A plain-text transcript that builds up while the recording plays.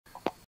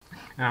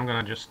And I'm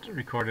gonna just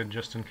record it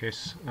just in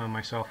case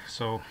myself.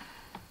 So,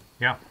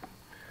 yeah.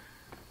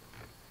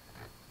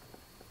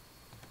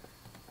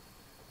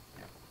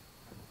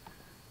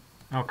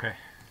 Okay.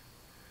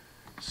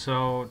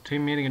 So,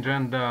 team meeting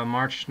agenda,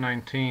 March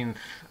 19th.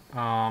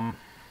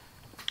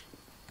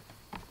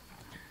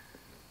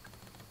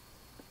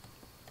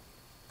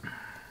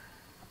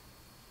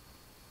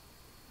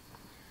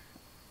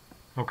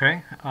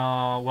 Okay,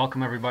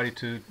 welcome everybody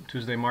to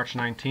Tuesday, March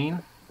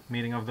 19,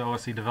 meeting of the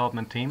OSE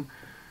development team.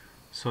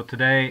 So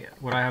today,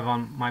 what I have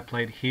on my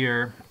plate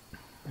here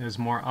is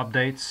more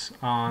updates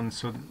on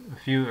a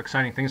few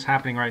exciting things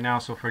happening right now.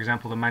 So for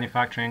example, the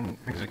manufacturing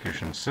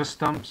execution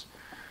systems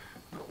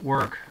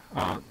work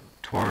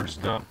towards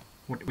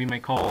what we may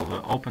call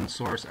the Open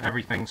Source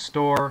Everything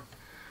Store,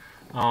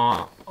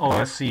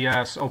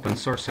 OSCS, Open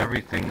Source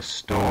Everything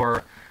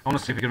Store. I want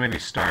to see if we can maybe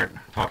start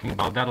talking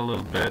about that a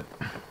little bit.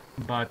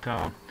 But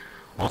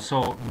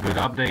also good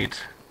update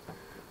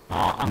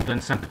on the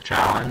incentive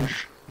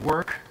challenge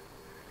work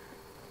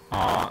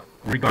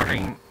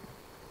regarding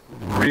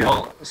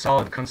real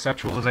solid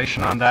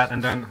conceptualization on that,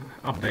 and then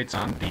updates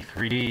on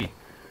D3D.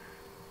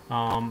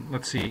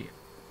 Let's see.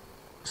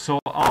 So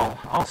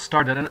I'll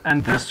start it,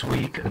 and this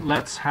week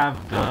let's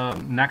have the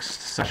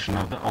next session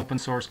of the open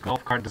source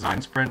golf cart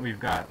design sprint. We've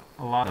got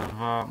a lot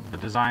of the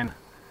design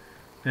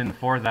in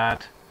for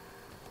that.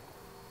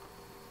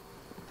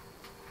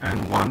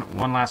 And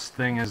one last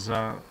thing is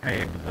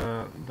Abe,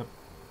 the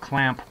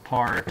clamp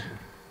part,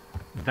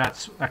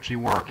 that's actually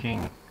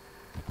working.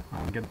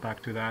 I'll get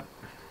back to that,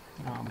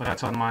 but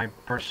that's on my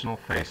personal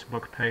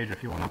Facebook page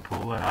if you want to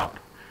pull it up.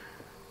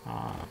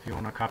 If you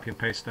want to copy and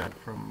paste that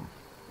from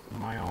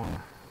my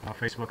own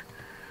Facebook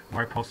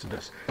where I posted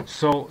this.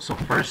 So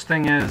first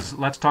thing is,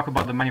 let's talk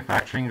about the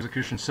manufacturing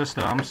execution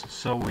systems.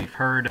 So we've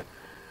heard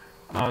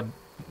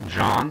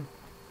John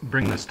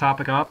bring this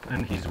topic up,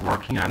 and he's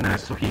working on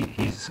this. So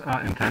he's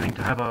intending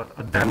to have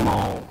a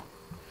demo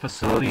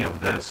facility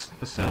of this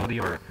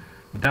or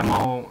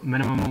demo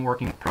minimum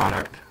working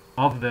product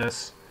of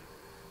this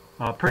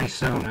pretty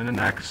soon, in the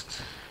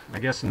next, I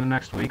guess in the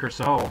next week or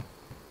so.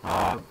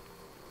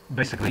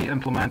 Basically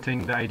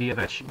implementing the idea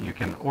that you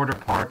can order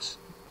parts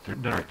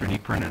that are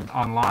 3D printed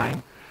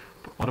online,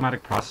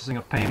 automatic processing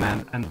of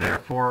payment, and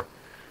therefore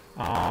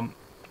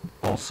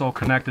also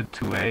connected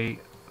to a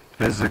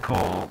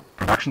physical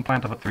production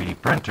plant of a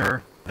 3D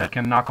printer that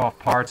can knock off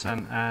parts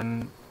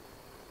and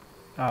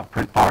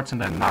print parts and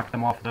then knock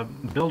them off the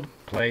build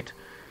plate,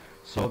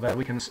 so that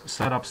we can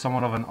set up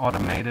somewhat of an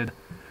automated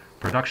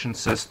production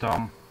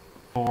system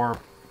for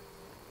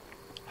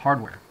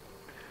hardware.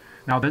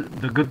 Now the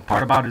good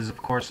part about it is, of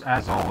course,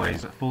 as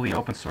always, fully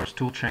open source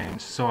tool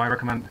chains. So I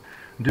recommend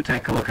do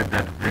take a look at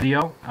that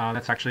video.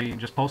 That's actually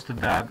just posted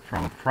that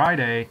from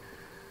Friday.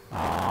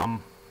 Let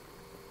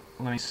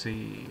me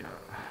see.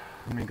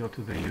 Let me go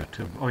to the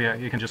YouTube. Oh yeah,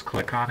 you can just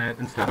click on it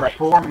instead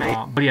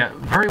of but yeah,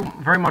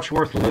 very much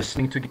worth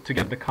listening to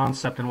get the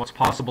concept and what's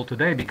possible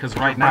today, because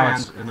right now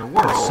it's in the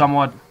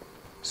world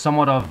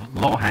somewhat of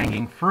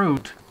low-hanging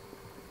fruit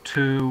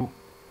to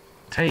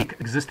take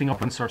existing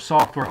open source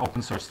software,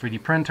 open source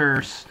 3D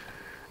printers,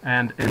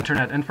 and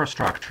internet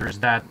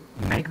infrastructures that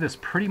make this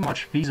pretty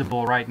much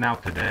feasible right now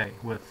today,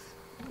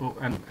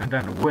 and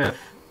then with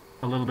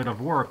a little bit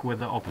of work with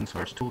the open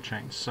source tool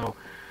chains. So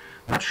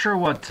not sure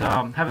what,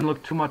 haven't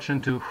looked too much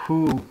into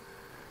who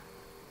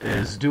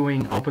is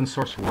doing open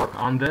source work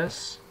on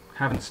this.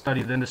 Haven't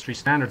studied the industry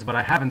standards, but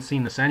I haven't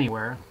seen this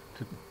anywhere,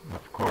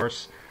 of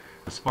course,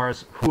 as far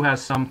as who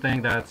has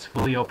something that's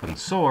fully open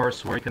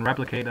source, where you can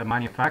replicate a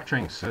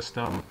manufacturing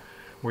system,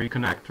 where you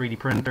connect 3D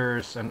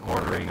printers and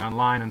ordering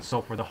online and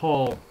so forth, the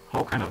whole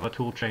kind of a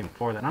tool chain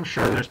for that. I'm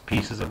sure there's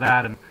pieces of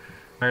that, and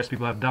various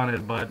people have done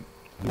it, but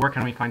where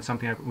can we find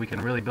something that we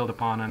can really build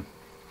upon and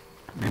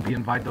maybe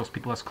invite those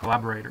people as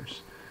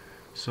collaborators?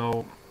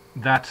 So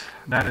that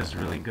is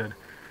really good.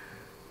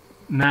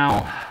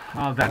 Now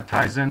that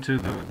ties into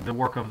the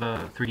work of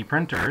the 3D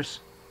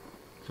printers.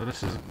 So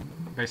this is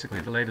basically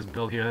the latest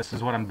build here. This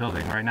is what I'm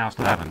building right now.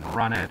 Still haven't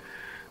run it.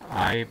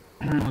 I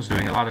was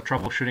doing a lot of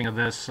troubleshooting of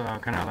this,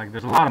 kind of like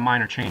there's a lot of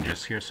minor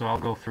changes here, so I'll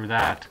go through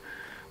that.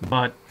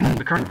 But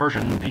the current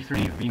version,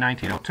 D3D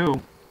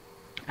V1902,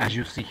 as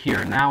you see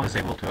here now, is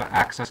able to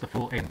access the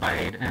full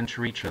 8x8 inch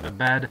reach of the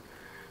bed.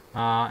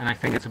 And I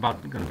think it's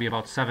going to be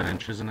about 7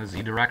 inches in a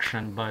Z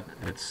direction, but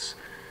it's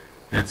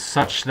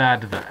such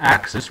that the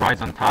axis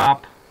rides on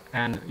top,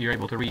 and you're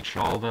able to reach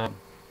all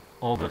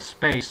the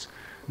space.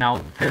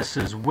 Now this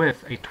is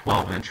with a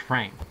 12-inch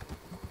frame.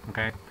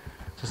 Okay,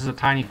 so this is a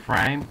tiny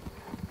frame.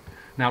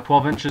 Now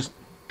 12 inches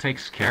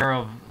takes care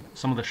of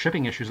some of the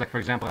shipping issues, like for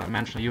example, I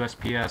mentioned the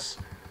USPS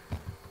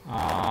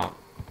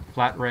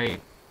flat rate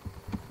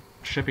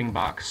shipping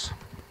box.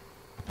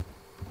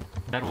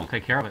 That will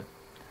take care of it.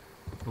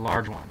 The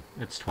large one.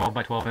 It's 12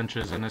 by 12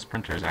 inches, and this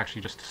printer is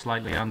actually just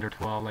slightly under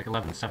 12, like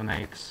 11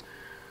 7/8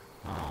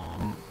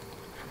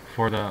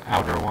 for the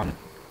outer one,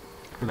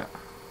 for the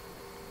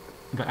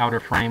outer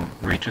frame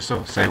reaches.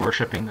 So say we're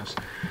shipping this.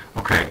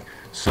 Okay,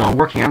 so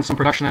working on some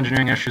production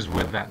engineering issues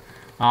with that.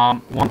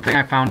 One thing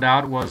I found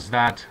out was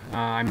that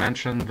I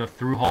mentioned the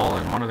through hole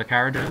in one of the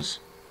carriages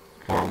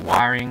for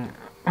wiring,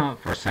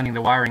 for sending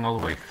the wiring all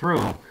the way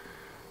through.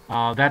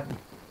 That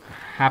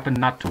happened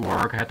not to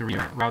work. I had to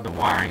reroute the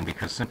wiring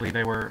because simply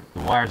the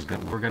wires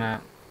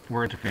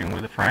were interfering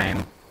with the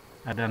frame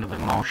at the end of the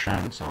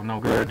motion, so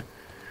no good.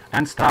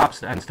 End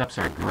stops. The end stops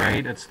are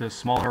great. It's the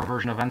smaller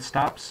version of end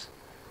stops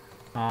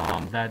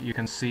that you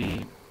can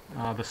see.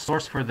 The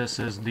source for this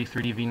is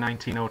D3D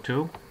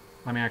V1902.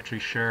 Let me actually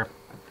share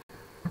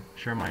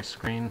my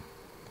screen.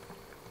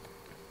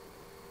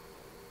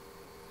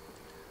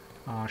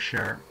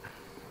 Share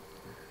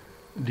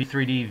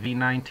D3D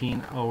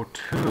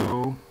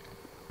V1902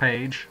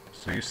 page.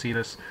 So you see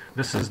this.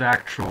 This is the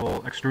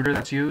actual extruder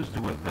that's used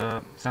with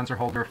the sensor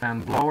holder, fan,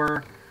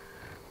 blower.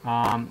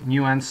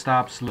 New end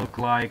stops look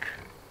like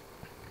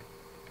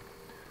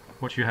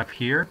what you have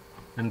here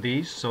in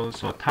these. So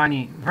a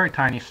tiny, very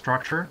tiny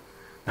structure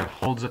that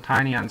holds a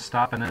tiny end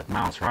stop and it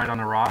mounts right on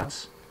the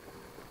rods.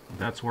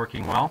 That's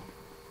working well.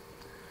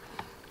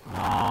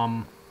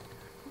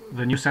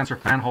 The new sensor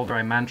fan holder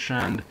I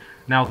mentioned.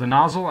 Now the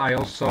nozzle I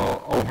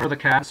also over the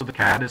CAD, so the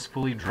CAD is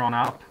fully drawn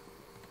up.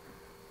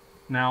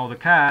 Now the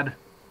CAD,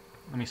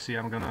 let me see,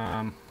 I'm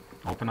gonna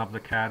open up the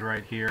CAD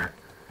right here.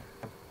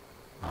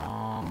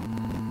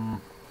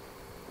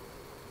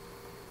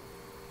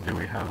 Do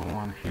we have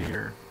one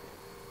here?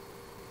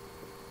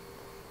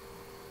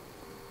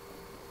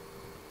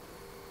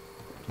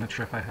 Not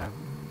sure if I have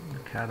the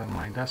CAD on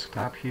my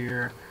desktop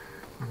here.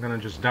 I'm gonna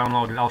just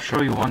download it. I'll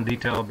show you one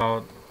detail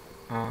about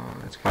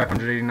it's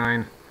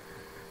 589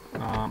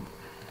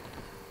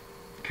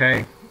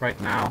 K right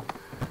now.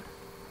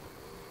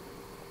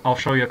 I'll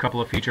show you a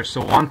couple of features.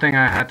 So one thing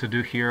I had to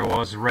do here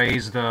was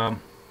raise the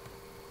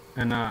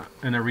in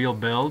a real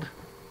build.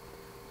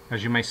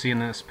 As you may see in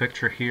this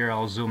picture here,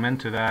 I'll zoom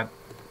into that.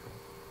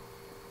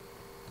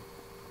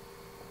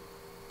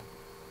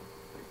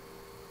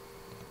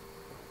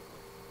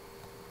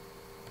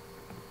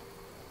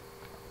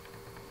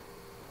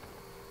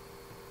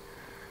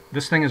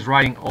 This thing is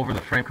riding over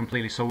the frame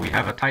completely. So we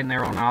have a Titan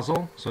Aero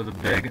nozzle, so the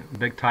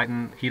big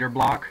Titan heater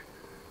block.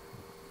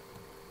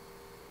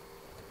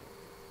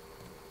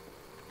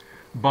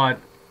 But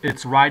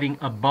it's riding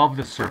above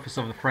the surface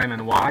of the frame.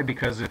 And why?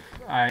 Because if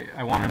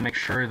I want to make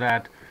sure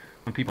that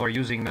when people are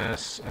using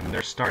this and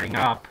they're starting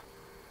up,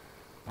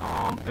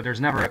 that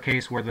there's never a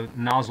case where the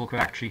nozzle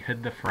could actually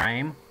hit the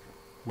frame,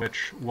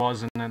 which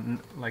was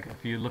like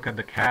if you look at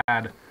the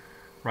CAD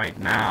right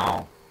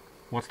now,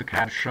 what's the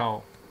CAD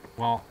show?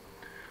 Well,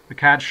 the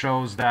CAD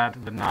shows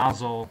that the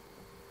nozzle,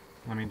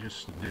 let me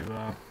just do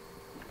a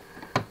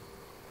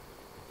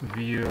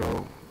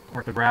view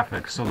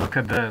orthographic. So look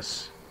at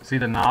this. See,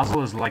 the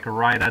nozzle is like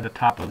right at the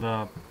top of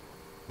the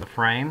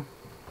frame.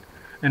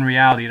 In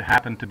reality, it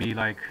happened to be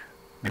like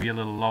maybe a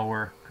little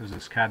lower because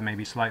this CAD may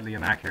be slightly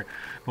inaccurate.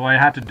 But what I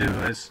had to do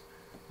is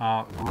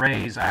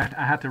raise. I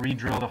had to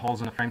re-drill the holes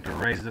in the frame to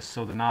raise this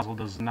so the nozzle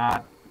does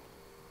not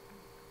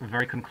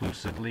very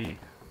conclusively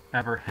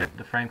ever hit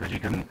the frame, because you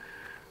can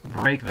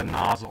break the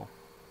nozzle,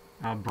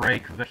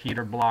 break the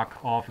heater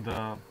block off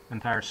the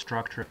entire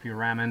structure if you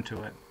ram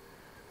into it.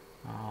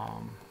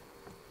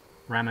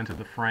 Ram into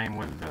the frame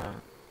with the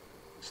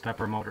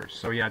stepper motors.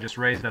 So yeah, just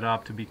raise that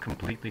up to be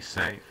completely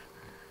safe.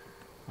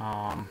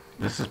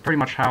 This is pretty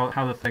much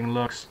how the thing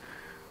looks.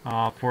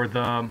 For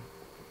the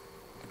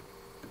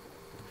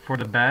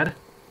bed,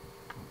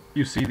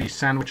 you see these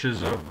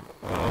sandwiches of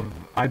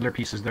idler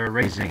pieces that are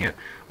raising it.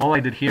 All I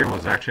did here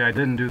was actually, I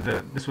didn't do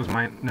this was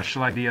my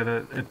initial idea.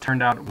 That it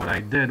turned out what I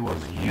did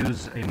was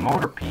use a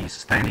motor piece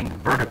standing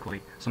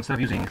vertically. So instead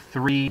of using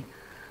 3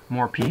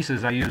 more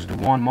pieces, I used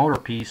 1 motor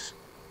piece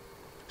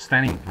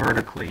standing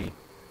vertically,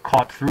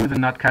 caught through the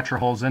nut catcher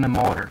holes in the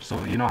motor.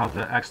 So you know how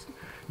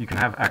you can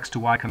have X to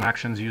Y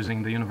connections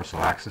using the universal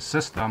axis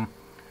system,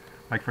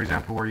 like for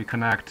example where you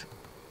connect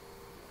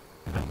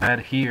the bed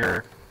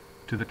here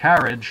to the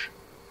carriage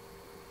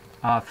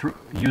through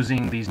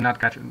using these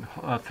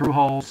through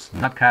holes,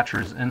 nut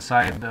catchers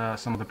inside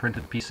some of the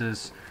printed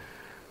pieces.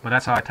 But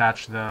that's how I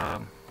attach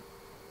the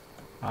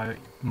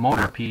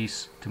motor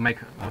piece to make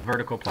a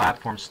vertical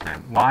platform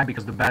stand. Why?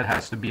 Because the bed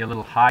has to be a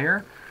little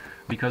higher,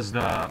 because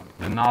the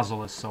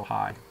nozzle is so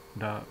high,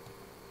 the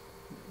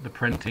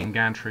printing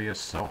gantry is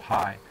so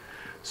high.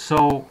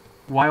 So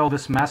why all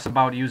this mess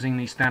about using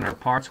these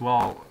standard parts?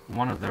 Well,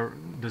 one of the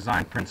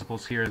design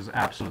principles here is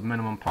absolute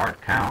minimum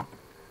part count.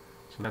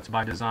 So that's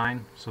by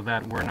design, so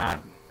that we're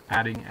not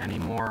adding any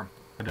more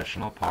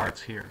additional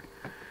parts here.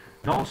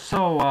 It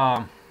also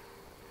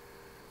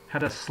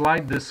had a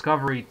slight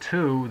discovery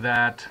too,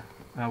 that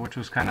which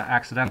was kind of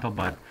accidental,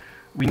 but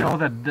we know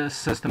that this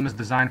system is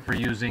designed for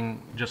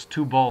using just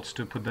 2 bolts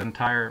to put the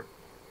entire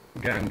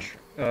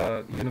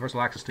universal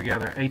axis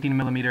together. 18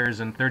 millimeters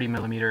and 30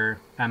 millimeter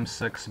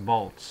M6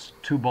 bolts,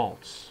 2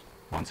 bolts.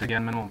 Once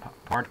again, minimum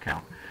part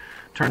count.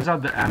 Turns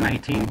out the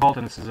M18 bolt,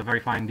 and this is a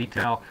very fine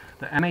detail,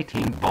 the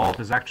M18 bolt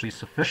is actually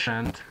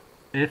sufficient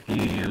if you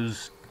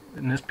use,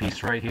 in this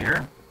piece right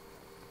here,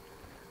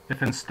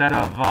 if instead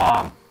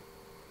of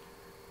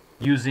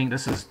using,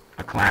 this is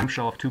a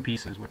clamshell of 2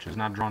 pieces, which is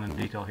not drawn in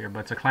detail here, but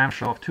it's a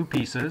clamshell of 2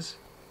 pieces.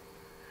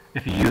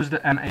 If you use the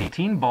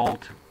M18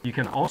 bolt, you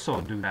can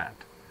also do that.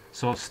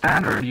 So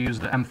standard, you use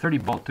the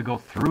M30 bolt to go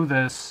through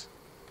this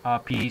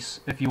piece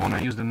if you want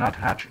to use the nut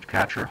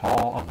catcher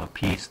hole of the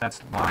piece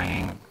that's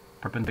lying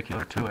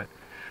perpendicular to it.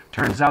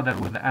 Turns out that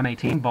with the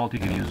M18 bolt, you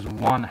can use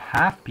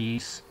 1/2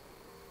 piece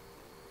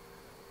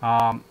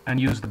and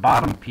use the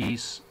bottom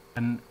piece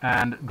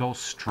and go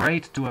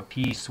straight to a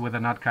piece with a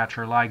nut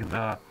catcher like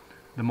the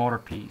motor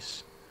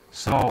piece.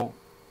 So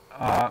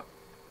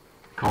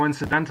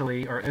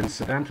coincidentally or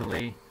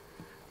incidentally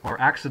or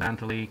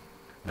accidentally,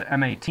 the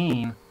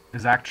M18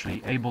 is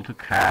actually able to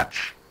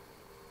catch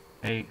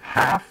a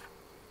half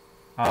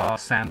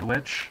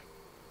sandwich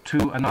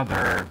to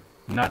another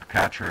nut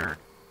catcher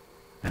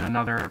in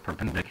another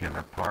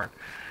perpendicular part.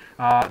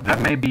 That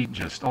may be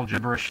just all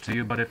gibberish to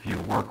you, but if you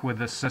work with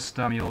this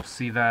system, you'll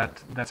see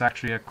that that's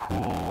actually a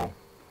cool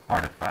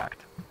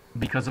artifact,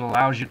 because it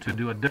allows you to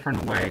do a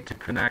different way to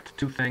connect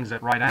 2 things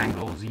at right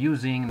angles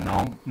using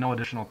no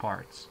additional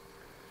parts.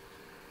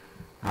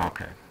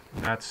 Okay,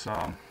 that's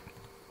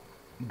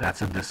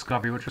a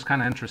discovery, which was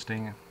kind of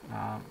interesting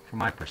from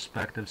my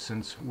perspective,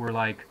 since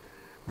we're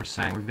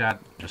saying we've got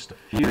just a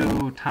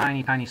few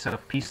tiny set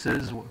of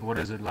pieces. What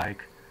is it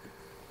like?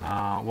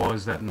 What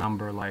was that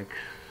number, like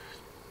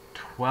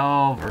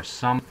 12 or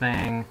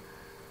something?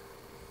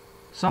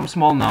 Some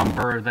small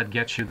number that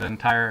gets you the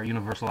entire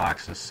universal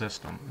axis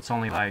system. It's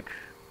only like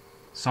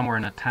somewhere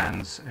in the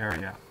tens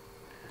area,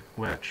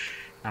 which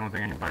I don't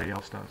think anybody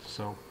else does.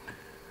 So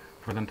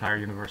for the entire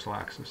universal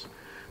axis,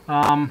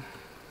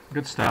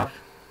 good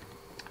stuff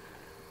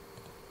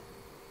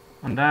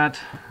on that.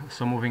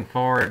 So moving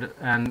forward,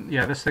 and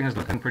yeah, this thing is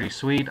looking pretty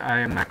sweet. I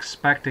am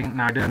expecting,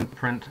 now I didn't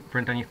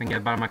print anything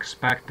yet, but I'm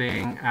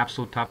expecting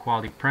absolute top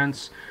quality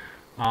prints.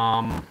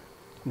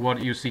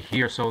 What you see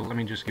here, so let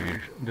me just give you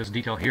this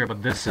detail here,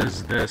 but this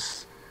is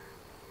this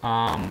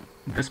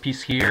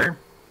piece here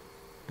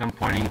that I'm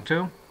pointing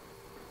to.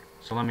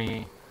 So let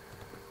me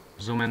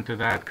zoom into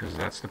that, because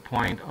that's the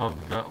point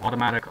of the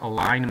automatic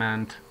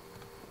alignment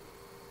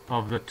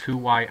of the 2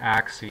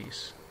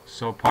 y-axes.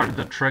 So part of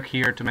the trick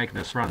here to make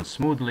this run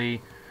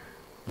smoothly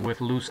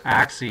with loose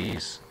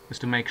axes is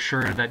to make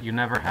sure that you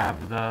never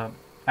have the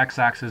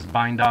x-axis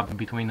bind up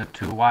between the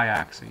 2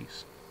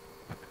 y-axes.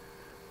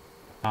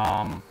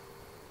 I'm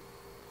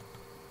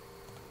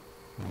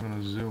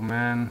going to zoom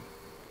in.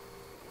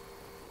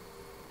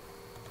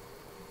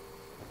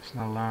 It's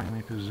not allowing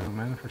me to zoom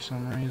in for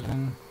some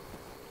reason.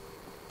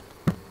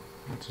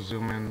 Let's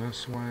zoom in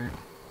this way.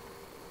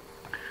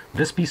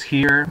 This piece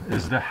here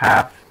is the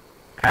half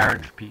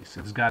carriage piece.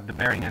 It's got the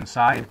bearing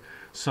inside.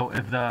 So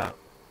if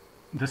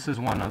this is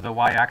one of the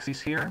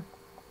y-axes here,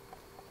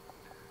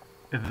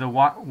 if the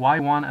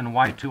y1 and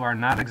y2 are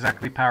not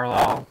exactly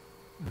parallel,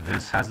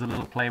 this has a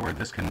little play where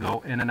this can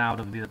go in and out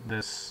of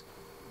this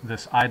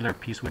idler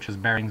piece, which is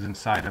bearings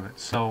inside of it.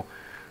 So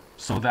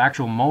the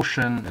actual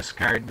motion is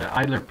carried, the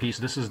idler piece,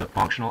 this is the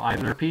functional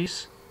idler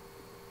piece,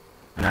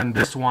 and then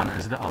this one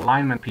is the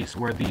alignment piece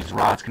where these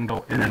rods can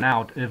go in and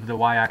out if the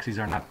y-axes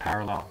are not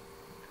parallel.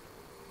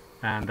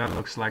 And that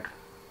looks like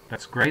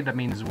that's great. That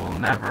means we'll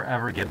never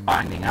ever get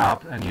binding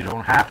up, and you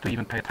don't have to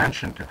even pay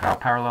attention to how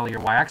parallel your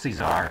y-axes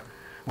are,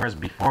 whereas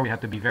before we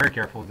had to be very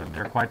careful that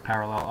they're quite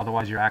parallel,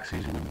 otherwise your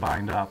axes would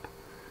bind up.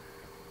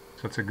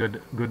 So it's a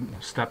good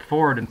step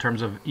forward in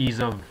terms of ease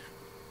of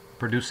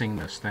producing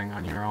this thing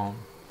on your own.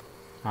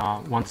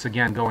 Once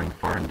again, going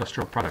for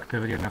industrial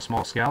productivity on a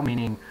small scale,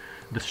 meaning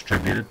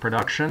distributed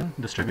production,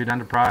 distributed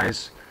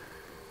enterprise,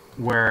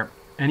 where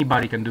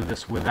anybody can do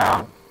this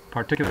without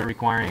particularly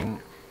requiring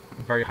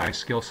very high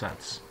skill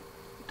sets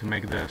to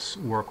make this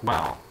work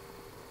well,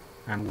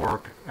 and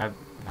work at,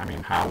 I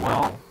mean, how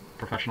well?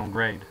 Professional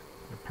grade,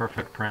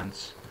 perfect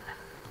prints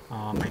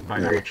made by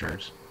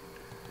amateurs.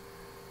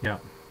 Yeah.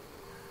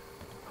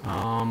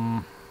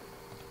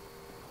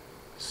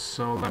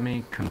 So let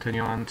me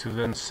continue on to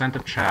the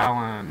incentive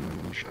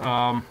challenge.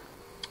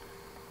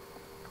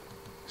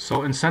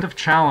 So incentive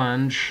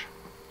challenge,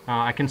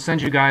 I can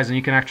send you guys, and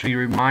you can actually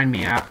remind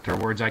me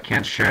afterwards. I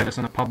can't share this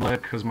in the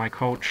public because my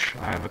coach,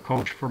 I have a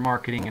coach for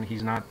marketing, and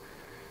he's not,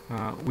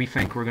 we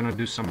think we're going to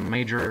do some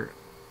major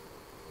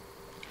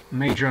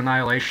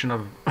annihilation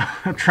of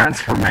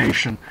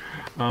transformation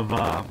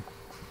of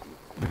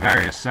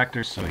various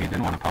sectors, so he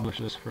didn't want to publish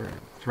this for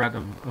threat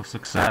of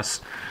success.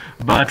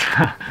 But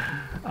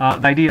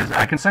the idea is,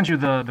 I can send you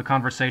the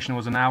conversation. It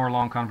was an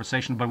hour-long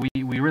conversation, but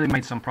we really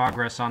made some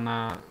progress on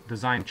the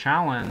design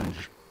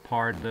challenge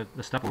part,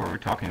 the step where we're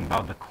talking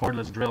about the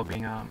cordless drill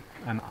being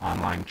an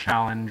online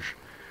challenge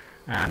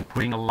and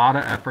putting a lot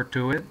of effort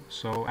to it.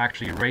 So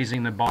actually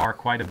raising the bar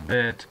quite a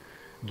bit,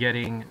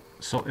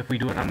 so if we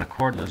do it on the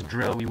cordless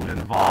drill, we would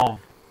involve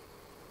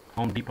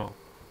Home Depot,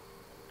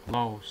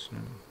 Lowe's,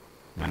 and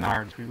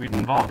Menards. We'd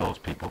involve those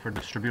people for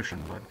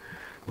distribution. But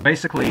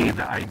basically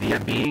the idea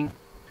being,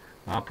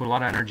 put a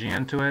lot of energy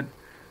into it,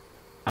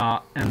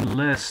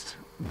 enlist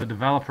the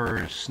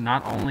developers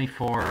not only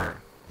for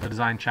the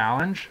design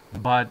challenge,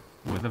 but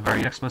with a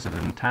very explicit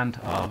intent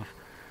of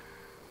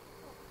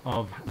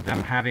of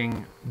them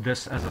having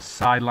this as a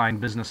sideline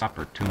business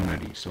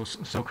opportunity.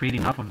 So create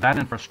enough of that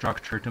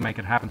infrastructure to make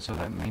it happen. So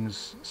that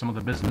means some of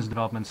the business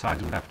development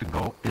sides would have to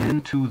go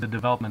into the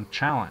development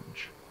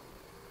challenge.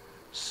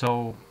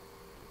 So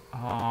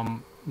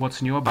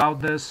what's new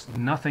about this?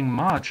 Nothing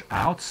much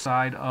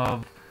outside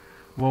of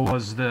what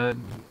was the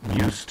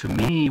news to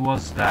me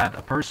was that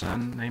a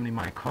person, namely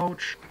my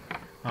coach,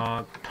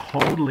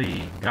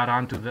 totally got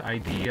onto the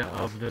idea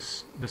of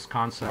this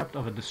concept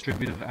of a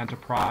distributive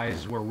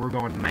enterprise where we're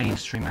going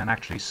mainstream and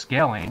actually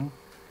scaling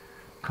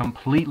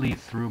completely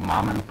through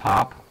mom and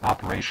pop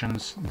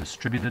operations,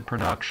 distributed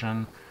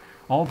production,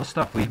 all the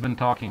stuff we've been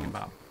talking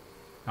about.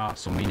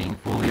 So meaning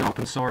fully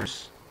open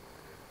source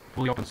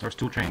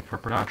tool chain for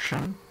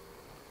production,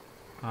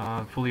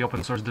 fully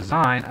open source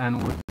design,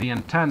 and with the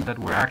intent that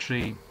we're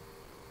actually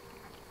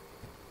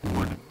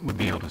would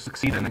be able to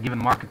succeed in a given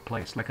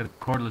marketplace, like a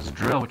cordless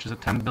drill, which is a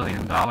 $10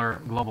 billion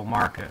global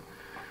market.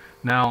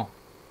 Now,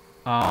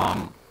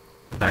 the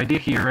idea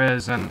here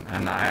is,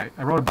 and I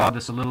wrote about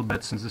this a little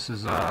bit since this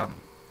is a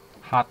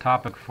hot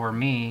topic for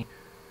me.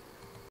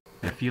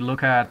 If you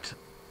look at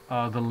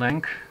the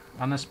link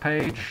on this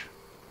page,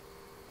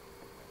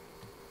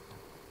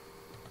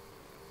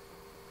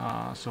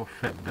 so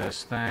fit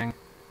this thing.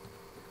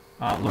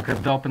 Look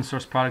at the open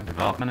source product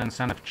development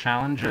incentive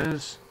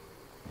challenges.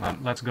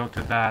 Let's go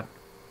to that.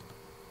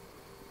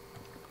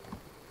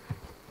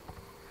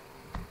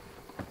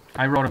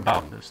 I wrote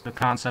about this, the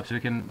concepts. You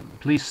can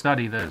please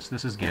study this.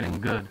 This is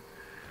getting good.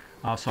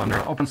 So under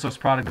open source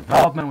product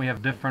development, we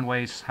have different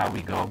ways how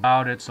we go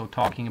about it. So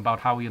talking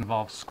about how we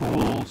involve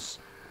schools,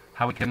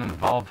 how we can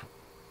involve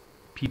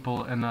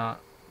people in the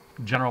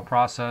general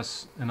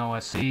process in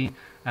OSE,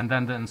 and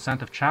then the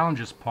incentive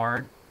challenges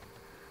part.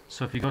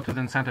 So if you go to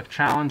the incentive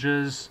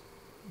challenges,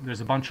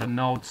 there's a bunch of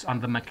notes on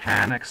the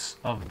mechanics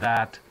of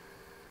that.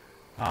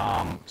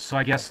 So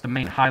I guess the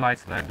main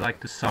highlights that I'd like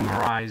to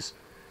summarize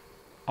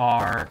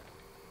are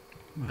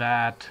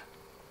that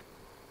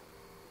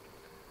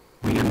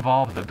we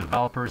involve the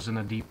developers in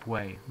a deep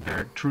way.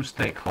 They're true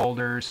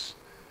stakeholders.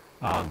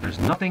 There's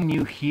nothing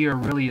new here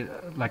really,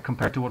 like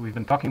compared to what we've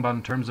been talking about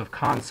in terms of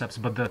concepts,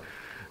 but the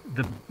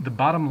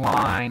bottom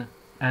line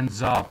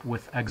ends up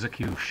with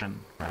execution,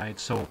 right?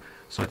 So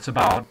it's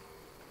about,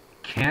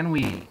 can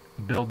we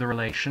build the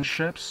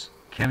relationships?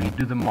 Can we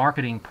do the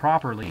marketing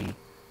properly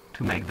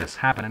to make this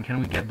happen? And can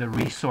we get the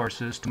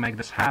resources to make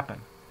this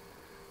happen?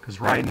 Because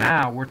right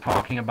now we're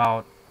talking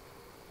about,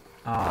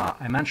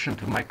 I mentioned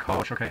to my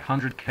coach, okay,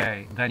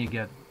 100K, then you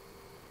get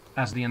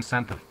as the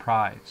incentive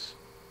prize.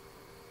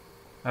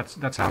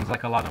 That sounds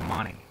like a lot of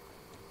money.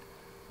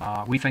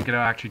 We think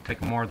it'll actually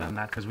take more than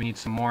that because we need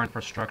some more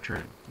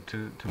infrastructure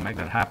to make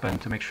that happen,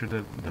 to make sure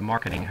that the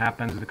marketing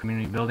happens, the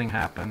community building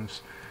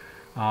happens.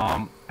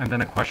 And then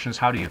the question is,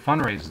 how do you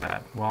fundraise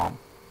that? Well,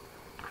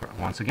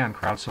 once again,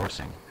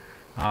 crowdsourcing.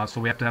 So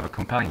we have to have a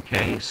compelling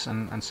case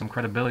and some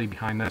credibility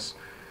behind this.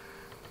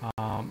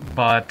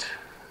 But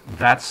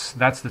that's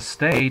the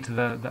state.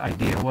 The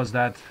idea was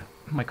that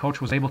my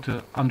coach was able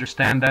to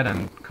understand that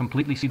and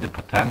completely see the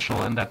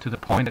potential in that, to the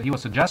point that he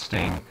was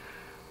suggesting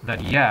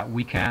that, yeah,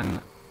 we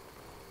can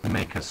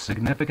make a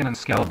significant and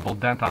scalable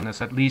dent on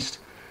this, at least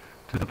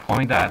to the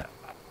point that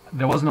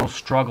there was no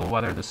struggle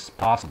whether this is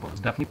possible. It's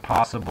definitely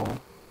possible.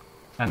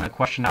 And the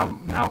question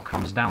now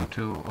comes down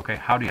to, okay,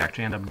 how do you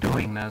actually end up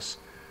doing this?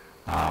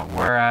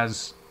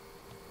 Whereas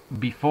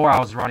before I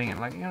was running it,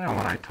 like, when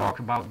I talk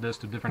about this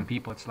to different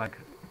people, it's like,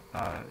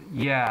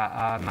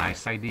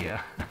 nice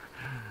idea.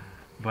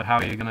 But how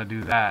are you going to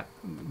do that?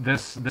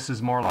 This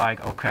is more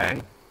like,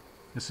 okay,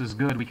 this is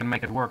good, we can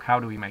make it work. How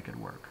do we make it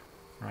work?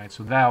 Right?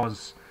 So that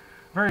was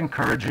very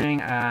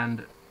encouraging,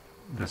 and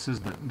this is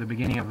the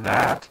beginning of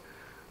that.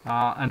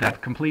 And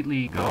that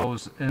completely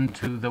goes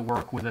into the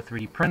work with a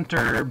 3D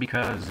printer,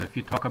 because if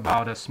you talk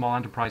about a small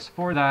enterprise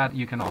for that,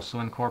 you can also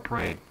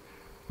incorporate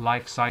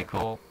life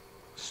cycle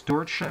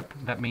stewardship.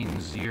 That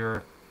means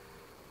you're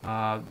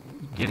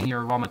getting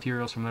your raw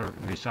materials from the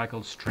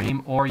recycled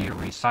stream, or you're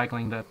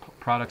recycling the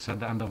products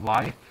at the end of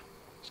life,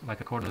 like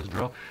a cordless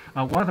drill.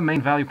 One of the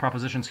main value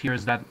propositions here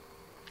is that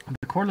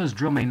the cordless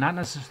drill may not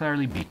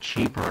necessarily be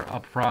cheaper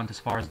up front as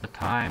far as the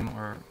time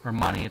or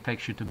money it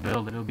takes you to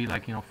build it. It'll be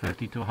like,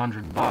 50 to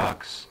 100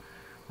 bucks,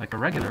 like a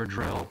regular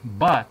drill,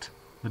 but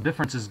the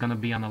difference is going to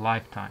be on a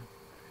lifetime.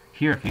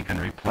 Here, if you can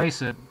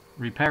replace it,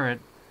 repair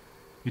it,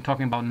 you're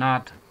talking about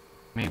not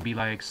maybe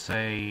like,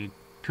 say,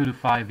 2 to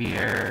 5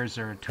 years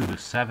or 2 to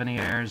 7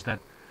 years that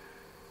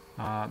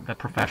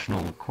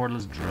professional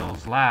cordless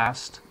drills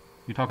last.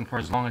 You're talking for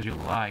as long as you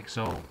like.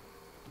 So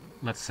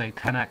let's say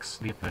 10x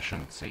the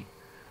efficiency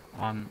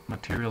on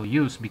material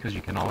use, because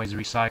you can always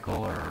recycle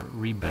or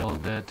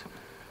rebuild it,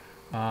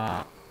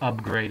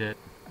 upgrade it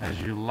as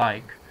you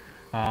like.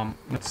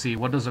 Let's see,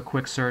 what does a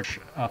quick search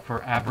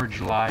for average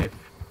life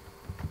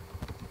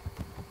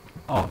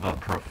of a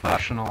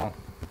professional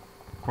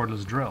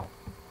cordless drill?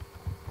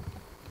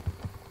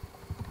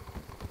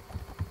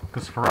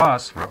 Because for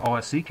us, for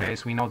OSE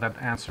case, we know that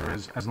the answer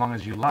is as long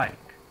as you like.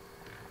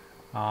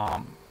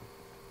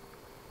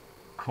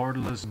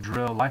 cordless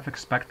drill, life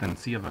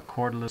expectancy of a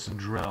cordless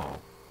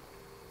drill.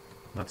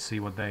 Let's see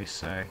what they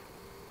say.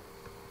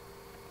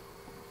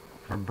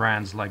 For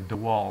brands like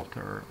DeWalt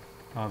or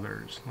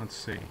others. Let's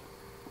see.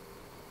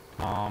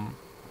 And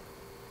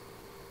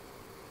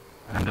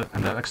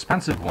the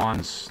expensive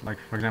ones, like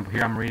for example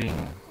here I'm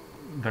reading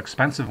the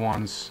expensive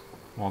ones,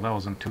 well that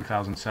was in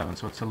 2007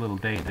 so it's a little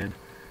dated,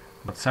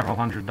 but several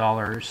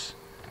 $100s.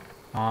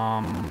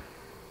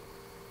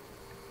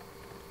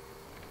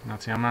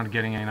 Let's see, I'm not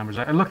getting any numbers.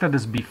 I looked at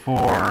this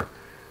before.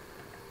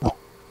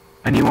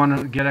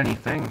 Anyone get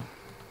anything?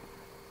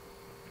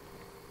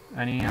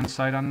 Any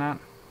insight on that?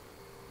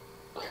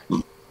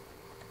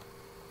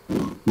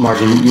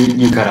 Marcin,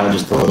 you cut out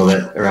just a little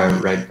bit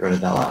right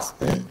at that last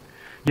bit.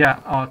 Yeah,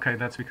 okay,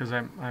 that's because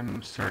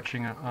I'm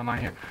searching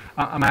online here.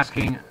 I'm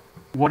asking,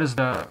 what is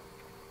the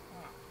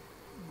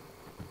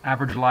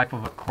average life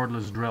of a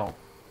cordless drill?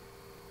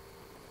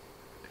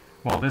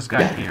 Well, this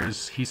guy here,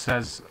 he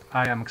says,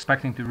 I am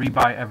expecting to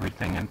rebuy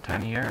everything in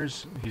 10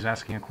 years. He's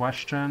asking a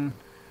question.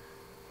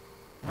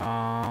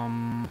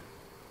 I've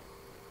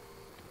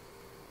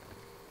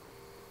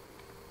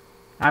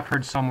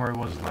heard somewhere it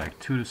was like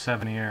 2 to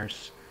 7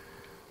 years,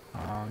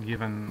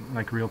 given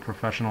like real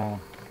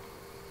professional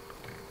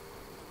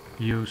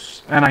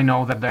use. And I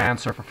know that the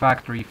answer for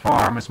factory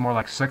farm is more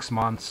like 6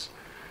 months,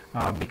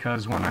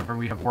 because whenever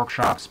we have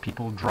workshops,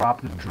 people drop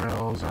the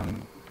drills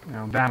and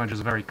damage is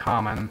very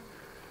common.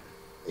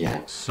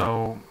 Yeah.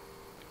 So,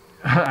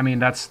 I mean,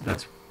 that's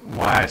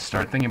why I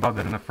started thinking about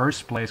that in the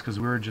first place, because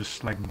we were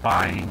just like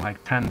buying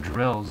like 10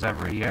 drills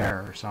every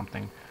year or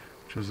something,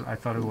 which was, I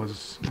thought it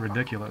was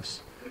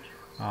ridiculous.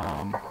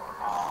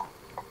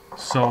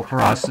 So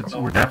for us,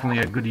 we're definitely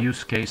a good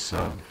use case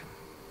of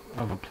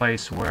a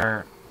place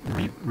where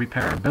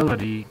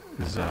repairability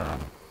is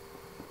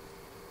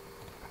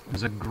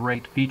a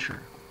great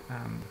feature.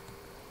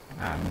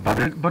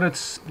 But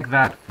it's like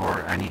that for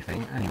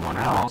anyone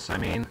else. I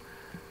mean,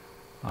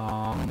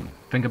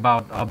 think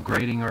about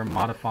upgrading or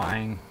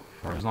modifying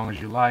for as long as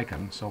you like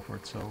and so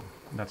forth. So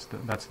that's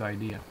the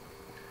idea.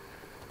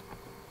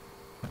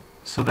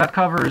 So that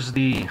covers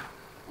the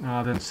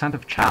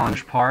incentive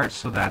challenge part.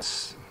 So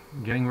that's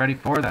getting ready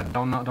for that.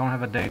 Don't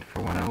have a date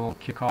for when it will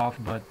kick off,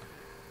 but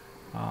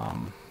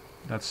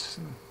that's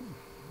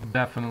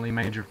definitely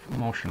major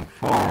motion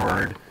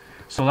forward.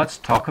 So let's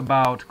talk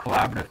about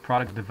collaborative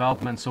product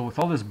development. So with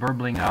all this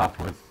burbling up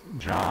with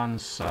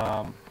John's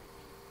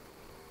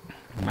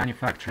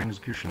manufacturing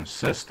execution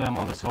system,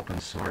 all this open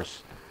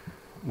source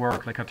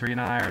work, like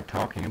Katerina and I are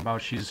talking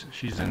about, she's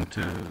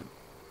into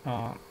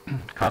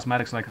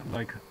cosmetics,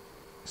 like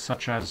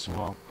such as,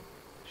 well,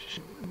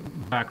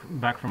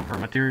 back from her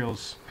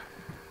materials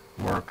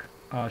work,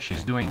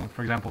 she's doing,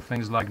 for example,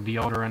 things like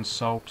deodorant,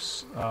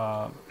 soaps,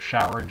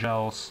 shower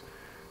gels.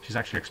 She's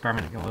actually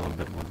experimenting a little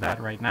bit with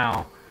that right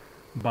now.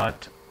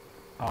 But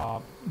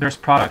there's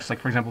products like,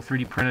 for example,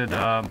 3D printed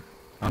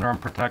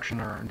underarm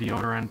protection or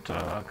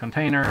deodorant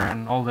container,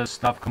 and all this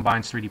stuff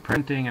combines 3D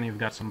printing, and you've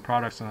got some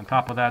products on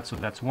top of that. So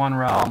that's one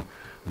realm.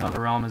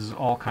 Another realm is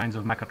all kinds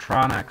of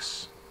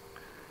mechatronics.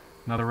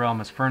 Another realm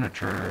is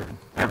furniture,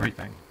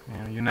 everything,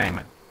 you name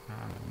it.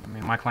 I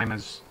mean, my claim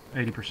is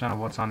 80% of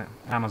what's on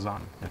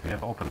Amazon if you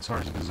have open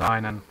source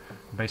design and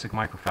basic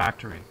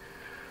microfactory.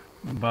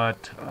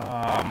 But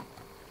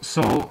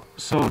so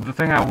the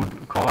thing I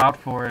would call out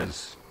for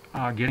is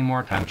getting more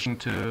attention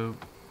to.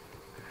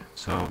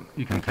 So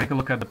you can take a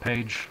look at the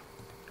page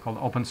called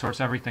Open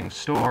Source Everything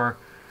Store,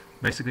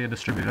 basically a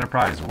distributed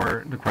enterprise,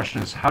 where the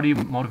question is, how do you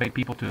motivate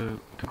people to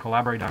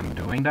collaborate on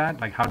doing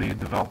that? Like, how do you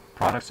develop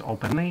products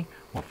openly?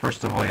 Well,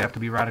 first of all, you have to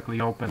be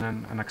radically open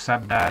and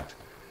accept that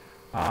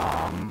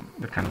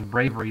the kind of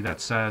bravery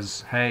that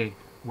says, hey,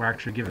 we're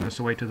actually giving this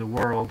away to the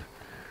world.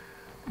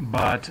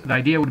 But the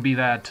idea would be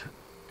that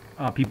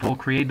people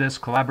create this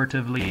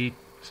collaboratively.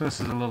 So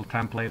this is a little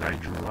template I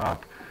drew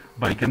up.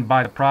 But you can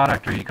buy the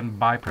product, or you can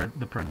buy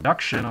the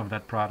production of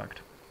that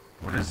product.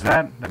 What is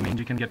that? That means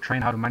you can get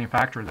trained how to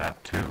manufacture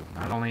that too.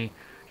 Not only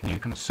can you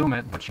consume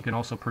it, but you can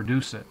also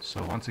produce it.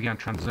 So once again,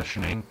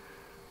 transitioning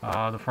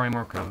the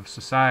framework of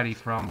society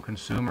from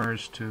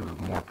consumers to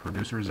more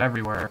producers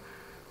everywhere,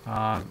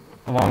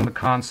 along the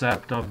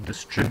concept of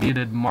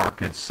distributed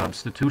market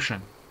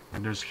substitution.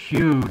 And there's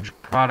huge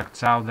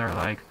products out there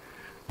like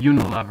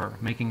Unilever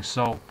making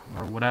soap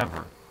or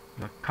whatever.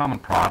 The common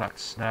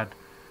products that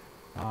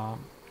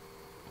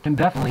can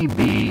definitely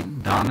be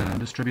done in a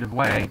distributive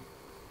way,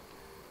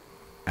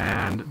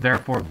 and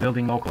therefore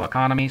building local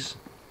economies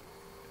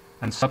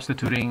and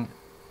substituting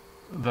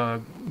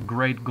the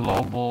great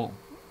global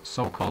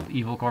so-called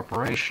evil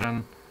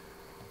corporation,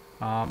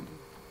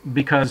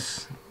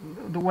 because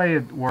the way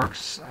it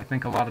works, I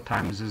think a lot of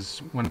times,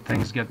 is when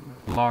things get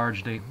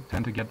large, they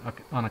tend to get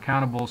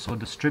unaccountable. So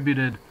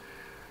distributed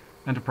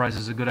enterprise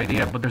is a good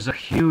idea, but there's a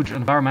huge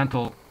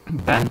environmental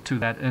bent to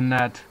that, in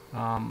that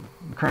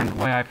the current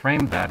way I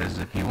framed that is,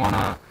 if you want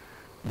to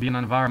be an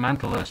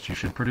environmentalist, you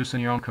should produce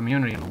in your own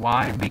community.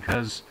 Why?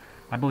 Because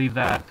I believe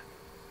that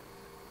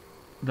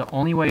the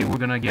only way we're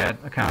going to get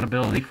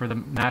accountability for the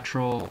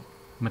natural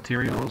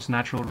materials,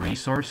 natural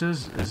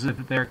resources, is if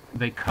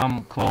they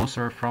come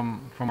closer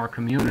from our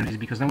communities,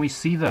 because then we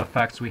see the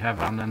effects we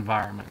have on the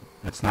environment.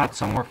 It's not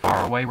somewhere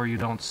far away where you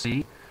don't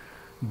see,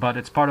 but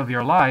it's part of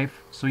your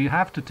life, so you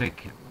have to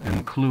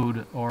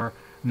include or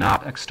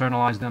not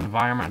externalize the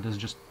environment as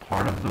just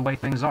part of the way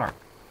things are.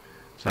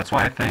 So that's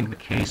why I think the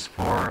case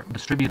for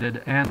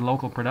distributed and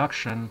local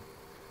production,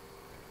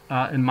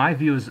 in my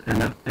view, is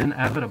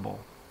inevitable,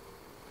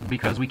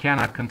 because we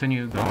cannot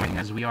continue going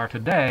as we are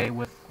today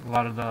with a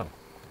lot of the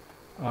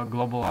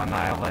global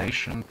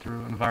annihilation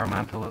through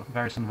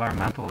various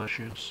environmental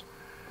issues.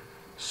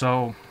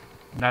 So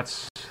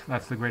that's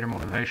the greater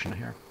motivation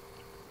here.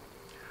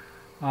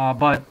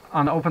 But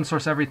on the open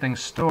source everything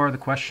store, the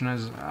question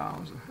is, I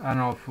don't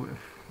know if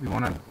we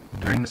want to,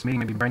 during this meeting,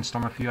 maybe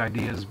brainstorm a few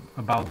ideas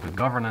about the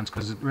governance,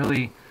 because it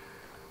really,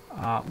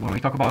 when we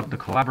talk about the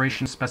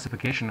collaboration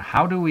specification,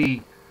 how do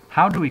we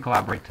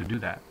collaborate to do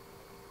that?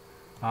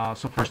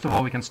 So first of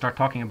all, we can start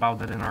talking about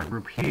that in our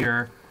group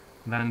here,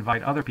 and then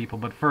invite other people,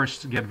 but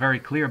first get very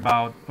clear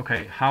about,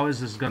 okay, how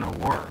is this going to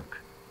work?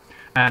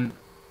 And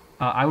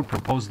I would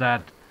propose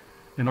that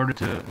in order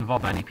to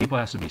involve many people,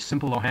 it has to be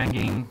simple,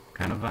 low-hanging,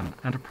 kind of an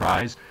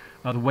enterprise.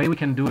 The way we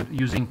can do it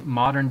using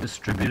modern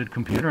distributed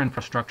computer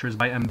infrastructure is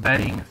by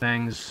embedding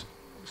things.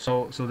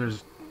 So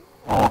there's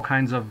all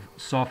kinds of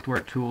software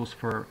tools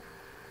for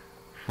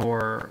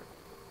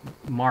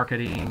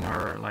marketing,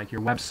 or like your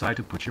website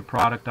to put your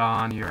product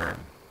on, your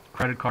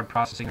credit card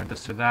processing, or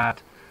this or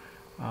that.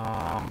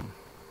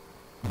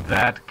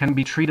 That can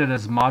be treated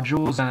as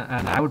modules,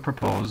 and I would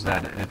propose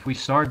that if we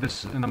start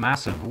this in a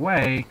massive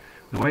way,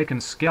 the way it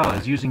can scale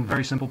is using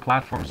very simple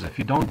platforms. If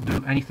you don't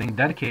do anything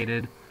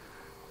dedicated,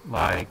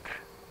 like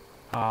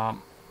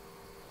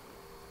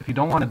if you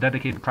don't want a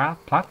dedicated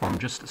platform,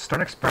 just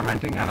start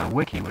experimenting on a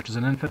wiki, which is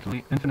an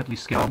infinitely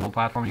scalable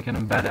platform. You can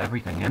embed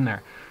everything in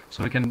there.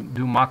 So we can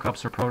do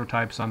mock-ups or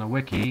prototypes on the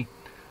wiki,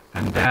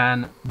 and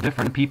then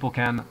different people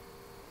can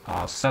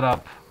set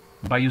up,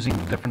 by using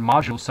different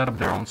modules, set up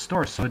their own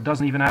stores. So it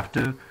doesn't even have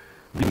to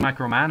be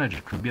micromanaged.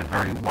 It could be a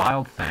very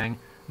wild thing.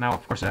 Now,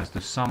 of course, it has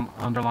to some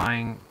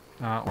underlying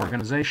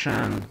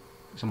organization,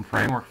 some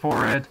framework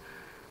for it,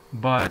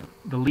 but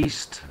the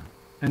least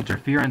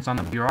interference on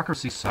the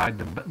bureaucracy side,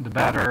 the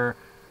better.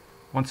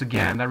 Once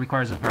again, that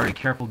requires a very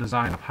careful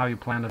design of how you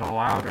plan it all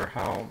out, or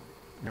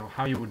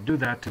how you would do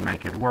that to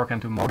make it work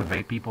and to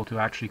motivate people to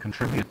actually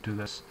contribute to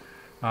this,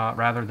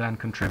 rather than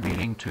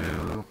contributing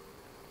to,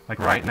 like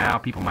right now,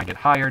 people might get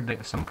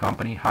hired, some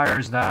company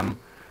hires them.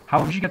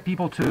 How would you get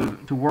people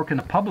to work in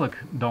a public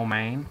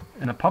domain,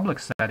 in a public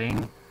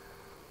setting,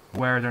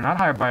 where they're not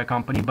hired by a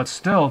company, but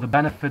still the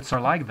benefits are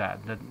like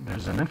that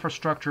there's an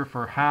infrastructure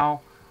for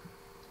how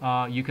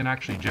you can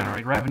actually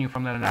generate revenue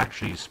from that, and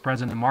actually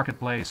spreads in the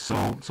marketplace.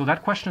 So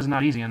that question is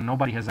not easy, and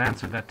nobody has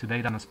answered that to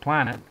date on this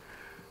planet.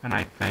 And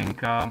I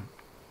think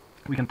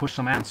we can push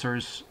some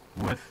answers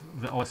with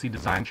the OSE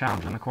Design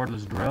Challenge and the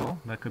cordless drill.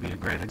 That could be a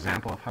great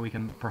example of how we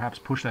can perhaps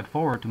push that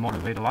forward to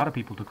motivate a lot of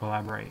people to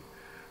collaborate.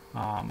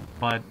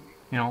 But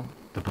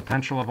the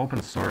potential of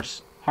open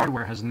source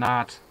hardware has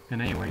not in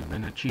any way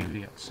been achieved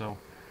yet. So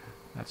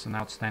that's an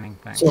outstanding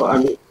thing. So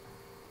I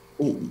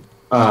mean,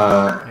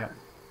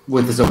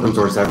 with this open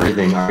source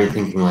everything, are you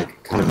thinking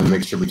like kind of a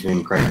mixture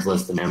between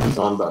Craigslist and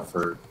Amazon, but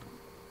for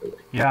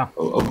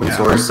open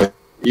source? So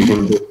you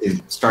can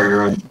start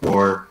your own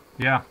store.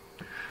 Yeah.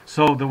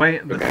 So the way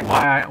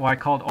why I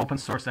called open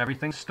source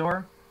everything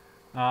store,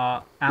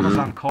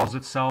 Amazon calls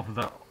itself it's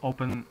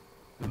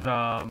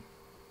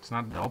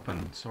not the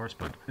open source,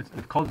 but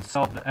it calls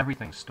itself the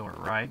everything store,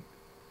 right?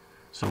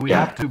 So we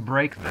have to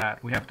break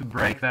that. We have to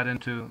break that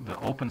into the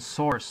open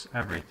source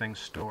everything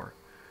store,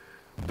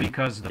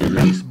 because the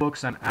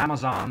Facebooks and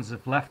Amazons,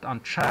 if left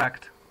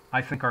unchecked,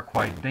 I think are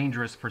quite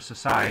dangerous for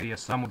society, as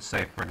some would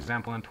say, for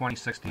example, in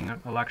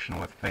 2016 election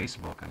with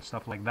Facebook and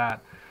stuff like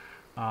that.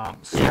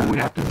 So we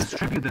have to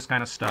distribute this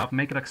kind of stuff,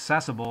 make it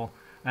accessible,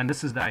 and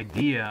this is the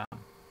idea,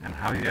 and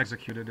how you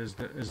execute it is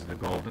the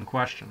golden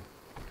question.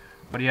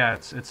 But yeah,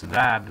 it's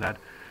that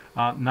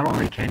not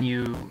only can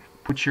you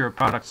put your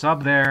products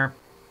up there,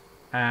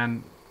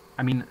 and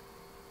I mean,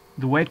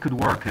 the way it could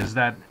work is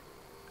that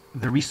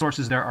the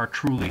resources there are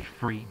truly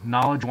free.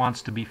 Knowledge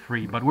wants to be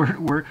free, but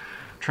we're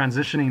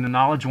transitioning the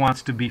knowledge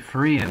wants to be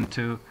free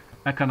into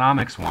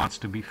economics wants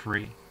to be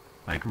free.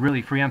 Like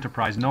really free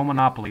enterprise, no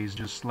monopolies,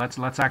 just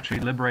let's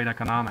actually liberate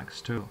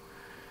economics too.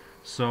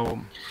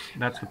 So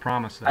that's the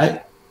promise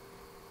there.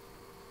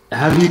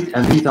 Have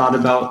you thought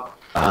about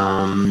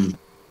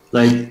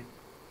like,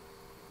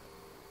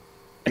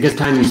 I guess,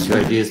 tying these two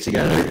ideas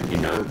together?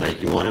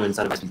 Like you want to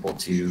incentivize people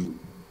to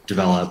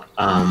develop,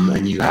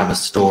 and you have a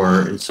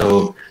store, and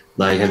so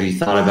like, have you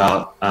thought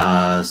about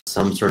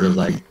some sort of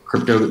like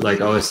crypto, like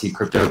OSC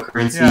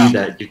cryptocurrency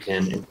that you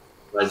can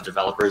incentivize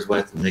developers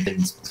with, and they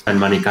can spend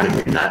money kind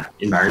of in that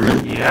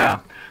environment? Yeah,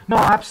 no,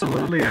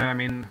 absolutely. I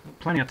mean,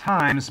 plenty of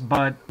times,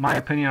 but my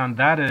opinion on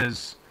that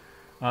is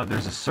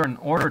there's a certain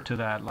order to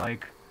that.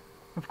 Like,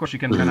 of course, you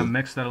can kind of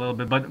mix that a little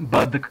bit,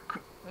 but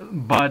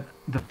but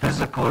the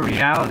physical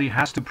reality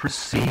has to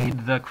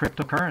precede the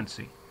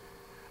cryptocurrency.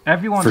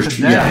 Everyone For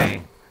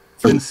today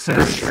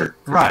insists, sure.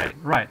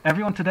 right.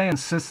 Everyone today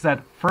insists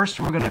that first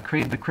we're going to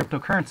create the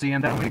cryptocurrency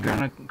and then we're going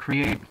to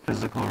create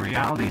physical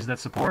realities that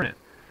support it.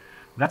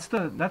 That's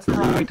the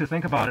wrong way to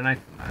think about it. And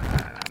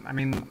I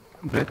mean,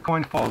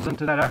 Bitcoin falls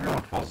into that.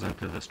 Everyone falls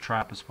into this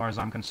trap, as far as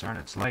I'm concerned.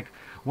 It's like,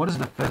 what is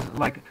the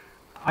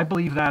I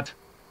believe that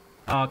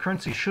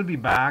currency should be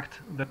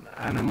backed,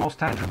 and the most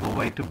tangible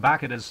way to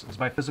back it is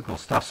by physical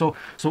stuff. So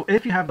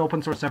if you have the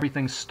open source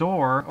everything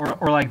store,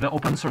 or like the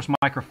open source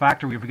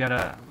microfactory, we've got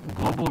a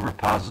global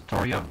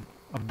repository of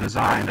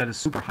design that is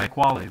super high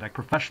quality, like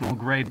professional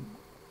grade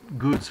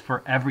goods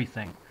for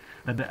everything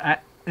that the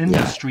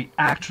industry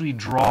actually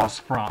draws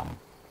from.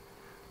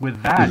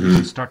 With that, you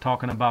can start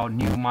talking about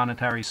new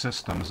monetary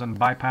systems and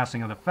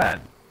bypassing of the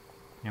Fed.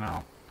 You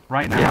know,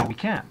 right now we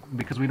can't,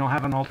 because we don't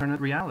have an alternate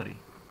reality.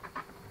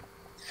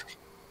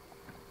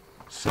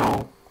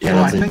 So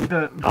I think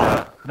the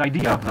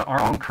idea of our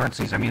own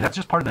currencies, I mean, that's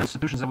just part of the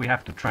institutions that we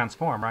have to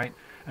transform, right?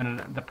 And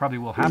that probably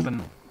will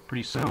happen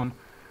pretty soon.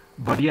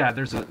 But yeah,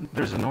 there's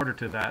an order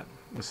to that,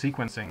 the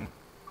sequencing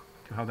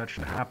to how that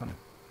should happen.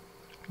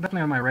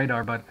 Definitely on my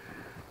radar, but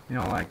you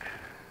know, like,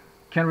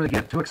 can't really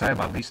get too excited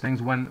about these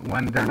things when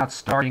they're not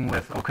starting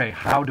with, okay,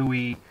 how do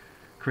we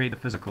create the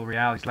physical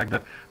realities? Like,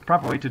 the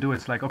proper way to do it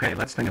is like, okay,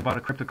 let's think about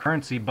a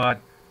cryptocurrency, but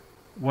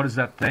what is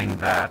that thing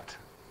that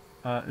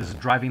is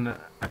driving the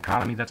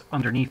economy that's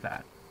underneath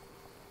that?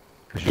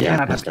 Because you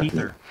cannot have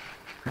ether.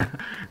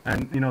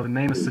 And, you know, the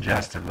name is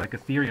suggestive, like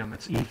Ethereum,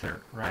 it's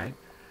ether, right?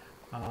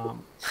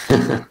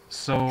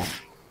 So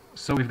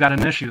we've got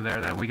an issue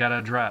there that we got to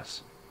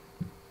address.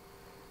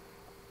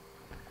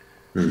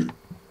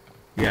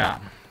 Yeah.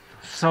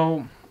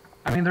 So,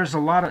 I mean, there's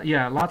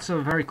lots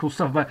of very cool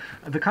stuff. But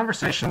the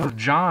conversation with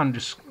John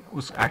just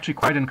was actually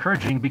quite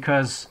encouraging,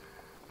 because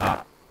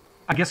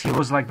I guess he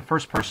was like the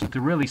first person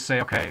to really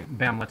say, okay,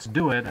 bam, let's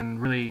do it,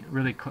 and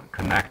really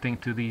connecting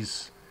to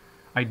these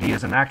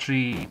ideas, and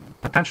actually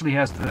potentially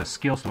has the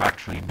skills to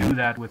actually do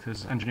that with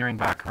his engineering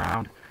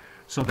background.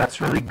 So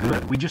that's really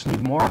good. We just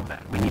need more of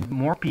that. We need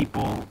more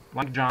people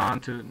like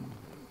John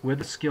with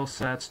the skill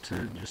sets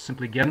to just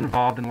simply get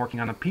involved in working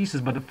on the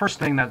pieces. But the first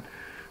thing that,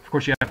 of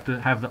course, you have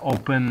to have the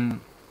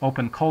open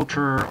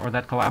culture, or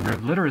that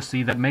collaborative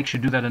literacy that makes you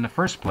do that in the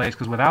first place,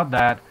 because without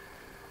that,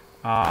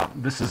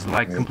 this is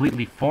like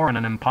completely foreign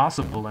and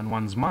impossible in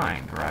one's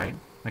mind, right?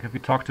 Like, if you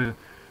talk to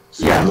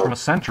someone from a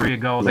century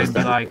ago, they'd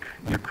be like,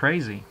 you're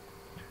crazy.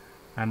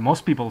 And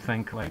most people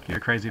think like you're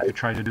crazy if you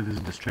try to do this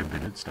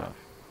distributed stuff.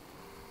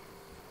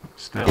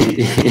 Still.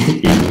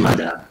 Even my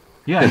dad.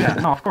 Yeah,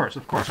 no, of course.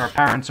 Our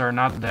parents are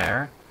not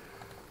there.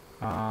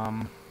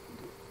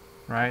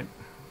 Right?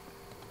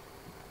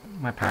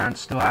 My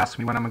parents still ask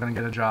me when I'm going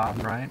to get a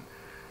job, right?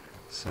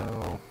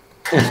 So,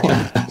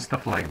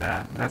 stuff like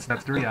that. That's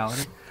the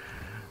reality.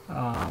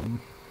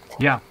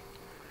 Yeah.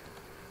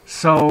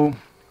 So,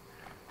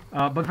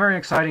 but very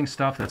exciting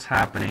stuff that's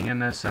happening in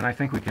this, and I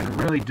think we can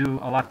really do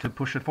a lot to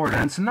push it forward.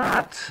 And it's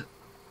not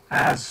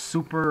as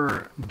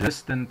super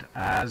distant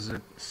as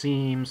it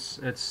seems.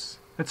 It's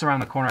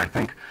around the corner, I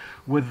think.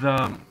 With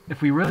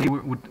if we really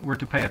were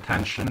to pay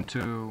attention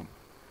to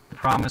the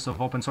promise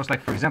of open source,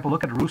 like, for example,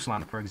 look at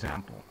Ruslan, for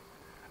example.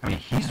 I mean,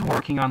 he's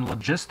working on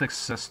logistics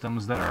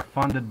systems that are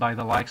funded by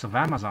the likes of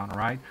Amazon,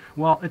 right?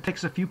 Well, it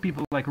takes a few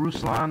people like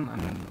Ruslan,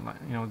 and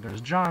you know, there's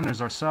John,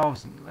 there's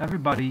ourselves,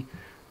 everybody,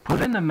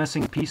 put in the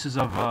missing pieces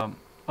of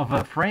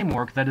a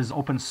framework that is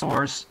open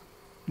source,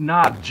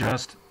 not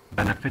just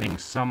benefiting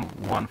some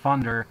one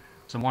funder,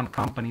 some one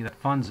company that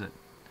funds it.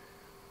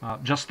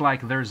 Just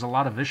like there's a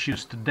lot of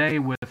issues today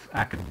with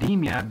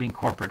academia being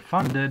corporate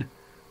funded,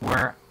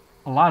 where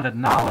a lot of that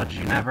knowledge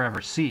you never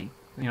ever see.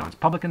 You know, it's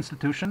public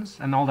institutions,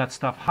 and all that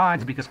stuff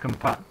hides because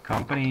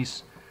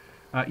companies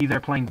either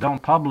plain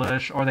don't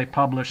publish, or they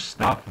publish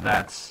stuff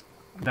that's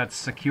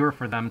secure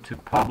for them to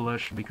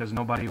publish, because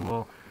nobody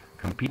will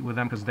compete with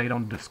them because they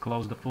don't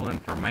disclose the full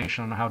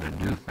information on how to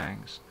do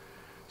things.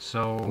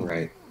 So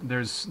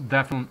there's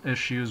definite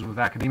issues with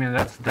academia.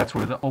 That's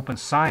where the open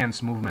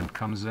science movement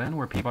comes in,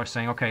 where people are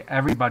saying, okay,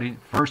 everybody,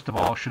 first of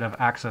all, should have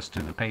access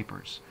to the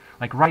papers.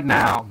 Like right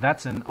now,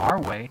 that's in our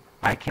way.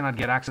 I cannot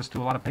get access to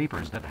a lot of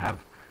papers that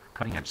have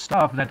cutting-edge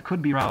stuff that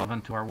could be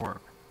relevant to our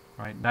work,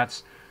 right?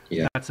 That's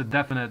a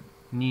definite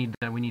need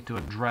that we need to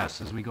address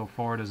as we go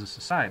forward as a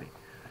society,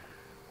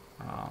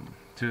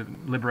 to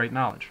liberate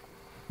knowledge.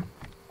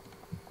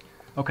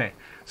 Okay,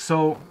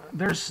 so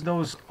there's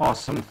those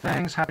awesome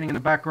things happening in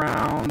the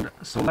background.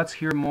 So let's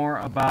hear more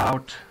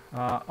about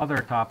other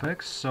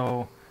topics.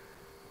 So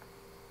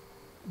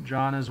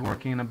John is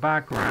working in the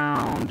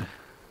background.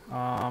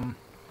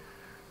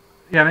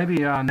 Yeah, maybe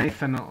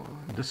Nathan will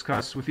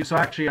discuss with you. So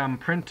actually, I'm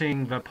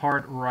printing the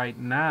part right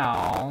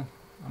now.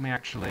 Let me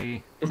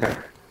actually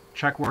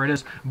check where it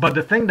is. But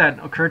the thing that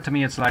occurred to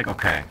me, it's like,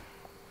 okay,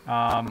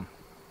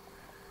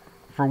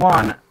 for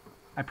one,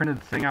 I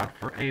printed the thing out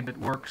for Abe. It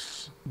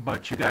works,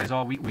 but you guys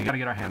all, we got to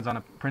get our hands on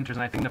the printers.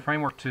 And I think the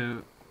framework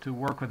to to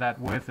work with that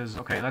with is,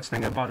 okay, let's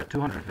think about a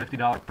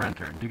 $250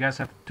 printer. Do you guys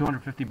have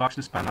 $250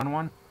 to spend on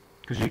one?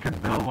 Because you can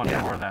build one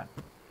for that.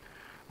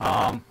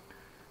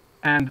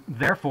 And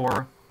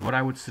therefore, what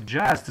I would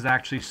suggest is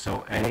actually,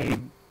 so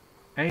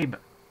Abe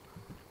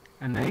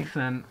and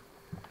Nathan,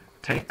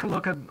 take a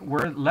look at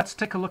let's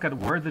take a look at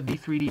where the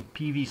D3D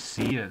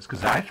PVC is,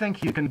 because I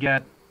think you can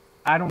get,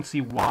 I don't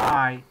see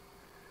why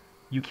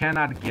you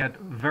cannot get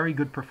very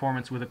good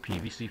performance with a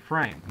PVC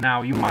frame.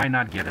 Now, you might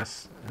not get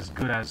as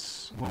good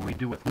as what we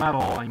do with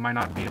metal, and you might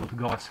not be able to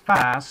go as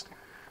fast,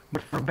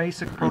 but for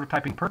basic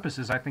prototyping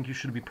purposes, I think you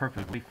should be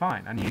perfectly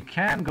fine. And you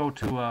can go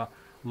to a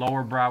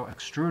lower brow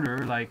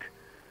extruder, like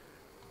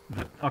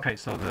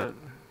so the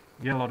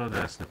yellow to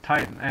this, the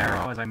Titan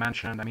Arrow, as I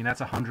mentioned, I mean,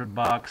 that's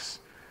 $100.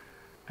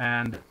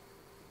 And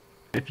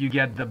if you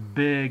get the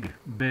big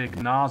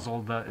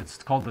nozzle, it's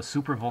called the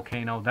Super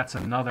Volcano, that's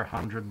another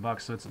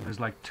 $100. So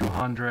there's like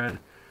 200,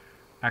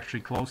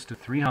 actually close to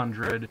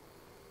 300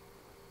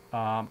 in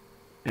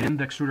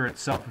the extruder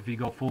itself if you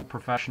go full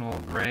professional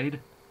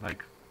grade,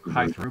 like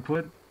high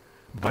throughput.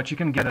 But you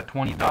can get a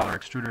 $20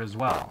 extruder as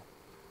well,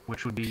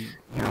 which would be,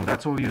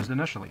 that's what we used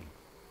initially.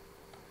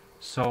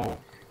 So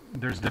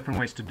there's different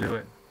ways to do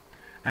it.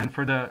 And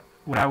for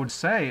what I would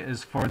say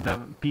is, for the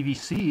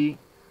PVC,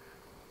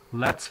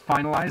 let's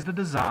finalize the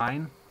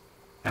design,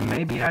 and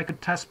maybe I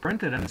could test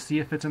print it and see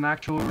if it's an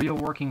actual real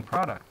working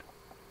product.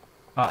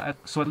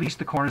 So at least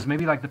the corners,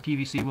 maybe like the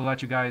PVC will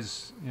let you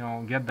guys,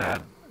 get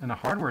that in a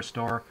hardware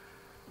store,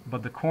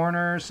 but the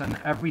corners and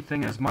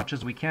everything, as much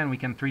as we can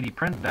 3D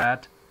print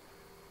that,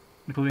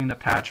 including the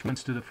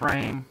attachments to the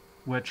frame,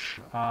 which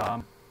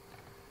I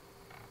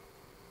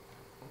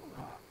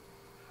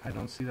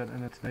don't see that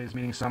in today's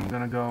meeting, so I'm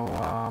going to go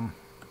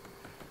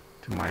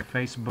to my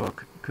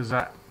Facebook, because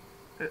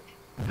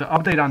the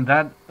update on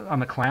that, on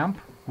the clamp,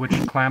 which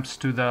clamps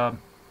to the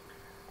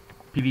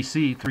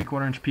PVC,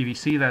 3/4 inch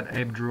PVC that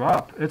Abe drew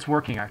up, it's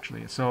working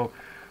actually. So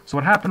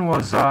what happened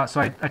was, so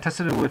I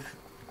tested it with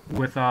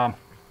 3/4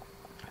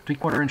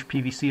 inch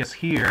PVC is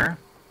here,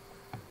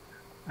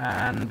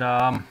 and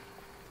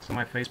so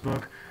my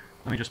Facebook,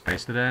 let me just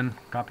paste it in,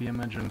 copy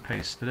image and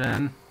paste it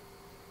in.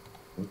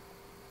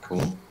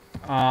 Cool.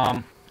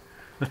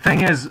 The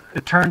thing is,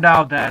 it turned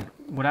out that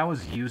what I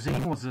was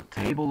using was a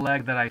table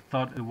leg that I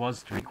thought it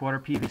was 3/4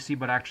 PVC,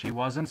 but actually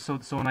wasn't. So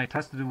when I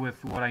tested it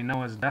with what I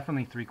know is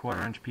definitely 3/4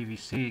 inch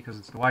PVC, because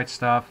it's the white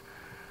stuff,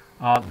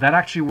 that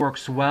actually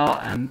works well.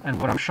 And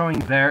what I'm showing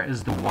there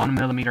is the 1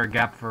 millimeter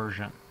gap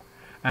version,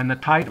 and the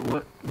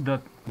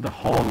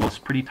hole was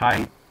pretty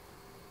tight.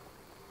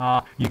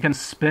 You can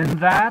spin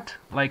that,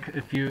 like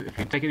if you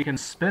take it, you can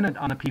spin it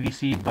on a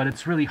PVC, but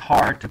it's really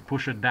hard to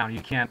push it down.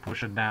 You can't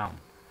push it down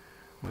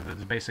with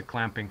its basic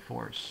clamping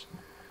force.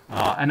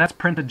 And that's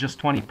printed just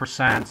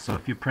 20%, so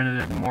if you printed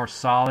it more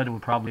solid, it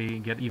would probably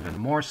get even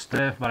more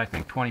stiff, but I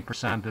think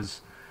 20%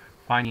 is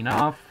fine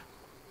enough.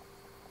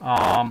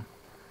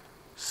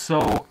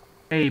 So,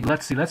 Abe,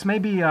 let's see, let's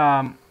maybe,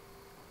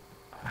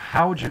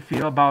 how would you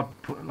feel about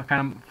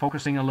kind of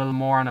focusing a little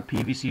more on a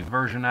PVC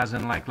version, as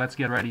in, like, let's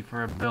get ready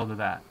for a build of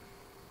that?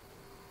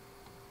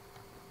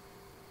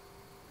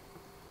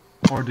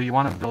 Or do you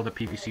want to build a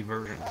PVC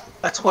version?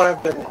 That's what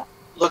I've been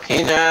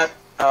looking at.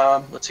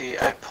 Let's see,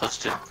 I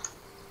posted a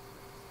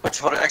bunch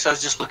of photos. Actually, I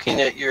was just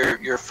looking at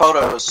your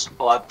photos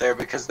a lot there,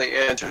 because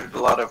they answered a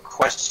lot of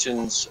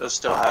questions I was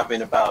still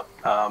having about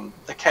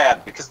the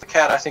CAD, because the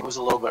CAD I think was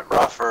a little bit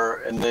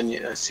rougher, and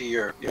then I see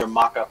your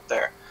mock-up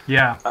there.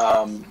 Yeah.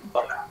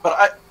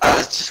 But I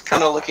was just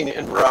kind of looking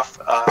in rough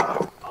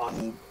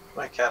on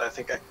my CAD. I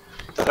think I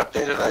that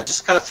updated. I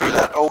just kind of threw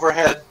that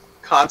overhead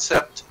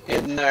concept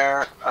in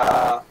there.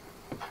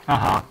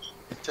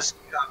 Just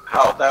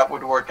how that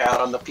would work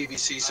out on the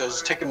PVC. So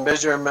it's taking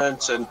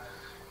measurements and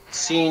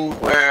seeing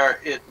where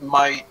it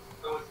might.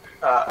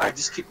 I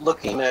just keep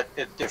looking at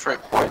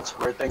different points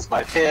where things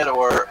might hit,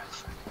 or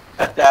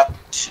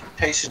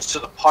adaptations to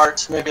the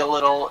parts maybe a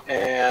little.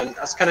 And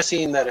I was kind of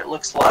seeing that it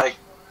looks like,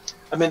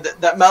 I mean,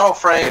 that metal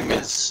frame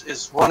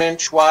is 1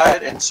 inch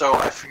wide, and so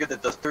I figured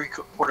that the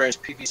 3/4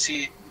 inch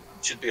PVC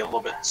should be a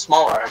little bit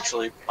smaller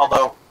actually.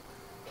 Although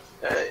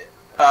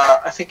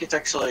I think it's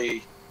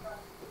actually.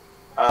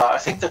 I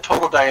think the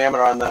total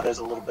diameter on that is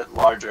a little bit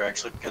larger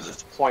actually, because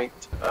it's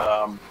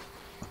 0.5.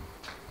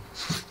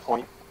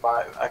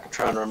 I can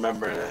try and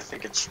remember it. I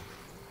think it's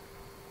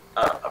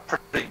a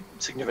pretty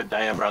significant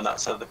diameter on that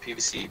side of the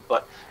PVC,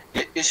 but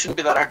it shouldn't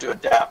be that hard to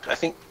adapt. I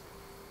think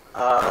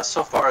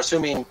so far,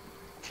 assuming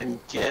can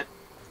get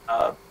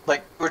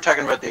like we were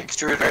talking about the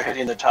extruder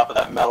hitting the top of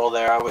that metal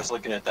there. I was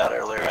looking at that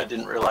earlier. I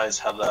didn't realize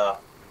how the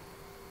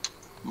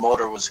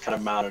motor was kind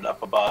of mounted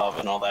up above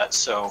and all that.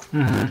 So.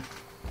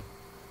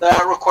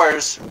 That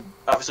requires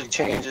obviously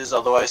changes,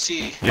 although I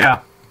see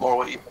more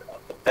what you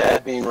the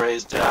bed being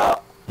raised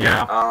up.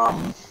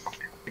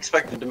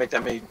 Expected to make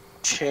that many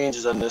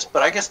changes on this,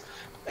 but I guess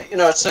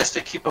it's nice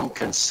to keep them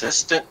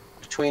consistent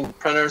between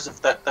printers,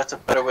 if that's a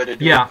better way to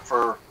do it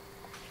for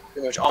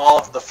pretty much all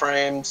of the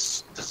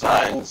frames,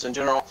 designs in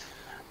general.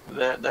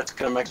 That's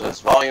going to make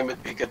less volume.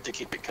 It'd be good to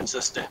keep it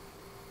consistent.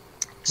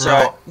 So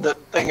Right. the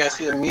thing I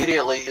see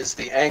immediately is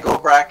the angle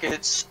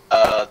brackets.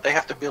 They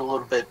have to be a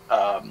little bit,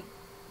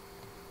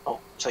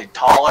 say,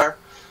 taller.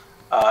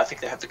 I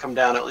think they have to come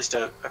down at least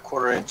a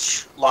quarter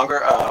inch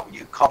longer.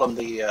 You call them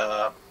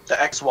the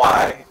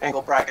XY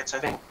angle brackets, I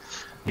think.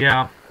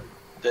 Yeah.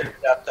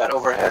 That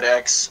overhead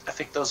X. I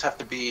think those have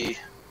to be,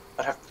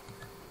 I'd have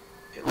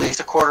at least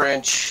a quarter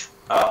inch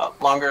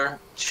longer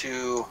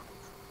to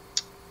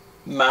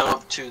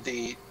mount to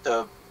the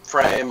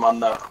frame on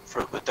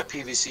with the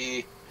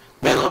PVC.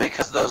 Mainly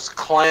because those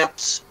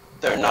clamps,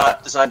 they're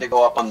not designed to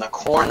go up on the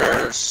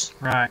corners.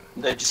 Right.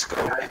 They just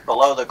go right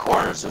below the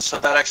corners, and so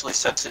that actually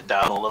sets it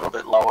down a little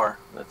bit lower.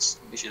 That's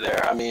the issue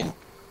there. I mean,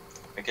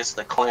 I guess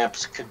the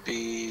clamps could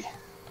be,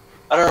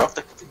 I don't know if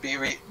it could be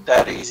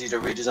that easy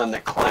to redesign the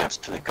clamps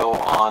to go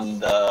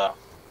on the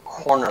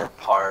corner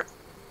part.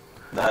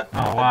 That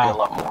would be a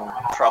lot more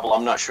trouble.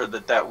 I'm not sure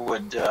that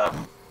would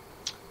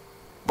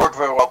work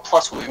very well.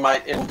 Plus, we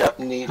might end up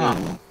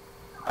needing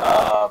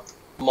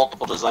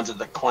multiple designs of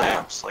the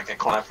clamps, like a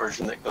clamp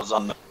version that goes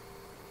on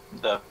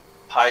the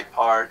pipe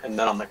part, and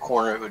then on the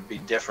corner it would be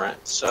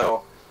different.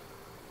 So,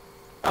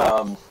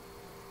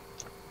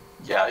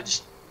 yeah, I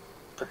just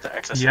put the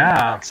excess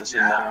in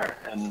there,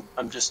 and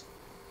I'm just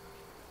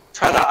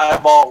trying to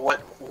eyeball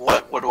what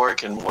would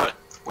work and what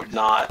would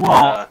not.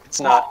 Well, it's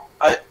not.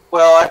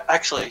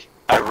 Actually,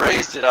 I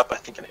raised it up, I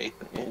think, an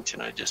eighth of an inch,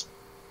 and I'm just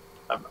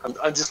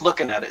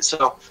looking at it.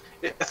 So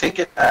I think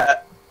I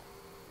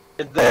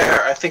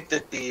think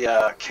that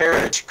the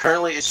carriage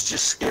currently is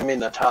just skimming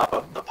the top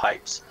of the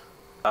pipes,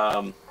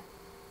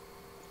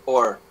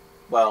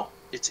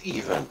 it's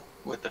even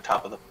with the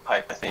top of the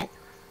pipe, I think,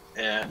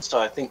 and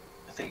so I think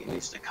it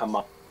needs to come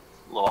up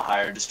a little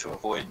higher just to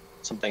avoid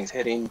some things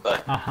hitting.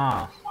 But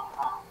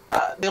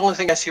the only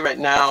thing I see right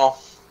now,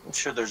 I'm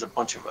sure there's a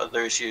bunch of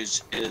other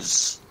issues,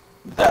 is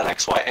that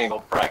XY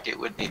angle bracket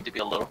would need to be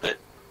a little bit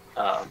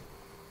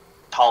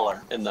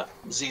taller in the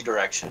Z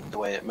direction, the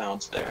way it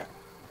mounts there.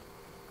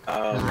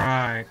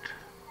 Right.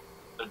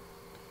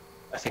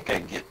 I think I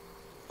get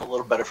a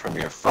little better from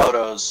your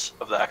photos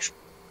of the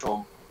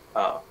actual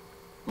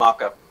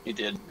mock-up you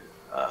did.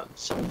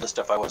 Some of the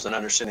stuff I wasn't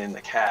understanding in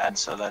the CAD,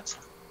 so that's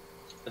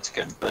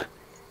good. But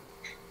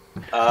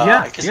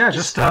I guess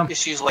just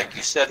issues like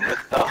you said with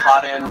the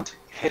hot end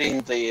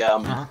hitting the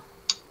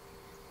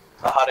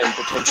hot end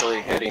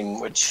potentially hitting,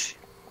 which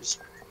is,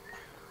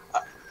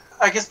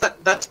 I guess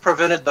that's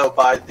prevented though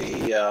by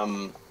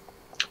the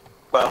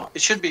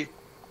it should be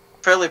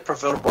fairly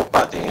preventable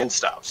by the end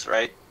stops,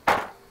 right?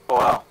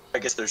 Well, I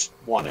guess there's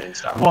one end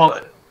stop. Well,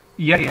 but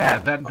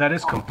that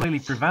is completely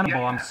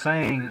preventable. I'm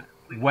saying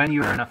when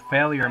you're in a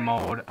failure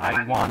mode,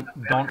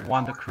 don't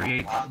want to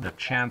create the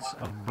chance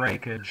of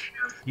breakage.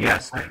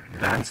 Yes, the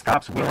end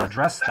stops will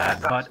address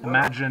that, but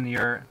imagine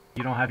you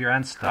don't have your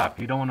end stop.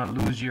 You don't want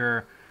to lose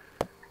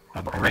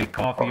break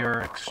off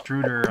your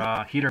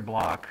extruder heater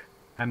block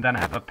and then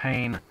have a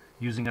pain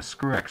using a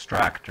screw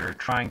extractor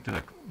trying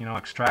to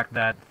extract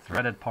that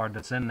threaded part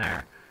that's in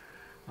there.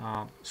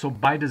 So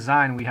by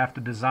design, we have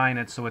to design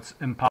it so it's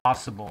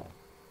impossible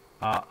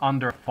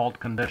under fault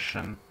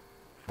condition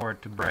for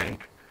it to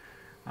break.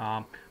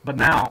 But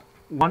now,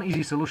 one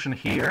easy solution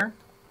here,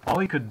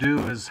 all you could do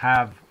is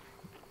have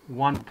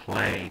one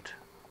plate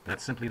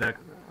that's simply that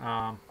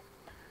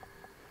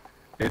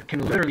it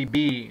can literally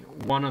be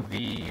one of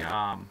the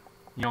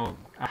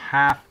a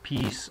half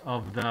piece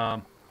of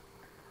the.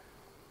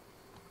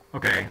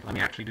 Okay, let me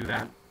actually do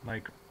that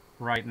like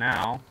right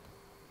now.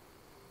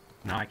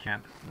 No, I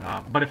can't.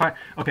 But if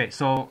okay,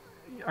 so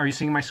are you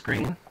seeing my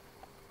screen?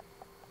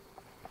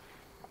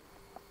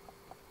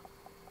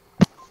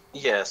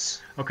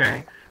 Yes.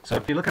 Okay, so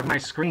if you look at my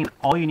screen,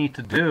 all you need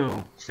to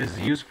do is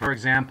use, for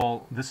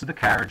example, this is the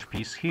carriage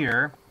piece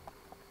here.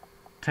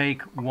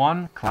 Take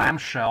one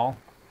clamshell,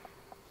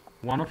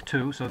 one of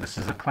two, so this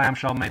is a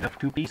clamshell made of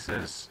two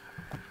pieces.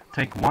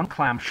 Take one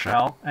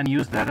clamshell and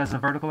use that as a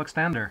vertical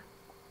extender.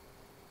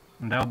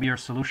 And that'll be your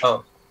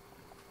solution.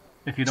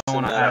 If you don't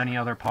want to add any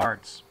other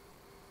parts.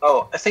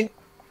 Oh, I think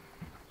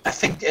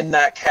in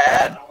that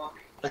CAD,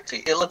 let's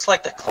see, it looks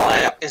like the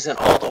clamp isn't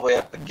all the way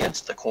up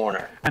against the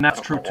corner. And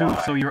that's true too,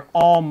 so you're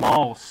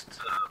almost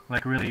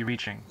like really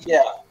reaching.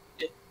 Yeah.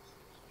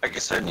 I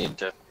guess I need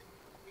to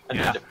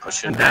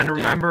push it. And then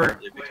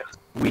remember,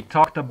 we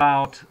talked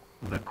about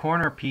the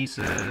corner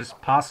pieces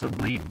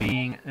possibly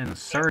being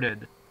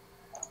inserted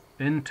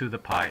into the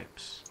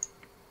pipes.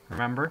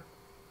 Remember?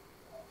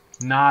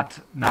 Not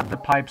the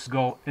pipes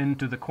go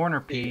into the corner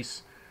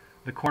piece.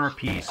 The corner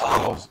piece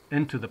goes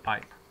into the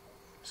pipe,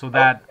 so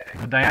that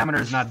the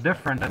diameter is not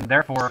different, and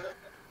therefore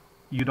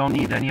you don't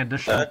need any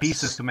additional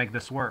pieces to make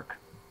this work.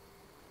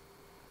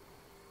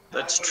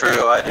 That's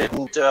true. I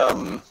didn't.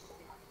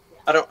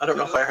 I don't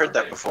know if I heard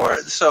that before.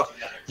 So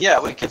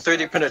yeah, we can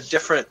 3D print a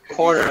different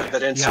corner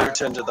that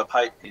inserts into the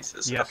pipe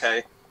pieces. Yes.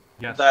 Okay.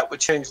 Yes. That would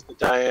change the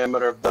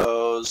diameter of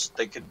those.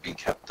 They could be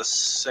kept the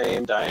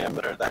same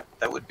diameter.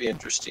 That would be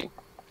interesting.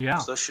 Yeah.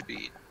 So those should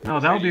be.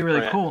 No, that would be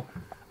really cool.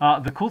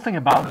 The cool thing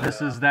about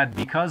this is that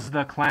because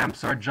the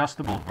clamps are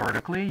adjustable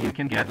vertically, you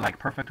can get like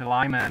perfect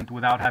alignment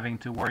without having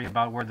to worry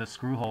about where the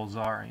screw holes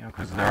are, you know,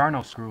 because there are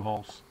no screw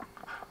holes.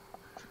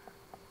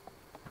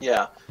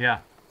 Yeah. Yeah.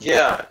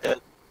 Yeah.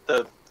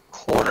 The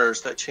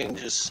corners, that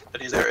changes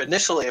there.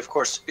 Initially, of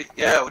course,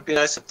 yeah, it would be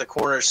nice if the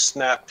corners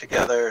snap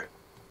together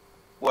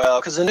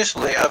well, because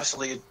initially,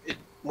 obviously,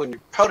 when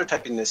you're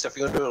prototyping this stuff,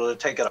 you want to be able to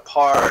take it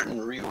apart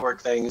and rework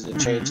things and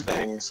change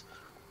things.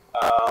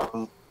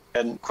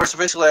 And of course,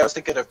 eventually, I was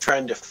thinking of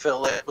trying to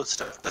fill it with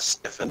stuff to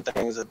stiffen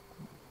things. I'm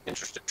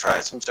interested to try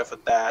some stuff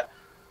with that,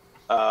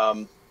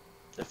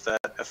 if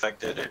that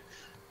affected it.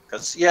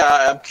 Because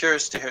yeah, I'm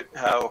curious to hear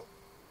how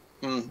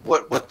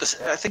what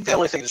this. I think the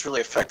only thing that's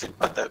really affected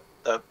by the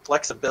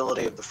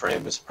flexibility of the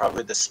frame is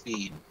probably the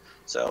speed.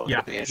 So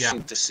it'll be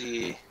interesting to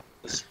see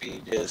the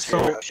speed is here,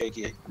 how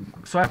shaky it.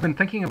 So I've been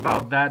thinking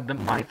about that.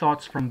 My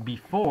thoughts from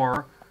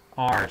before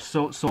are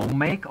so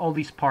make all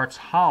these parts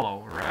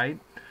hollow, right?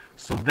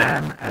 So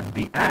then at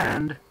the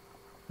end,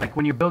 like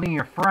when you're building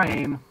your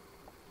frame,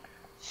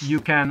 you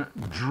can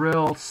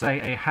drill, say,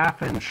 a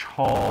 1/2 inch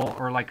hole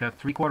or like a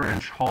 3/4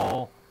 inch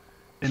hole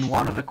in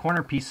one of the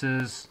corner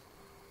pieces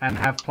and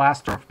have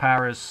plaster of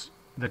Paris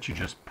that you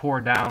just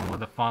pour down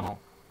with a funnel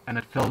and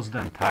it fills the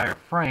entire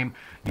frame.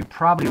 You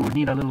probably would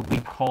need a little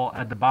deep hole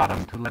at the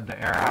bottom to let the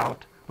air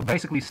out. But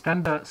basically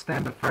stand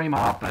the frame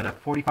up at a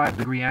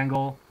 45-degree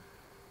angle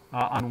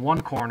on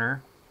one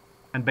corner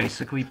and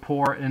basically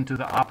pour into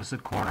the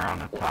opposite corner on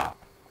the top.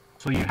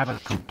 So you have a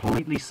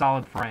completely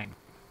solid frame.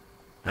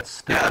 That's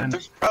stiffened. Yeah,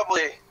 there's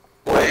probably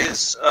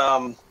ways.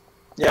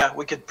 Yeah,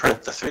 we could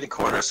print the 3D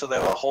corners so they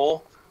have a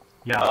hole.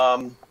 Yeah.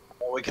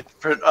 We could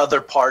print other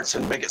parts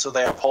and make it so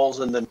they have holes,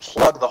 and then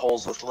plug the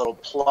holes with little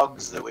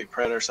plugs that we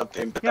print or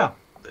something. But yeah,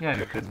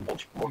 you could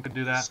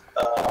do that.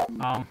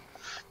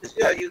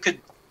 Yeah, you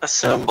could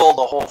assemble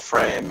the whole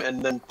frame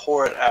and then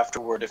pour it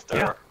afterward if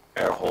there are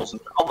air holes.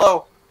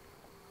 Although,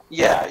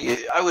 yeah,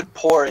 I would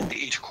pour into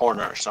each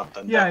corner or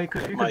something. Yeah, you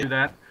could do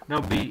that.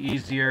 That would be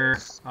easier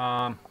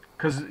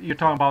because you're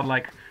talking about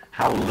like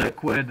how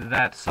liquid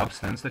that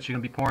substance that you're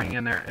gonna be pouring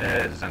in there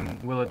is,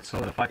 and will it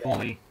solidify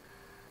fully?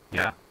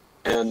 Yeah.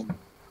 And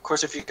of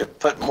course, if you could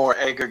put more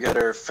aggregate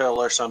or fill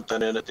or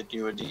something in it, then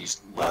you would use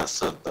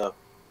less of the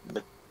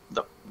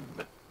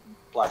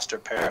plaster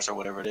Paris or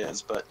whatever it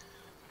is. But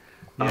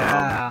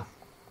yeah,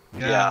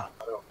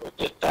 I don't really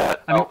get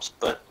that helps.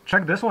 But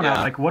check this one out.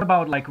 Like, what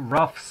about like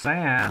rough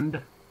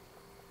sand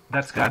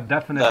that's got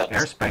definite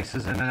air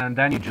spaces, and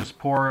then you just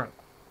pour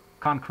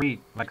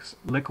concrete, like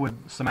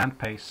liquid cement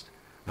paste.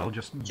 They'll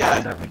just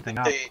blend everything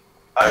up.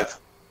 I've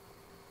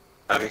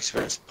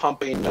experienced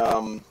pumping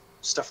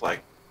stuff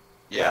like.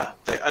 Yeah,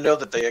 I know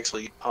that they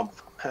actually pump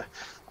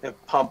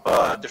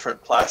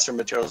different plaster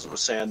materials with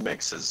sand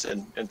mixes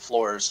in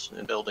floors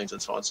in buildings and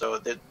so on. So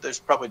there's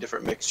probably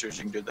different mixtures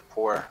you can do that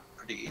pour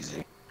pretty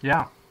easy.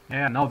 Yeah,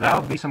 no, that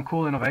would be some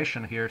cool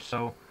innovation here.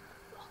 So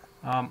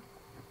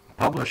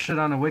publish it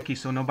on a wiki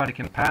so nobody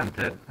can patent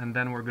it, and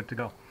then we're good to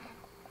go.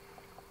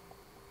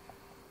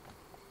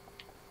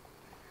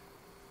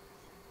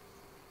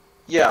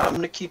 Yeah, I'm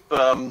going to keep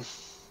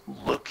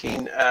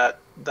looking at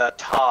that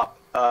top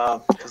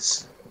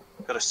because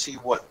got to see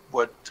what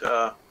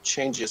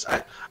changes.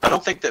 I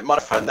don't think that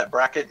modifying that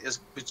bracket is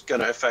going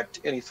to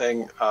affect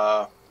anything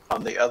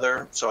on the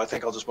other, so I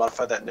think I'll just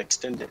modify that and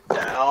extend it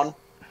down.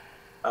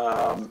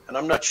 And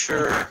I'm not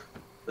sure.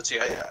 Let's see.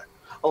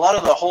 A lot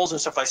of the holes and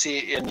stuff I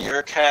see in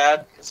your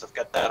CAD, because I've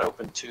got that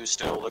open too,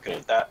 still looking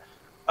at that.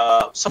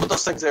 Some of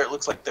those things there, it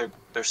looks like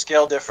they're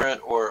scale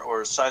different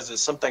or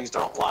sizes. Some things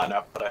don't line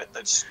up, but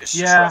it's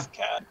just rough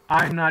CAD.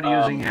 I'm not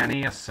using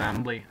any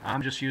assembly.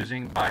 I'm just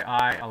using by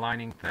eye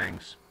aligning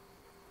things.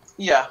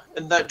 Yeah,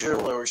 and that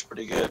generally works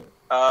pretty good.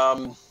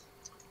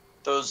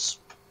 Those,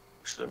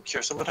 I'm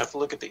curious. I'm gonna have to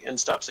look at the end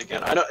stops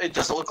again. I know it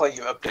doesn't look like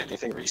you updated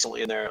anything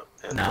recently in there.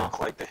 It look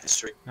like the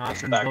history. No, I've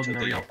been building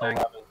the real thing.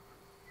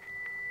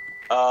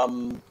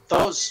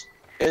 Those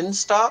end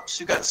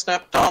stops you got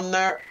snapped on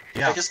there.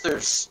 Yeah. I guess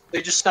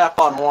they just snap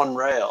on one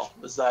rail.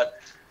 Is that?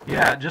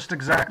 Yeah, just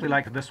exactly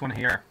like this one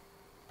here.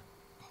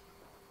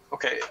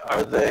 Okay,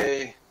 are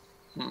they?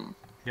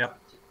 Yep.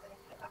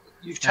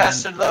 You've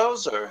tested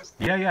those, or?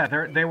 Yeah,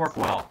 they work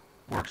well.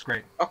 Works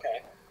great.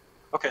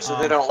 Okay, so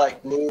they don't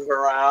like move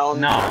around?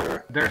 No,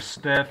 they're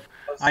stiff.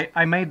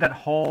 I made that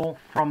hole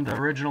from the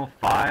original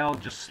file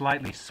just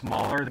slightly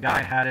smaller. The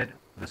guy had it,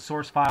 the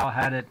source file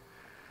had it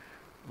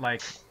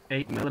like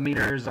 8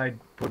 millimeters. I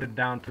put it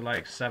down to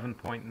like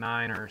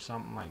 7.9 or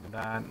something like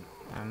that,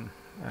 and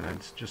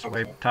it's just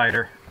way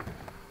tighter.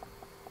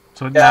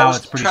 So now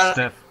it's pretty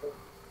stiff.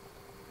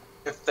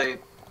 If they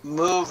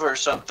move or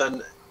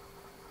something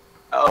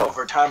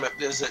over time, it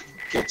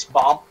gets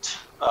bumped.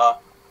 I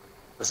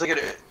was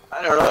thinking,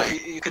 I don't know,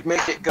 you could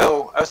make it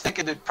go. I was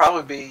thinking it'd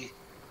probably be,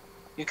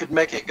 you could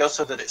make it go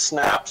so that it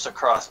snaps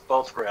across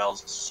both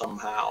rails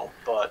somehow.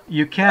 But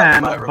you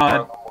can,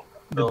 but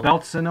the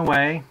belt's in a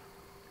way.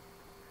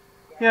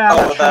 Yeah,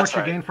 I'm not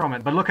sure what you gain from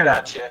it, but look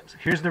at it.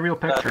 Here's the real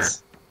picture.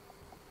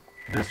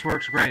 This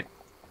works great.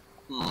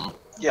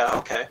 Yeah,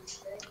 okay.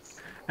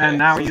 And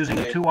now we're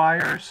using 2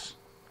 wires.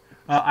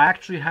 I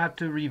actually had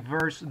to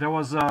reverse. There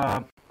was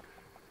a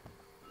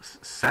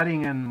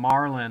setting in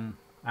Marlin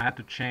I had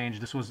to change.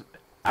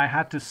 I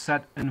had to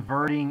set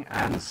inverting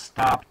and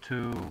stop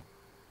to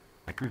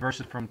like reverse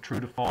it from true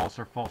to false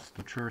or false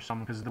to true or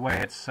something, because the way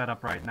it's set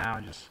up right now,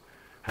 I just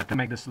had to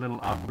make this little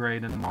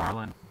upgrade in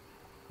Marlin.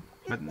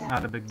 But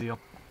not a big deal.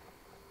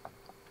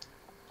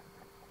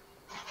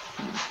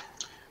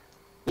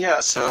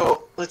 Yeah,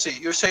 so let's see.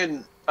 You're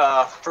saying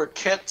for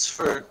kits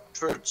for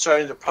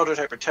starting to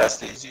prototype or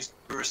test these,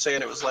 you were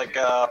saying it was like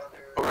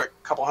over a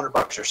couple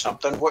 $100 or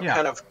something. What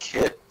kind of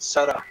kit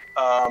setup?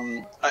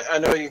 I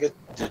know you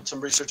did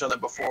some research on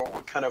that before.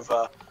 What kind of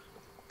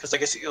because I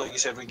guess like you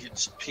said we get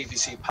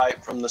PVC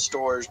pipe from the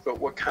stores, but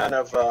what kind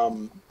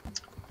of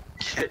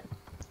kit?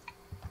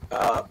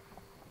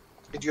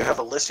 Did you have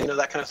a listing of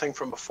that kind of thing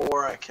from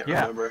before? I can't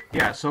remember.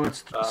 Yeah, so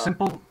it's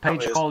simple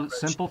page called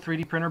Simple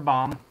 3D Printer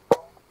BOM.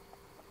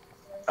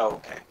 Oh,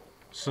 okay.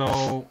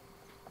 So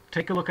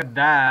take a look at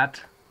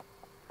that,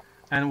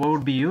 and what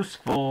would be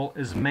useful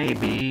is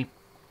maybe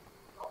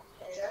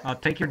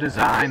take your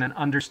design and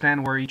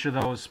understand where each of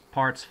those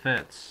parts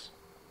fits.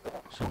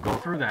 So go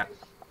through that.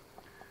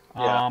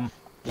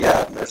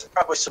 Yeah, there's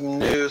probably some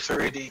new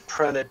 3D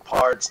printed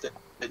parts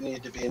that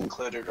need to be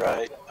included,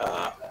 right,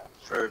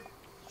 for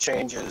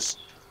changes.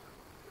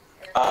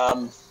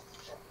 I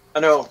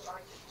know,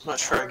 I'm not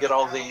sure I get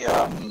all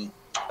the,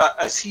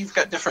 I see you've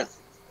got different,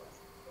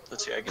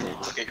 let's see, I can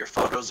look at your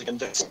photos again.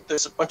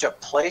 There's a bunch of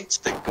plates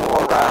that go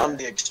around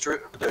the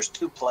there's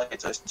 2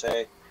 plates, I should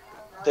say,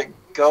 that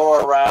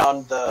go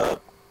around the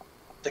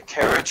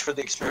carriage for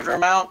the extruder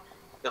mount.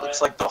 It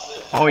looks like the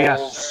holes. Oh,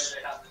 yes.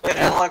 It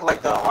didn't look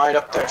like the line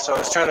up there, so I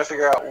was trying to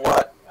figure out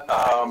what,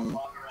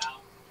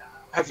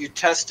 have you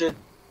tested,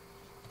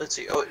 let's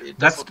see, oh, it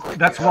does look like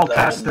that's well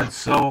tested,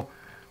 so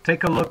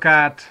take a look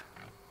at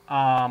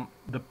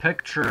the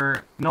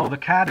picture. No, the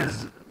CAD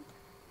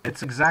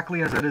it's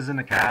exactly as it is in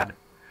the CAD.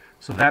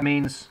 So that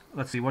means,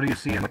 let's see, what do you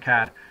see in the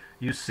CAD?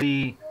 You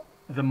see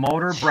the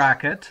motor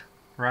bracket,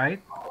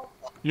 right?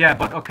 Yeah,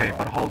 but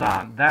hold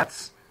on.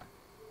 That's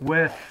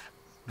with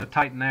the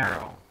tight and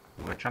narrow,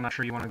 which I'm not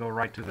sure you want to go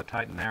right to the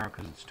tight and narrow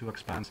because it's too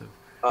expensive.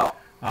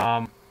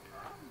 Oh.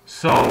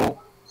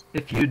 So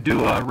if you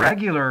do a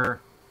regular,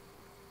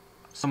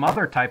 some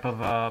other type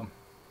of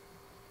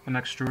an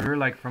extruder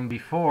like from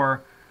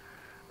before,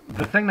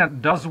 the thing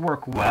that does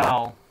work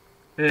well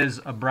is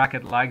a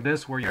bracket like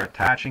this where you're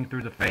attaching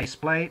through the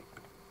faceplate,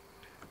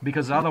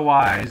 because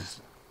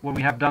otherwise what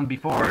we have done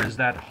before is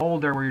that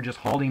holder where you're just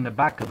holding the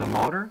back of the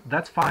motor.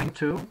 That's fine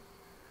too,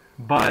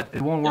 but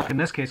it won't work in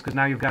this case because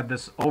now you've got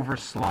this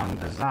overslung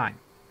design.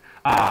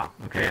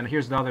 Okay, and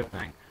here's the other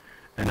thing.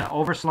 In an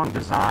overslung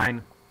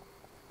design,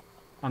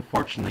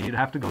 unfortunately, you'd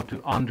have to go to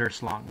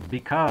underslung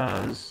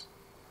because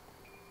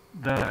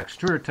the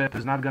extruder tip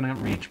is not going to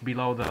reach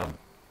below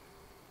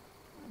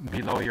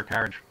your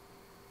carriage.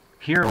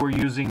 Here we're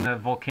using the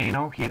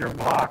Volcano heater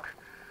block,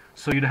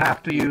 so you'd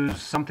have to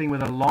use something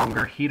with a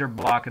longer heater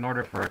block in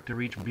order for it to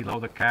reach below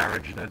the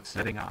carriage that it's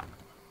sitting on.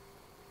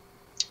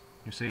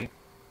 You see?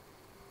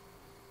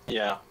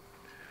 Yeah.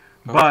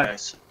 But okay,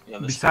 so,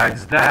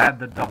 besides that,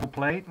 the double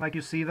plate, like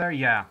you see there,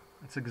 yeah,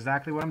 that's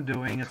exactly what I'm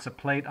doing. It's a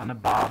plate on the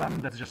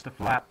bottom that's just a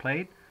flat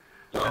plate.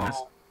 And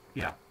this,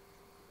 yeah.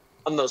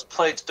 On those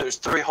plates, there's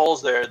 3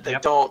 holes there. They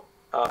don't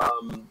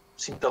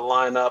seem to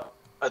line up.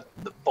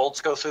 The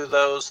bolts go through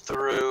those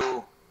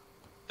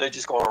they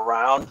just go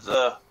around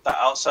the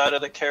outside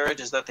of the carriage.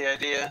 Is that the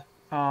idea?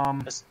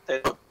 What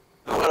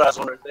I was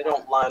wondering, they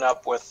don't line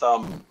up with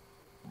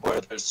where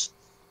there's.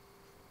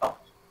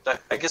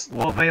 I guess.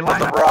 Well, they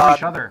line up with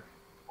each other.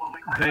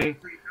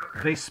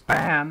 They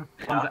span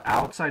on the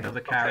outside of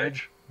the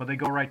carriage, but they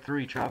go right through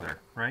each other,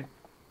 right?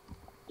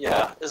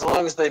 Yeah, as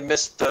long as they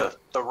miss the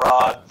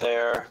rod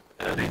there.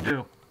 They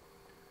do.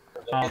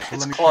 So it's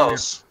let me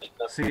close. Show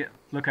you. See it?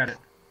 Look at it.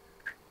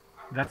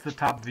 That's the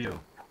top view.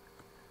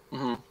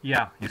 Mm-hmm.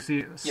 Yeah, you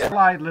see a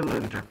slight little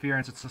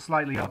interference. It's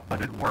slightly up,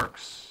 but it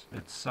works.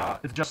 It's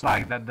just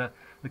like that.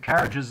 The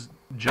carriage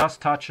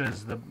just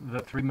touches the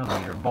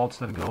 3mm bolts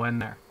that go in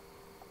there.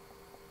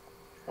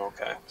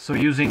 Okay. So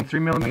using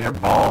 3mm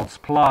bolts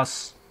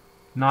plus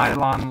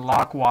nylon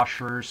lock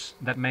washers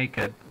that make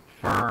it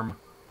firm,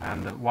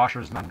 and the washer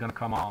is not going to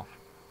come off.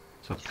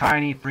 So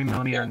tiny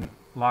 3mm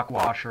lock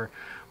washer,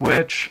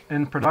 which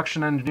in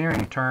production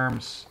engineering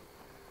terms,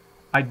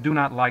 I do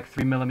not like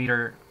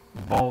 3mm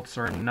bolts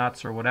or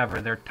nuts or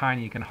whatever. They're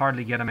tiny. You can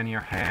hardly get them in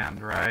your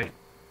hand, right?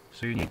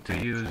 So you need to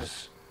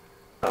use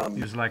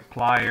like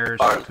pliers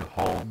to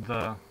hold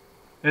the.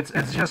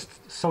 It's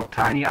just so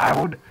tiny. I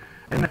would,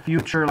 in the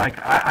future,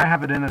 like I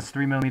have it in as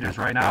 3mm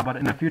right now, but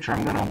in the future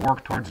I'm going to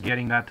work towards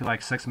getting that to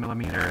like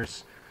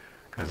 6mm,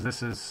 because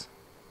this is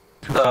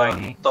too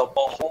tiny. The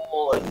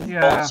hole and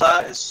bolt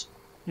size.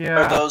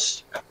 Yeah. Are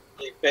those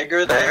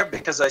bigger there?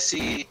 Because I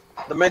see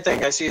the main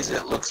thing I see is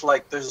it looks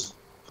like there's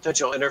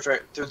potential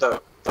interference through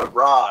the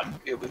rod.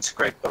 It would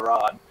scrape the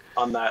rod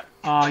on that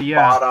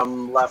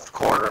bottom left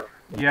corner.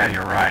 Yeah,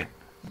 you're right.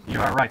 You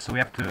are right. So we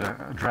have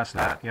to address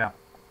that. Yeah.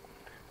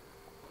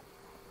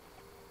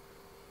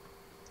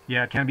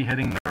 Yeah, it can't be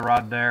hitting the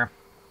rod there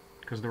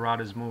because the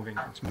rod is moving.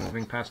 It's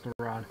moving past the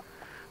rod.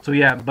 So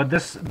yeah, but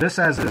this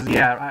as is,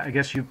 yeah, I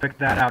guess you picked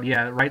that out.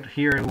 Yeah, right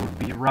here it would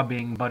be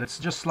rubbing, but it's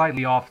just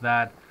slightly off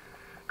that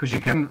because you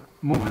can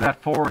move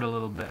that forward a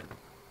little bit.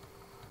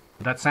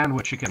 That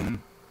sandwich, you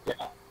can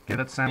get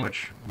that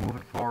sandwich, move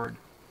it forward.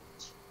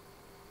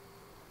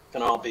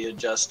 Can all be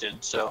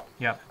adjusted. So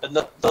yeah, and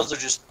those are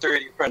just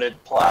 3D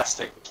printed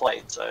plastic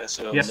plates, I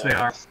assume. Yes, they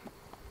are.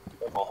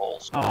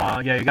 Holes.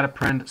 Yeah, you got to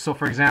print. So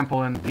for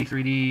example, in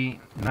D3D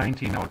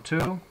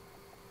 1902,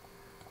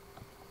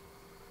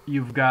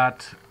 you've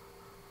got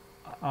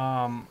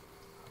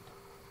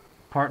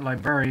part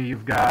library.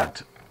 You've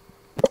got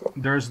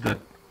there's the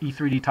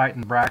E3D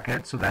Titan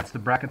bracket, so that's the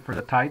bracket for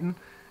the Titan.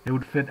 It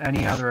would fit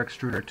any other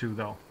extruder too,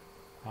 though.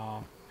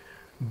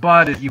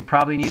 But you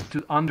probably need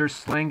to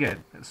undersling it.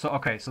 So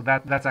okay, so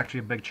that's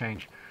actually a big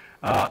change.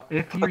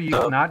 If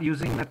you're not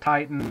using the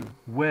Titan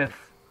with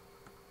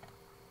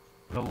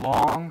the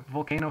long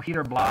volcano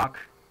heater block,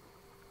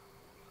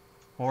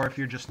 or if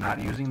you're just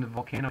not using the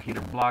volcano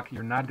heater block,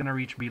 you're not going to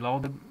reach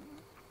below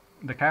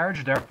the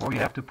carriage. Therefore, you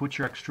have to put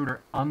your extruder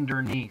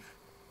underneath.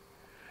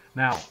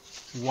 Now,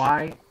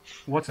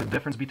 what's the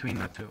difference between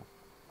the two?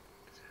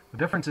 The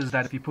difference is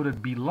that if you put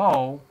it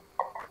below,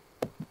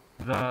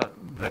 the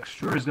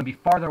extruder is going to be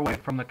farther away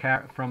from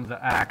the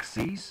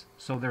axes,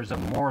 so there's a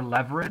more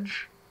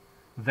leverage.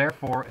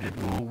 Therefore, it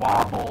will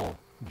wobble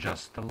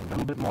just a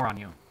little bit more on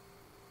you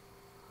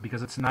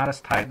because it's not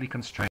as tightly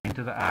constrained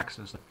to the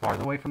axis. The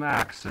farther away from the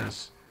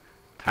axis,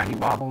 tiny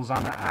wobbles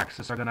on the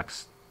axis are going to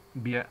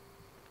be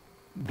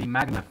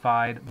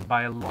magnified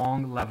by a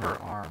long lever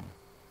arm.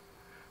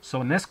 So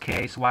in this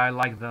case, why I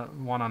like the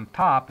one on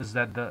top is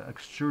that the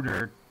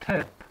extruder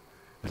tip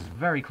is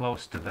very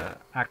close to the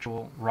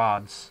actual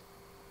rods.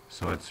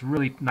 So it's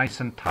really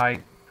nice and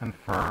tight and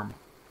firm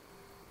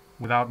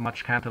without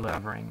much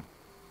cantilevering.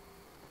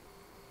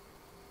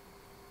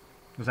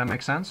 Does that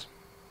make sense?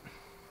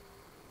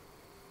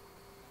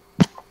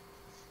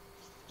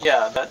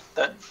 Yeah,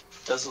 that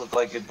does look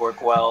like it'd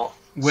work well.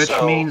 Which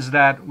means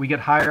that we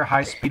get higher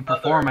high-speed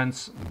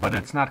performance, but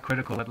it's not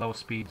critical at low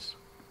speeds.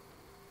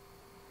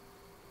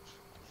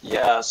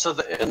 Yeah, so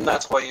and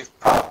that's why you've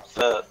propped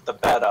the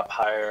bed up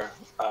higher.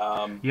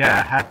 Yeah,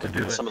 I had to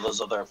do it. Some of those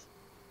other.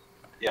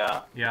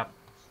 Yeah. Yeah.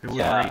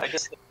 Yeah, I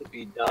guess that could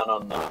be done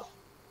on the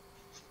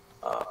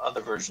other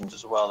versions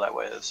as well. That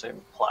way, the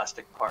same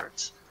plastic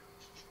parts.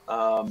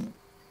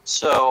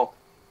 So,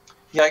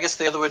 yeah, I guess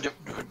the other way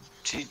would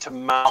be to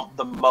mount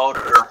the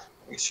motor.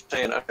 You're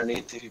saying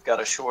underneath if you've got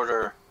a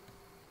shorter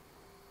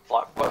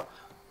block. Well,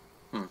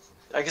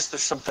 I guess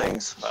there's some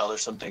things. Well,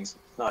 there's some things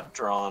not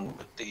drawn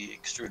with the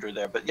extruder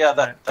there, but yeah,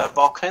 that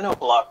volcano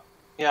block.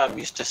 Yeah, I'm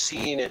used to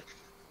seeing it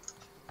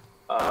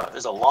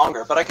as a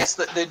longer. But I guess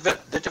the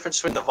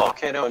difference between the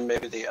volcano and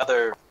maybe the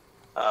other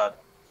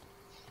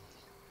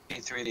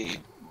D3D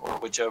or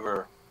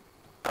whichever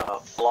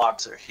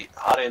blocks or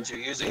hot ends you're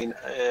using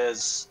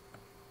is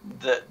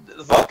that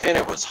the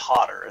volcano was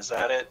hotter. Is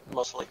that it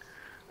mostly?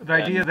 The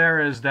idea there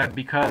is that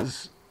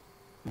because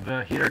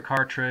the heater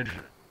cartridge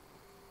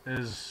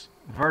is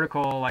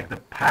vertical, like the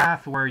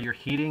path where you're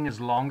heating is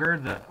longer,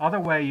 the other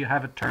way you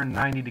have it turned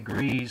 90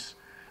 degrees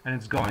and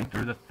it's going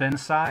through the thin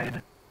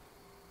side.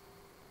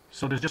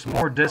 So there's just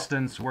more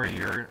distance where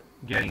you're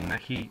getting the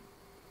heat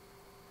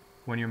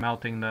when you're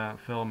melting the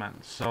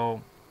filament.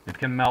 So it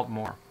can melt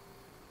more.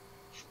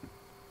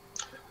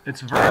 It's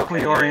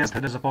vertically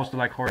oriented as opposed to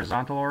like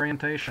horizontal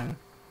orientation.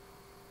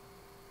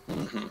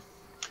 Mm-hmm.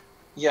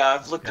 Yeah,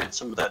 I've looked at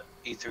some of that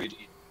E3D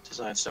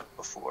design stuff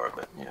before,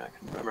 but yeah, I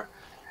can remember.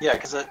 Yeah,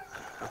 because I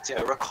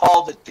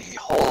recall that the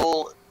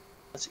hole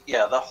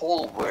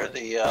where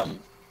the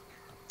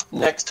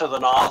next to the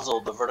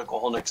nozzle, the vertical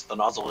hole next to the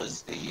nozzle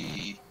is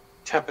the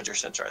temperature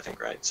sensor, I think,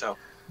 right? So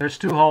there's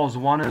two holes.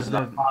 One is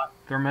the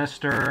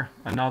thermistor.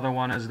 Another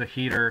one is the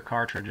heater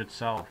cartridge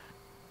itself,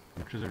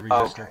 which is a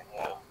resistor. Okay.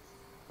 Yeah.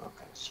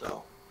 Okay.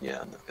 So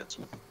yeah, and they've got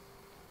some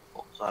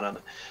holes on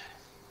it.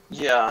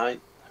 Yeah, I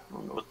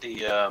don't know what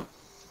the.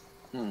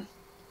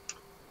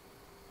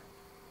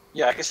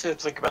 Yeah, I guess I have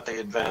to think about the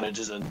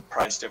advantages and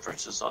price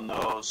differences on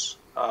those.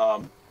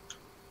 Don't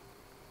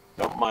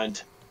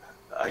mind.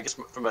 I guess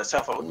for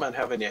myself, I wouldn't mind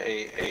having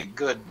a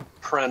good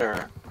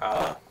printer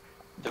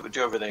that would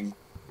do everything.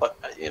 But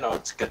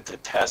it's good to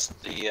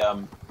test the.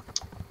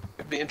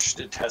 I'd be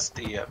interested to test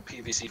the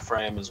PVC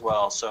frame as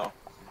well. So.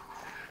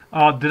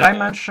 Did I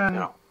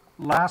mention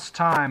last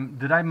time?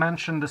 Did I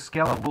mention the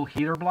scalable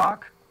heater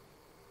block?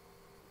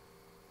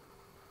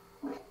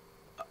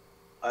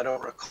 I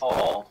don't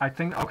recall. I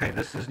think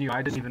this is new.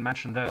 I didn't even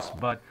mention this,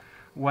 but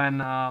when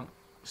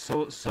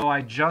so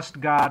I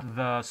just got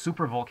the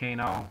Super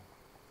Volcano,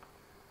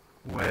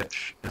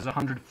 which is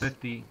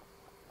 $150.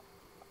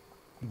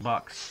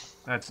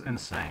 That's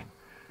insane.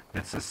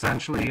 It's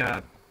essentially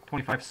a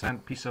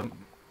 25-cent piece of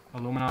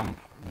aluminum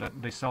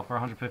that they sell for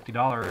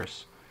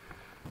 $150.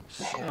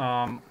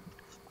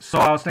 So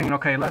I was thinking,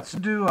 okay, let's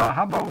do.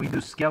 How about we do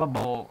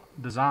scalable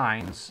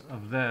designs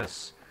of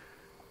this?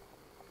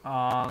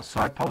 So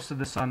I posted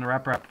this on the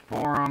RepRap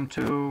forum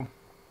too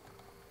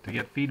to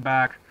get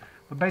feedback.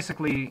 But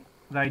basically,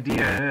 the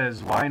idea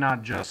is, why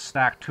not just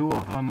stack 2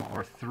 of them,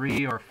 or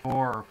 3, or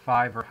 4, or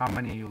 5, or how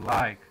many you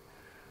like.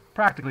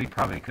 Practically,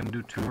 probably can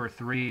do 2 or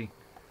 3.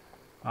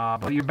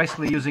 But you're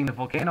basically using the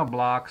volcano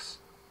blocks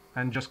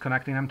and just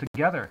connecting them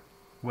together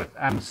with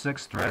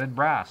M6 threaded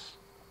brass.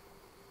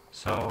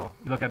 So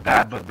look at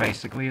that, but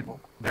basically,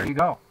 there you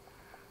go.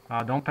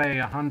 Don't pay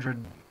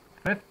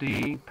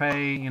 150,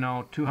 pay, you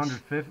know,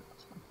 250,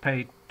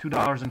 pay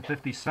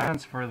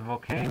 $2.50 for the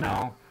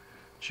volcano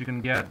that you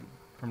can get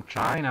from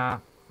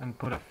China, and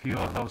put a few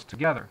of those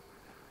together.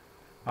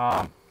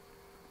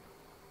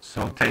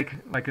 So take,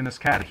 like in this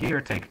CAD here,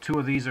 take 2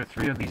 of these or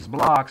 3 of these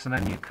blocks, and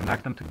then you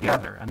connect them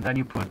together, and then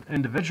you put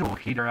individual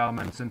heater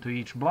elements into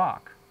each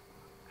block.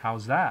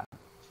 How's that?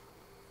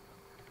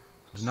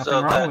 There's nothing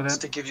wrong with it. So that's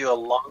to give you a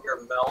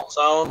longer melt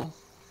zone?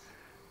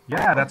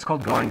 Yeah, that's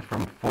called going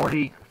from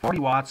 40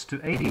 watts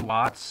to 80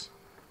 watts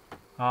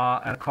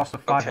at a cost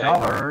of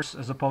 $5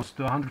 as opposed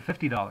to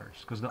 $150,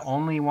 because the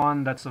only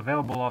one that's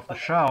available off the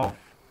shelf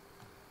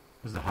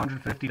is the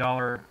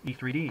 $150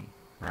 E3D,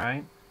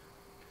 right?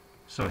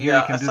 So here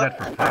you can do that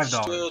for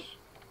 $5.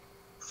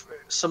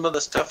 Some of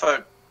the stuff I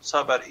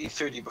saw about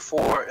E3D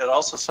before, it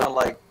also sounded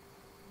like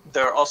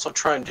they're also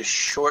trying to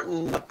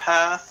shorten the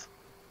path,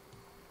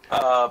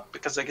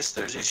 because I guess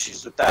there's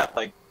issues with that.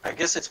 Like, I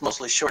guess it's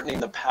mostly shortening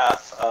the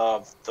path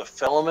of the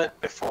filament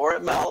before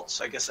it melts.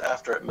 I guess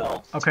after it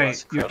melts. Okay,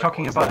 you're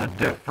talking about a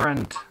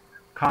different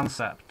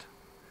concept.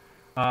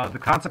 The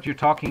concept you're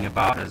talking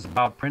about is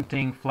about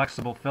printing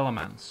flexible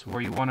filaments,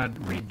 where you want to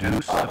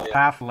reduce the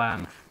path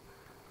length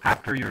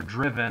after you're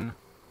driven,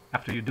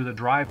 after you do the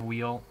drive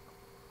wheel.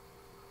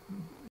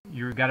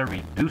 You've got to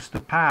reduce the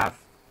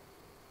path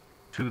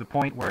to the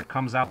point where it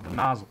comes out the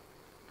nozzle.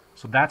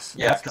 So that's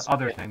the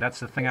other thing. That's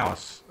the thing I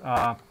was...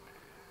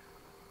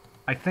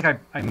 I think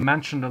I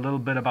mentioned a little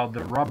bit about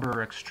the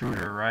rubber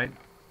extruder, right?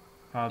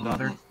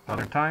 The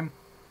other time.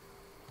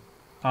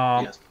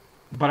 Yes.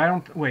 But I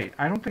don't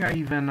think I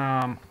even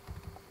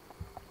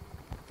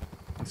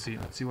let's see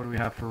what do we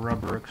have for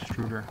rubber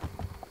extruder.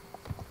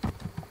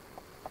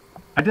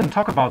 I didn't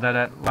talk about that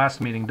at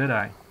last meeting, did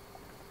I?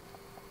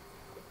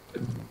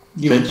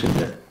 You mentioned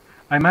it.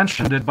 I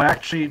mentioned it, but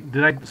actually,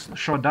 did I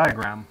show a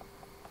diagram?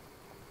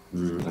 I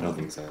don't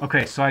think so.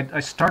 Okay, so I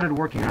started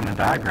working on a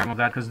diagram of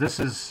that, because this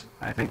is,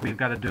 I think we've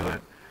got to do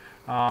it.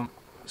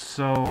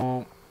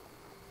 So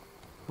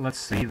let's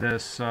see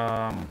this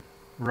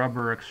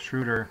rubber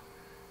extruder.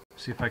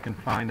 See if I can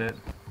find it.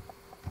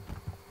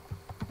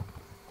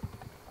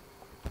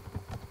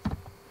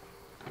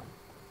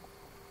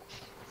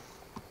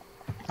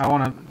 I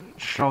want to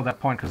show that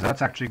point, because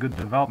that's actually a good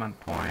development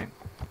point.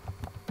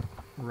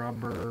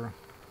 Rubber,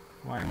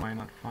 why am I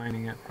not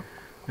finding it?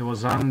 It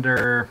was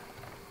under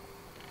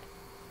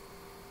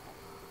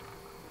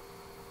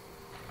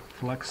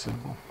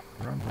flexible,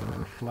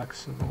 rubber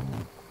flexible.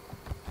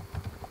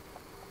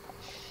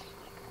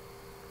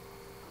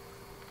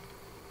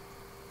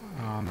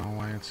 Oh no,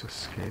 why it's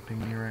escaping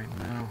me right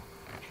now.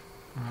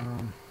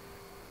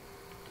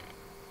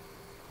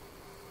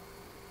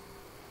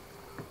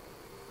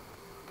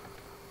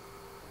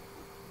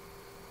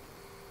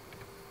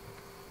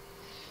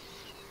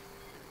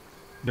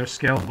 There's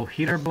scalable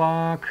heater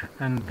block,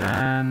 and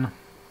then...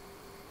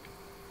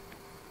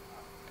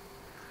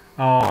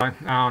 Oh, I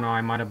don't know,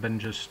 I might have been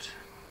just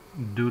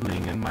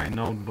doodling in my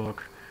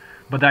notebook.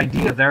 But the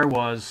idea there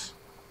was...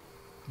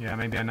 Yeah,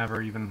 maybe I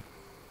never even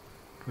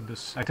put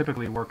this... I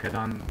typically work it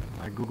on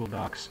my Google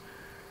Docs.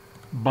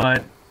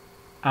 But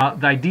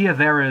the idea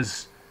there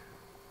is,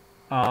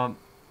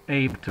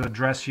 Abe, to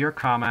address your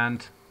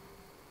comment,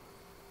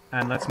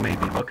 and let's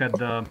maybe look at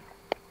the...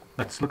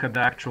 Let's look at the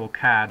actual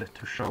CAD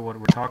to show what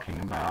we're talking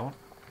about,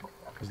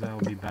 because that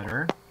will be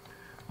better.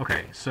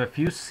 Okay, so if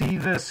you see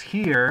this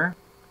here,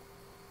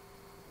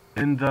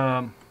 in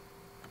the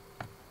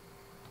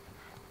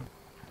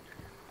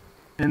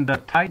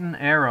Titan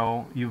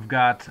arrow, you've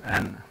got,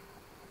 and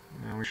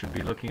we should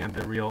be looking at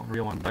the real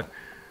one, but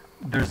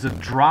there's a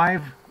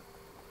drive,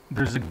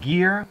 there's a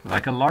gear,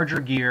 like a larger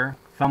gear,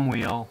 thumb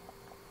wheel,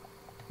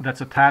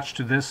 that's attached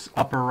to this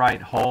upper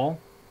right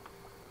hole,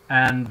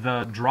 and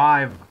the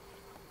drive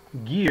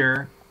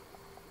gear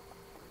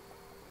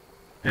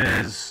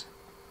is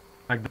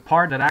like the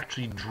part that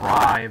actually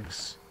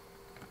drives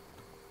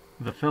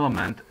the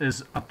filament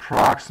is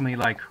approximately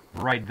like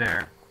right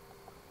there,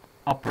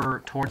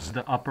 upper towards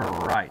the upper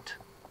right.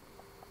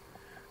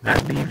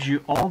 That leaves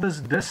you all this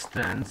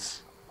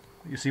distance.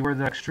 You see where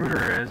the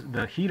extruder is,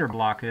 the heater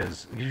block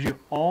is, it gives you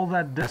all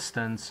that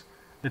distance.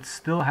 It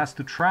still has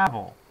to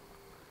travel.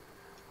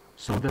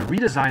 So the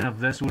redesign of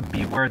this would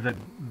be where the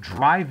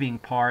driving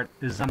part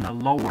is on the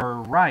lower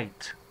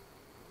right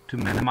to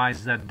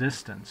minimize that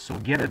distance. So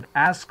get it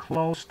as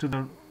close to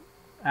the,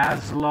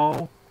 as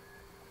low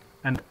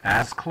and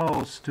as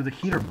close to the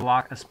heater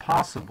block as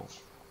possible.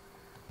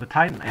 The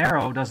Titan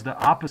arrow does the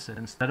opposite.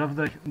 Instead of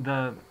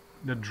the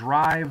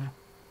drive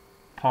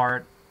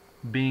part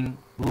being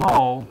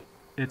low,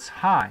 it's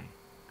high.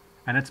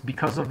 And it's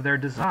because of their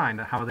design,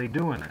 how they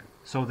doing it.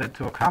 So that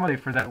to accommodate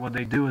for that, what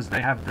they do is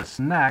they have this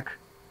neck,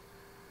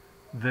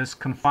 this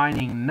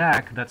confining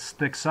neck that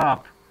sticks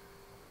up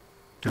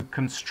to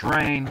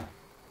constrain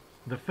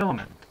the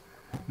filament.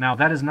 Now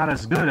that is not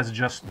as good as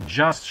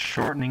just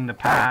shortening the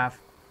path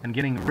and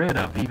getting rid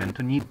of even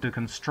to need to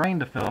constrain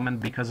the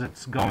filament, because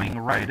it's going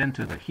right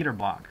into the heater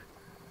block.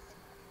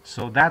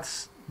 So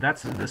that's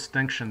the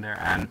distinction there,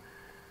 and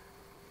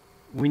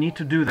we need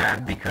to do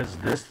that because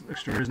this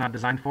extruder is not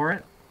designed for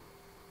it.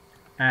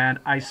 And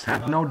I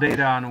have no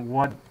data on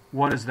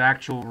what is the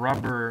actual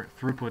rubber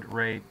throughput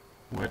rate,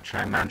 which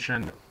I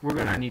mentioned. We're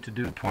going to need to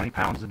do 20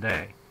 pounds a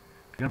day.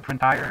 If you're going to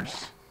print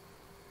tires,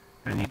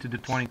 you need to do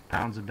 20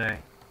 pounds a day.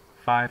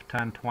 5,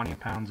 10, 20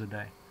 pounds a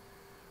day.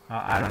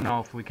 I don't know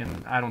if we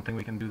can, I don't think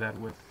we can do that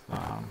with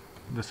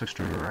this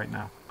extruder right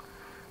now.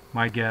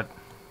 Might get,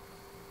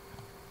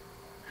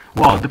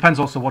 well, it depends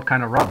also what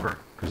kind of rubber,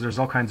 because there's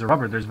all kinds of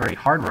rubber. There's very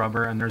hard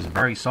rubber and there's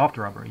very soft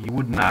rubber. You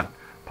would not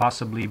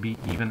possibly be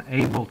even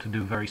able to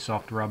do very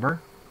soft rubber.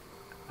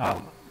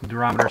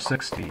 Durometer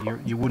 60,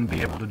 you wouldn't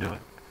be able to do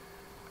it.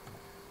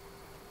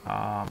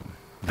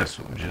 This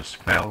would just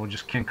fail, it would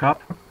just kink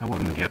up and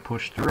wouldn't get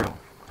pushed through.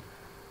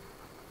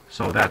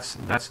 So that's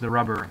the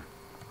rubber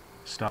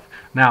stuff.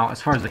 Now,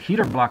 as far as the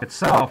heater block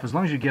itself, as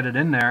long as you get it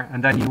in there,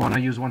 and then you want to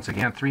use, once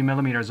again, 3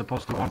 millimeters as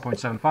opposed to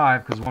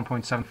 1.75, because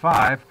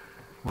 1.75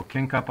 will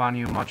kink up on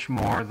you much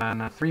more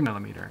than a 3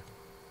 millimeter,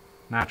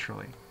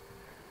 naturally,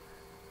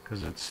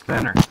 because it's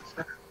thinner.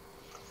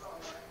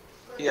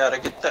 Yeah, to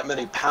get that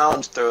many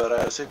pounds through it,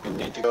 I think we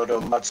need to go to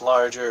a much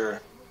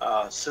larger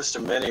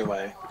system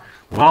anyway.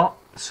 Well,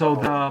 so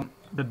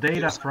the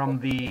data from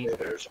the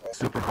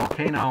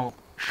supervolcano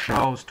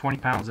shows 20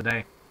 pounds a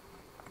day.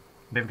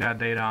 They've got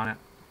data on it.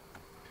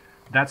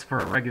 That's for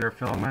regular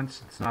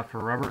filaments. It's not for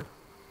rubber.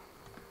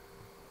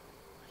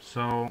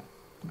 So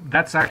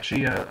that's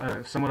actually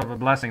a somewhat of a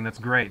blessing. That's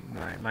great.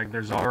 Right? Like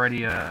there's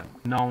already a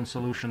known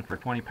solution for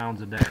 20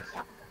 pounds a day.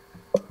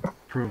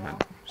 Proven.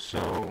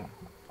 So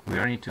we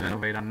don't need to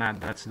innovate on that.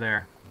 That's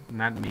there. And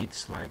that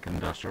meets like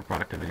industrial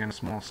productivity on a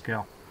small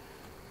scale.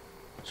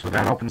 So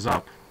that opens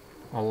up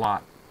a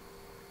lot.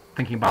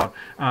 Thinking about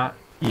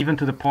even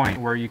to the point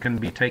where you can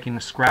be taking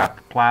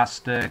scrap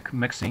plastic,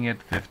 mixing it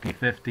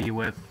 50-50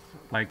 with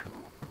like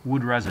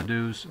wood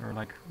residues or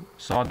like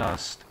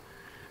sawdust.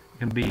 It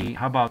can be,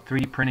 how about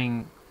 3D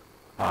printing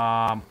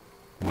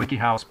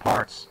WikiHouse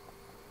parts?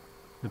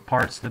 The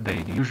parts that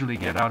they usually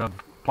get out of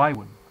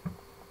plywood,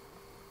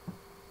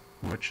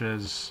 which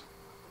is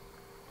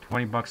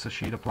 20 bucks a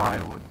sheet of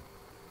plywood.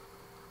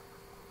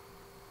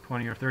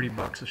 20 or 30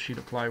 bucks a sheet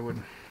of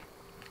plywood.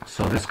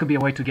 So this could be a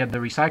way to get the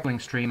recycling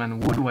stream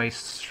and wood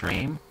waste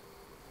stream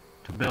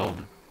to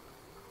build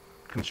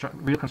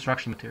real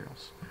construction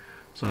materials.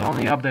 So the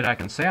only update I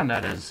can say on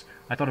that is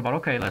I thought about,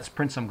 okay, let's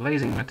print some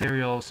glazing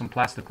materials, some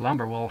plastic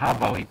lumber. Well, how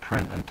about we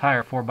print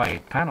entire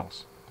 4x8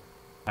 panels?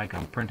 Like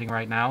I'm printing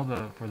right now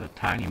for the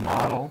tiny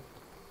model.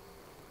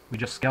 We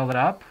just scaled it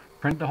up,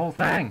 print the whole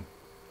thing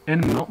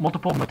in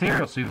multiple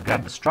materials. So you've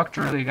got the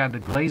structure, you got the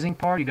glazing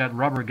part, you got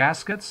rubber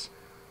gaskets,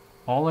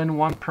 all in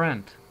one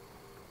print.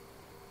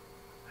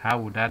 How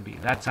would that be?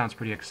 That sounds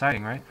pretty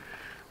exciting, right?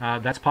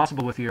 That's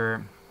possible with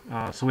your...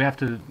 so we have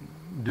to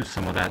do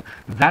some of that.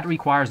 That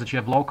requires that you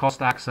have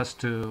low-cost access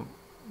to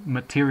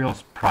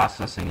materials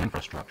processing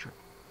infrastructure.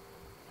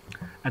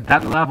 At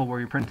that level where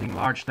you're printing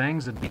large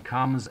things, it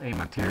becomes a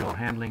material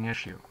handling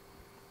issue.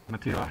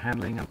 Material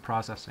handling and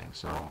processing.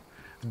 So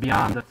it's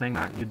beyond the thing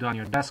that you do on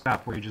your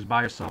desktop where you just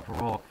buy yourself a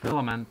roll of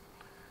filament.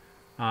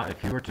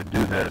 If you were to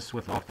do this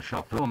with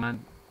off-the-shelf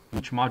filament,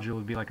 each module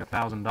would be like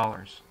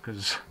 $1,000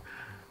 because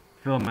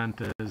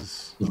filament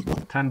is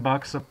 10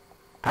 bucks a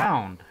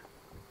pound.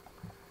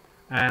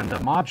 And the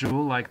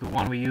module, like the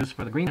one we use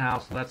for the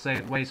greenhouse, let's say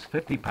it weighs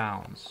 50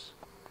 pounds.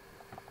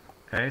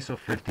 Okay, so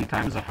 50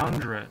 times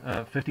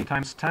 100, 50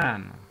 times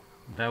 10,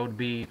 that would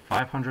be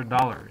 $500.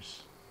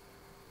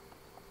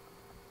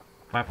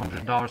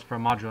 $500 for a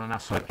module. Now,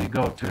 so if you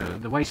go to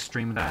the waste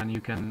stream, then you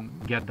can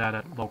get that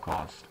at low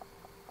cost.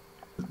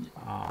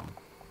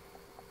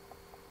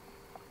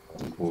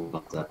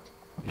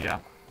 Yeah.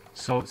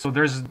 So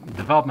there's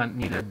development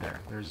needed there.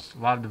 There's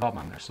a lot of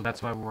development there. So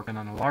that's why we're working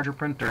on a larger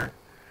printer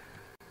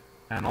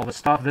and all this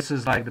stuff. This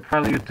is like the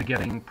prelude to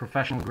getting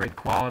professional grade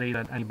quality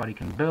that anybody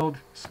can build.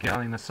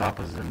 Scaling this up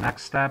is the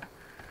next step.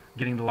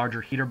 Getting the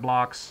larger heater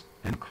blocks,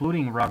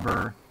 including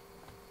rubber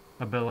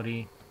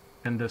ability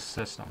in this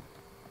system.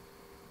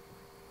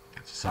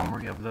 It's a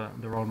summary of the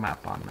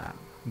roadmap on that.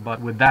 But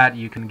with that,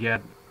 you can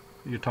get,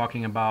 you're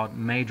talking about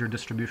major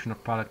distribution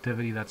of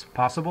productivity that's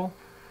possible.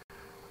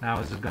 Now,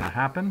 is it going to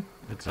happen?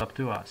 It's up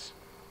to us.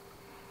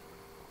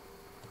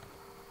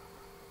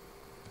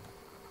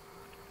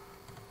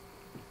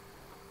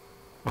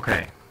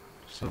 Okay,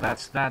 so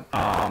that's that.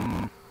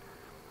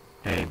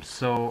 Abe,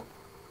 so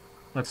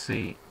let's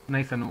see.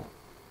 Nathan,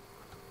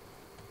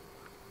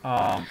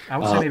 I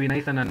would say maybe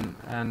Nathan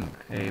and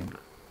Abe.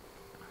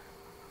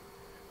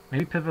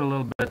 maybe pivot a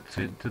little bit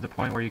to the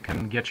point where you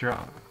can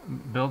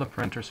build a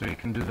printer so you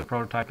can do the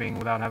prototyping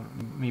without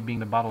me being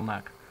the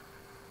bottleneck.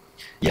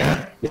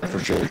 Yeah, for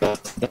sure.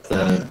 That's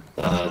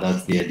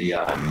the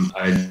idea.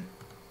 I'm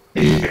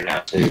here now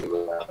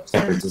to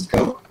San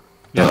Francisco,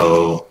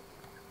 so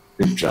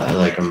I'm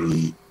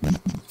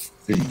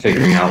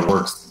figuring out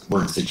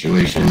work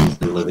situations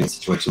and living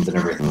situations and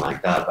everything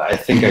like that. But I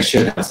think I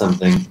should have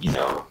something,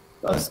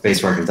 a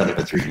space where I can set up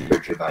a 3D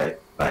printer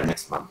by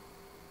next month.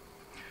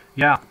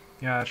 Yeah,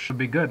 it should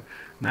be good.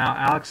 Now,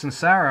 Alex and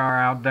Sarah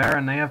are out there,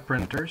 and they have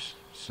printers,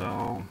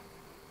 so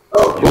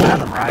you have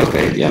them, right?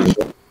 Okay, yeah.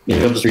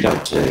 Maybe I'll just reach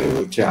out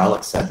to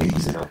Alex. I think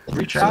he's in Oakland.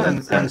 Reach out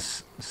and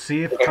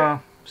see if,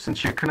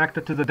 since you're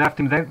connected to the dev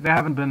team, they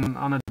haven't been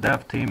on a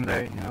dev team.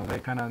 They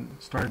kind of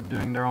started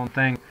doing their own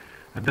thing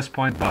at this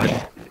point, but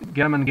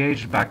get them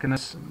engaged back in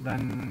this,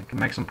 then you can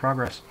make some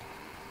progress.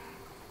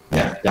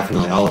 Yeah,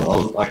 definitely.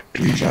 I'll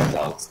reach out to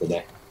Alex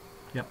today.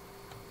 Yep.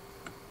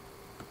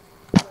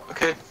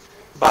 Okay.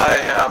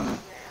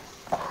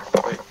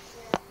 Wait.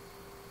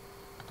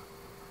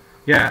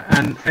 Yeah,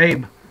 and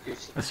Abe,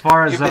 as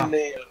far as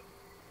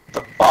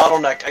the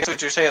bottleneck, I guess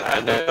what you're saying, I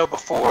know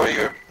before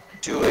you're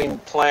doing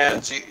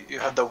plans, you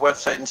have the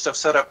website and stuff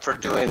set up for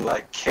doing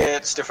like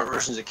kits, different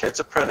versions of kits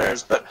of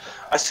printers, but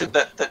I said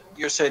that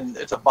you're saying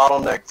it's a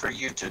bottleneck for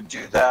you to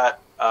do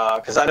that,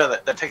 because I know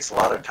that takes a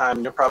lot of time,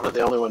 and you're probably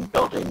the only one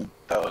building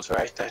those,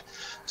 right?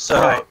 So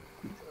right.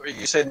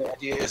 You said the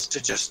idea is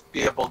to just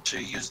be able to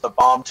use the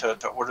BOM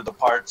to order the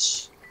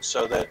parts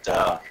so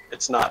that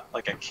it's not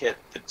like a kit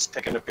that's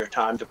taking up your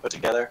time to put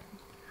together?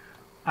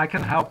 I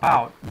can help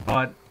out,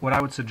 but what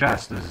I would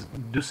suggest is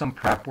do some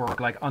prep work,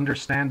 like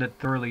understand it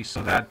thoroughly,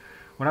 so that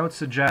what I would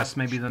suggest,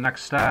 maybe the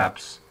next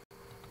steps,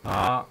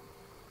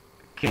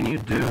 can you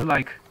do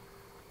like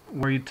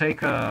where you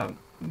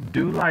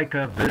do like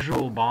a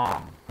visual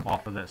BOM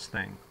off of this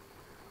thing.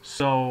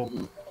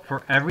 So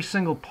for every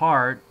single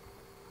part,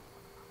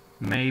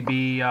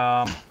 maybe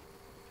put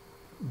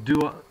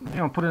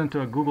it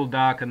into a Google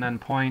Doc and then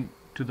point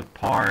to the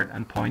part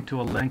and point to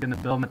a link in the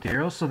bill of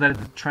materials so that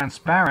it's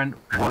transparent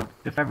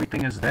if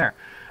everything is there.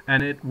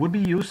 And it would be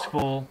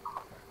useful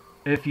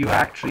if you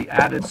actually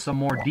added some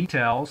more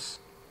details,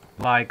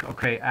 like,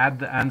 okay, add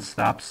the end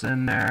stops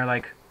in there,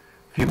 like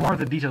a few more of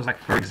the details, like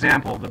for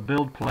example, the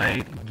build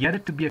plate, get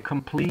it to be a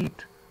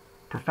complete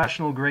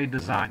professional grade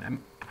design.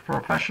 And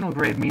professional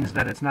grade means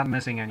that it's not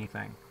missing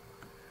anything.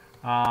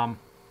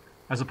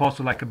 As opposed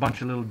to like a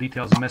bunch of little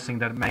details missing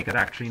that make it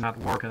actually not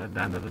work at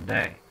the end of the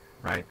day,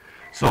 right?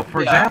 So,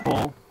 for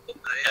example...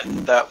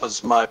 And that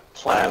was my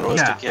plan, was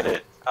to get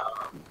it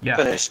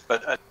finished,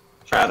 but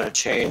trying to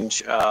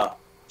change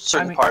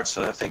certain parts,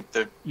 and I think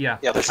that...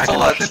 there's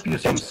still I can ship you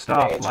some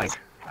stuff, like,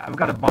 I've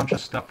got a bunch of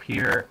stuff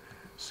here,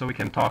 so we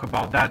can talk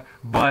about that,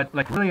 but,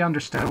 like, really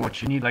understand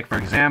what you need. Like, for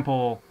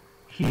example,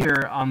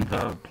 here on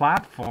the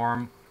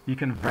platform, you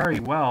can very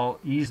well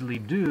easily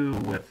do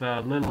with a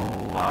little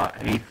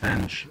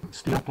 1/8"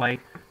 steel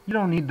plate. You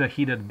don't need the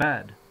heated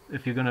bed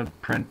if you're going to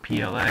print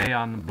PLA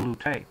on blue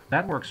tape.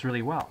 That works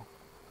really well,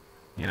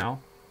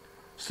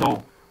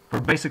 So for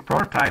basic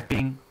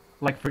prototyping,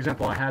 like for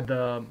example, I had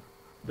the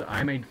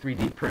iMade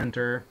 3D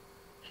printer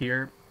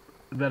here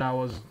that I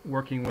was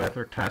working with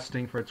or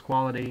testing for its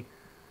quality.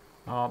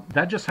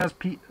 That just has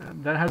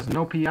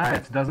no PI.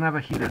 It doesn't have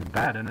a heated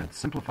bed, and it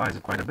simplifies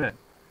it quite a bit.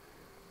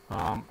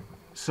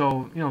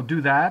 So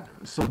do that.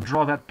 So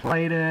draw that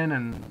plate in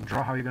and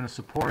draw how you're going to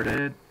support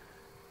it.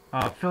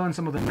 Fill in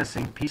some of the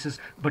missing pieces,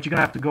 but you're going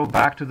to have to go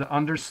back to the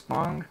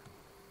underslung.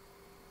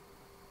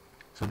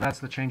 So that's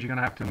the change you're going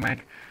to have to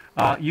make.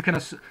 You can,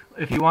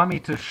 if you want me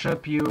to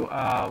ship you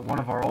one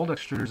of our old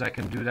extruders, I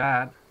can do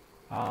that.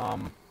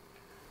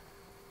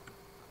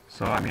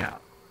 So I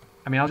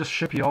mean, I'll just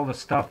ship you all the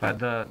stuff at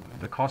the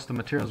cost of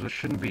materials, which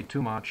shouldn't be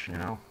too much,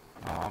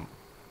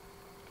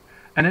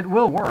 and it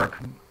will work,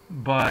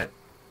 but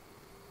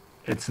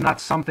it's not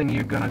something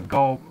you're gonna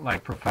go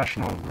like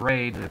professional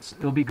grade.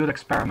 It'll be good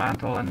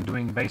experimental and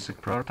doing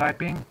basic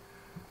prototyping,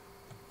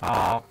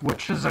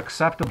 which is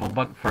acceptable.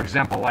 But for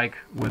example, like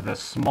with a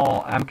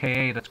small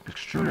MK8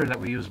 extruder that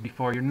we used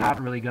before, you're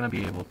not really gonna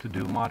be able to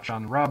do much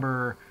on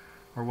rubber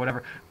or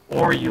whatever,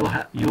 or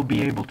you'll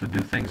be able to do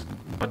things,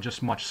 but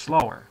just much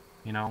slower,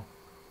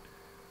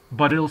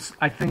 But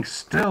I think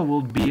still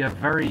will be a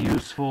very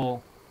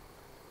useful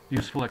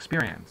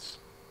experience.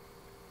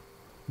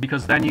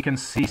 Because then you can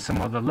see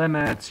some of the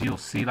limits. You'll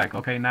see like,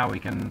 okay, now we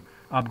can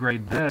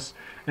upgrade this.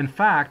 In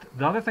fact,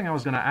 the other thing I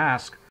was going to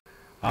ask,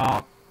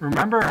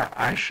 remember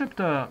I shipped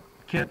a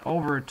kit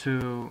over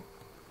to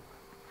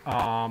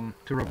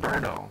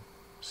Roberto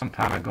some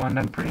time ago, and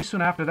then pretty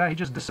soon after that he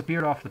just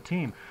disappeared off the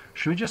team.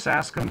 Should we just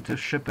ask him to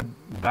ship it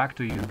back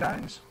to you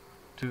guys?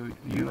 To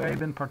you,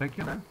 Abe, in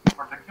particular?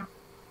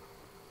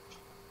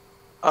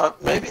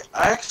 Maybe.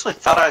 I actually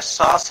thought I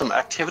saw some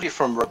activity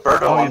from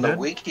Roberto on the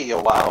wiki a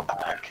while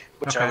back,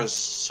 which I was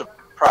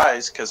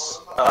surprised because,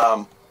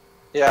 I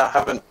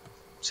haven't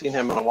seen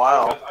him in a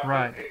while.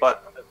 Right.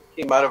 But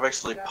he might have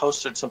actually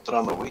posted something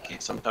on the wiki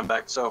sometime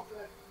back. So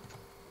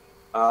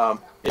Yeah,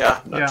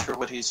 not Yeah. sure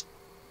what he's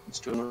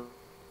doing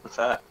with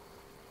that.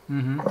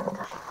 Mm-hmm.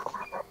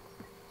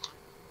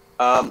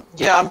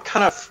 Yeah, I'm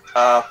kind of,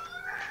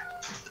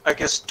 I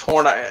guess,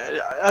 torn. I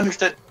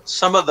understand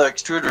some of the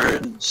extruder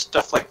and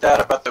stuff like that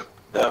about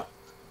the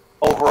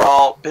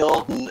overall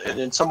build, and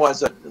in some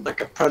ways,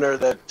 like a printer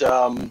that,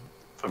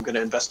 if I'm going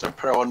to invest in a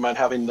printer, I wouldn't mind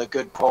having the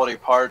good quality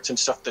parts and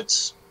stuff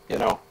that's,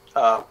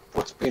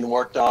 what's being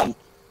worked on.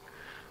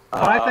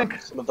 But I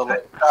think some of the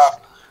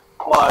stuff,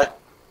 but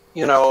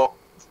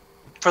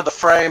for the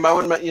frame, I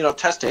wouldn't.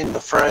 Testing the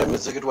frame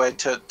is a good way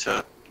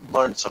to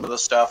learn some of the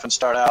stuff and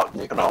start out,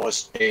 and you can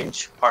always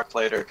change parts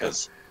later.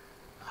 Because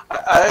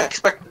I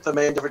expect the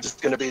main difference is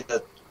going to be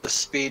the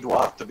speed will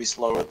have to be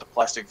slower with the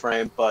plastic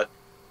frame, but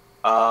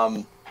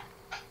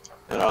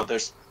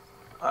there's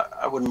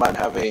I wouldn't mind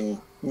having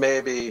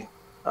maybe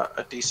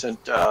a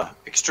decent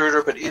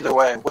extruder, but either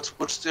way,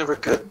 what's ever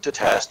good to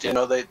test?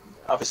 They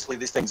obviously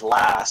these things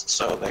last,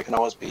 so they can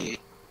always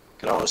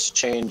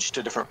change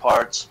to different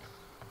parts.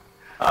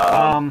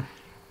 And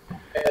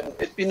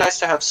it'd be nice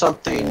to have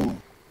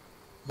something,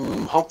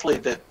 hopefully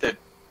that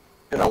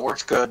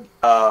works good.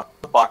 The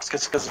box,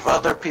 because if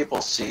other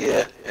people see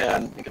it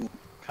and you can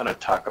kind of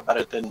talk about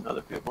it, then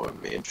other people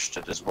would be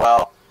interested as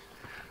well.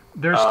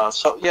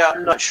 So yeah,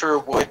 I'm not sure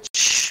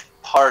which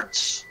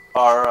parts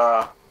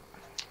are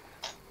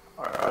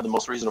the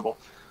most reasonable.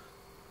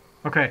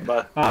 Okay,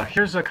 but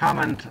here's a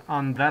comment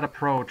on that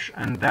approach,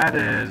 and that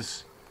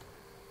is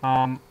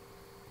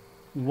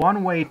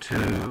one way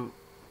to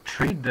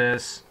treat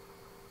this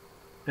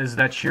is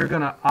that you're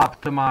going to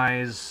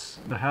optimize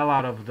the hell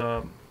out of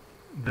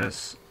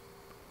this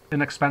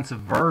inexpensive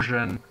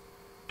version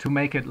to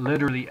make it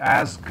literally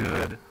as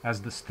good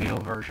as the steel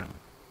version.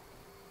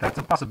 That's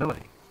a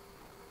possibility.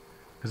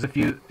 Because if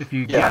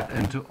you get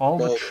into all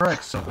the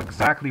tricks of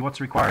exactly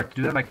what's required to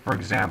do that, like for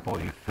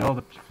example, you fill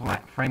the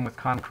frame with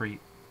concrete,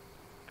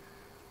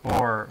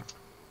 or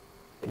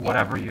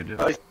whatever you do.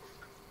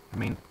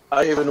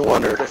 I even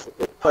wondered if we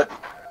could put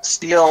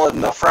steel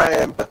in the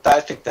frame, but I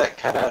think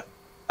that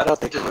I don't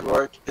think it would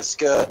work as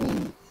good,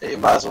 and you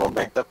might as well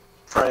make the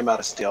frame out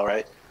of steel,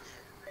 right?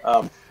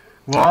 Well,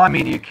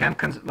 you can,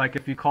 like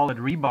if you call it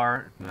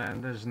rebar,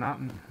 then there's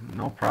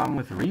no problem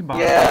with rebar.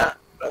 Yeah,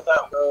 but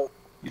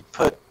you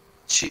put,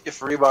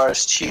 if rebar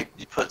is cheap,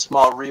 you put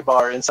small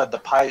rebar inside the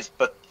pipe,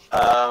 but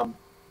I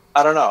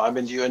don't know.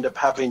 You end up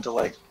having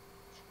to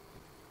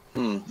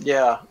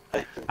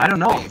I don't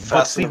know.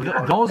 But see,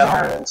 those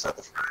are.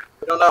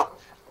 I don't know.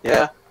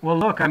 Yeah. Well,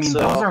 look, those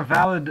are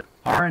valid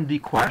R&D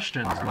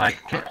questions.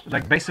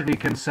 Like basically, you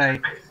can say,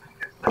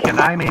 can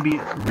I maybe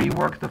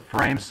rework the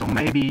frame so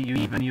maybe you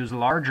even use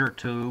larger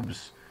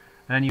tubes,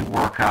 and you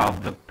work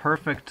out the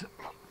perfect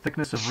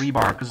thickness of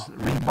rebar, because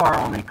rebar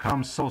only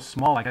comes so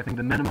small. Like I think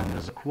the minimum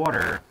is a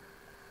quarter.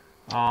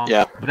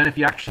 Yeah. But then if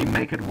you actually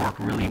make it work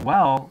really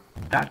well,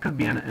 that could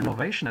be an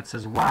innovation that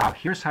says, wow,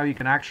 here's how you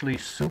can actually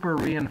super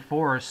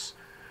reinforce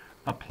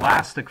a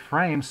plastic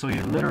frame so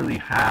you literally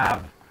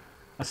have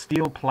a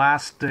steel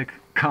plastic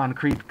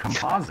concrete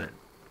composite.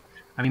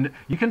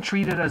 You can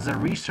treat it as a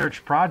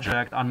research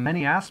project on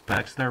many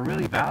aspects that are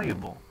really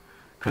valuable.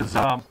 Because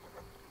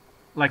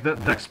like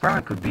the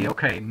experiment could be,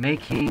 okay,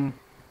 making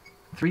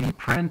 3D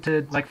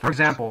printed, like for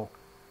example,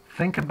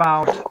 think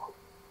about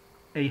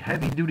a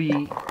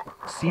heavy-duty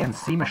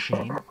CNC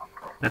machine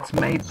that's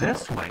made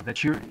this way,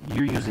 that you're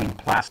using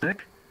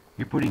plastic,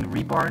 you're putting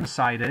rebar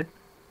inside it,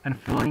 and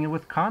filling it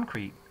with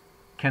concrete.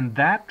 Can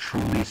that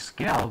truly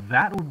scale?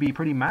 That would be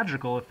pretty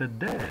magical if it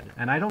did.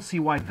 And I don't see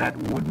why that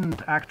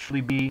wouldn't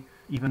actually be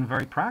even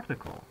very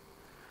practical.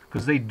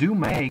 Because they do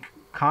make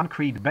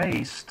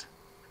concrete-based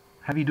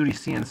heavy-duty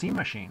CNC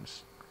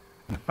machines.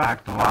 In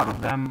fact, a lot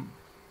of them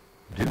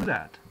do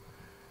that.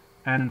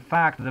 And in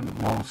fact, the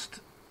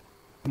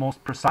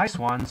most precise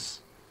ones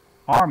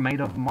are made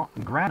of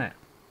granite.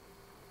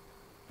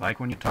 Like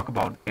when you talk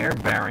about air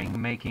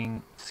bearing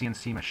making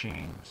CNC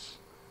machines,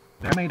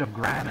 they're made of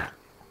granite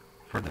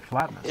for the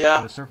flatness. Yeah.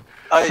 For the surface.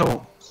 I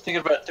was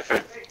thinking about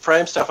different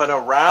frame stuff. I know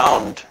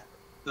round,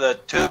 the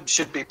tube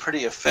should be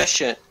pretty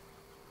efficient,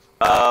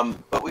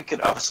 but we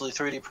could obviously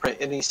 3D print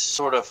any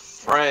sort of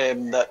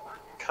frame that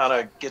kind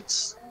of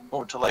gets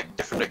over to like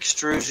different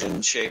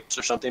extrusion shapes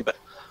or something. But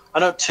I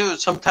know too,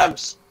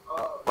 sometimes,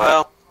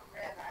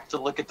 to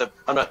look at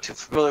I'm not too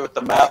familiar with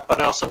the map, but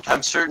I know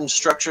sometimes certain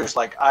structures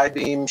like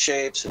I-beam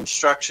shapes and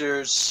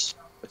structures,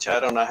 which I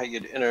don't know how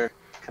you'd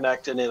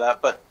interconnect any of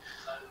that, but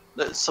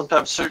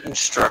sometimes certain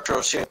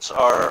structural shapes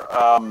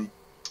are,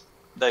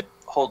 they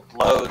hold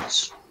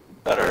loads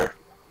better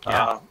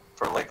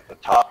for like the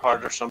top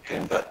part or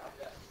something, but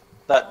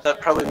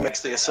that probably makes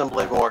the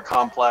assembly more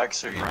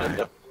complex, or you'd end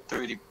up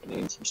 3D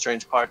printing some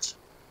strange parts.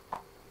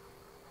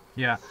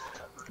 Yeah.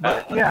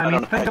 But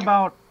think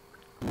about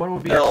what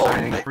would be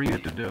exciting for you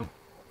to do.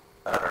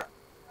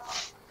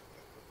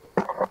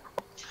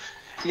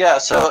 Yeah,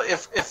 so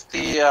if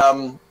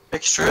the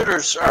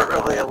extruders aren't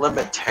really a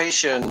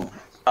limitation,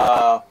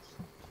 I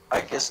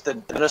guess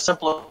then a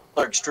simpler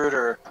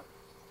extruder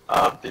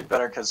would be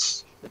better,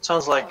 because it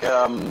sounds like,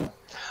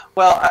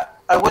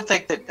 I I would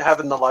think that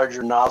having the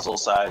larger nozzle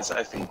size,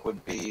 I think,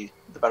 would be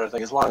the better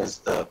thing, as long as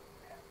because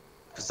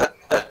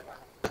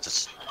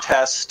that's a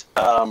test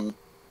the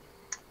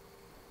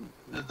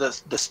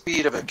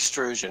speed of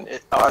extrusion.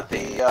 Are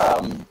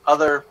the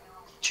other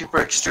cheaper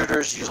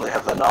extruders usually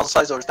have the nozzle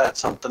size, or is that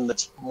something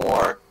that's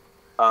more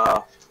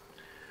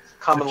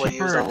commonly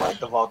used on like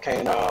the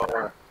Volcano?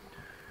 Or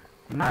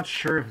I'm not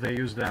sure if they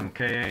use the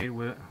MK8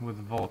 with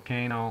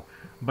Volcano,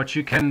 but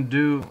you can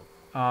do.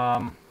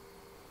 I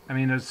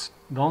mean,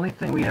 the only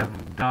thing we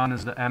have done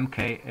is the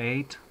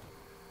MK8.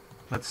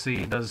 Let's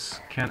see.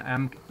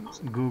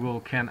 Google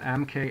can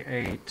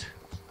MK8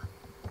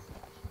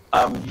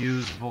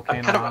 use Volcano?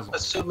 I'm kind of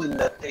assuming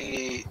that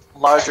the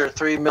larger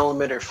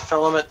 3mm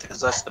filament,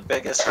 because that's the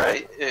biggest,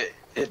 right?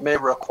 It may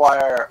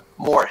require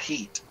more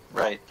heat,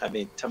 right? I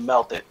mean, to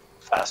melt it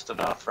fast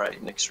enough, right,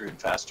 and extrude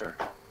faster.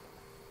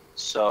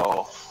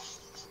 So,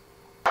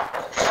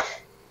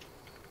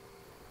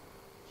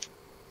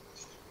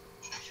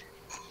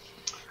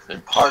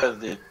 and part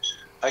of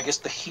I guess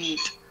the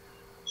heat,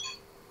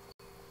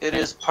 it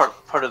is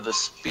part of the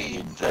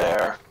speed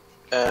there,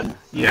 and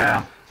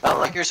yeah,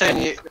 like you're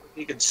saying,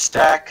 you could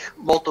stack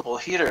multiple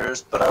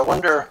heaters, but I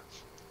wonder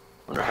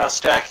how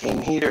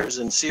stacking heaters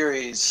in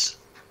series.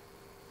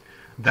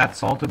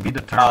 That's all to be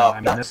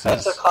determined. I mean,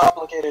 that's a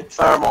complicated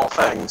thermal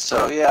thing.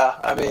 So yeah,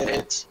 I mean,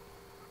 it's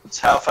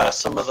how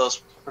fast some of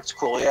those parts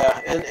cool. Yeah,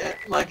 and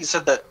like you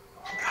said, that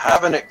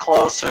having it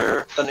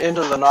closer and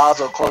into the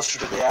nozzle, closer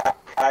to the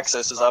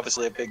axis, is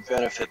obviously a big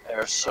benefit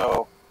there.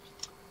 So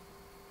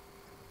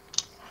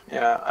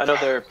yeah, I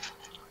know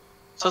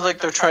sounds like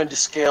they're trying to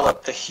scale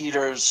up the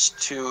heaters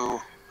to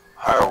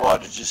higher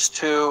wattages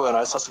too, and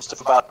I saw some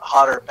stuff about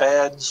hotter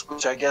beds,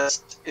 which I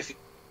guess if you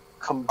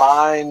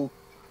combine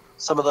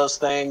some of those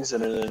things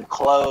in an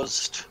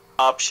enclosed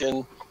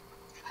option,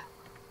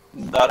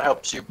 that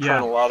helps you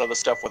print a lot of the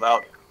stuff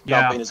without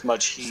dumping as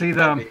much heat. See,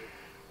 the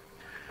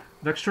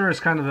extruder is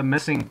kind of the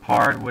missing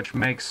part, which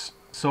makes,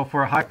 so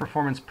for a high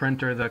performance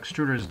printer, the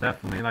extruder is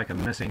definitely like a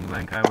missing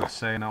link, I would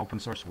say, in the open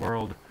source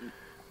world,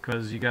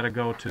 because you got to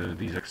go to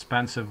these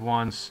expensive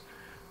ones.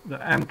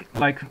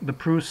 Like the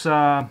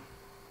Prusa,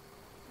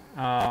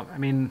 I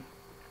mean,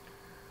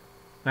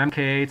 the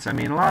MK8s, I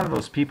mean, a lot of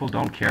those people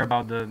don't care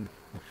about the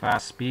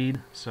fast speed,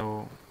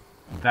 so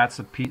that's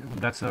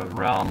a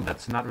realm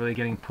that's not really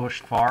getting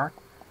pushed far,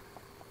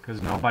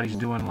 because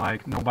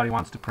nobody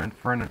wants to print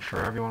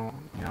furniture. Everyone,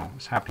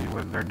 is happy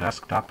with their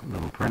desktop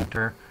little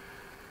printer.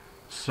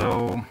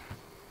 So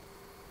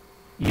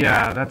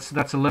yeah, that's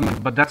a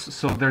limit. But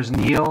so there's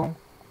Neil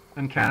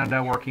in Canada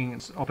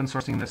open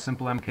sourcing the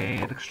simple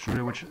MK8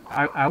 extruder, which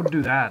I would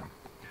do that.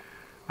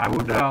 I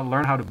would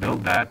learn how to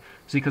build that.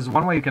 See, because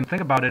one way you can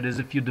think about it is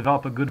if you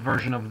develop a good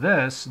version of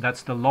this,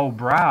 that's the low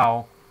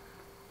brow,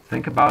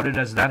 think about it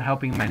as that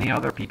helping many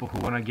other people who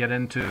want to get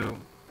into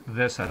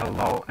this at a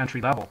low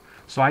entry level.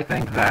 So I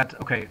think that,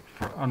 okay,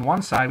 on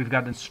one side we've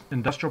got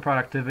industrial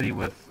productivity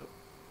with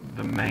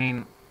the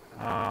main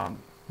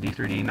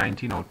D3D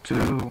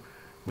 1902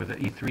 with the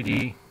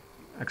E3D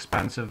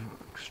expensive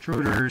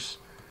extruders,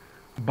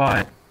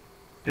 but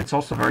it's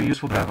also very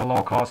useful to have a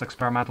low-cost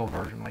experimental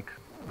version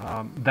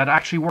that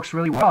actually works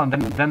really well. And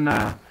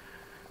then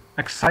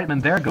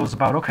excitement there goes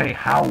about, okay,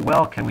 how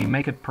well can we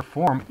make it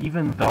perform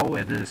even though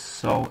it is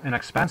so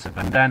inexpensive?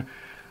 And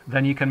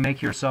then you can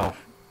make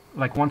yourself,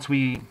 like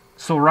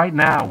so right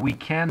now we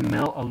can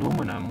mill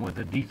aluminum with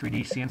a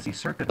D3D CNC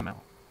circuit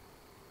mill.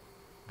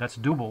 That's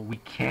doable. We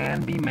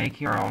can be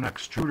making our own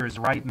extruders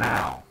right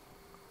now.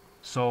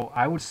 So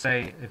I would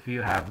say if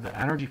you have the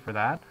energy for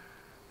that,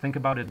 think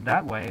about it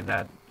that way,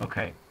 that,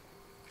 okay,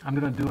 I'm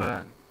going to do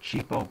a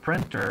cheapo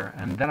printer,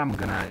 and then I'm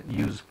going to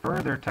use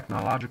further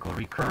technological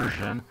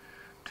recursion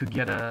to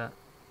get a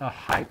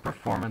high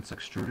performance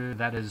extruder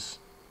that is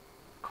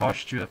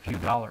cost you a few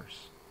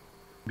dollars,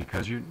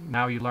 because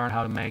now you learn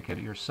how to make it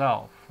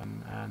yourself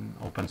and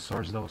open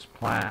source those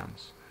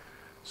plans.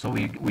 So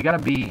we got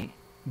to be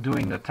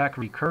doing the tech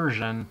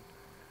recursion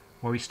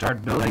where we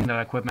start building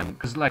that equipment,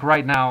 because like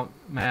right now,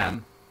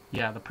 man,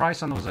 yeah, the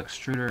price on those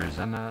extruders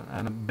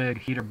and the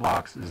big heater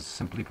blocks is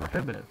simply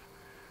prohibitive.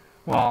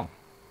 Well,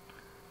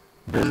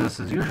 business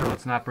as usual,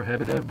 it's not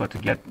prohibitive, but to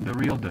get the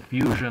real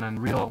diffusion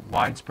and real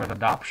widespread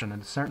adoption,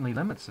 it certainly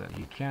limits it.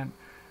 You can't,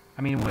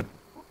 I mean,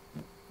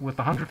 with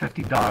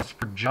 $150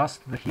 for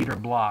just the heater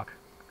block,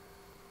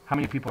 how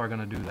many people are going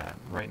to do that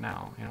right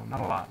now?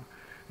 Not a lot.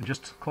 It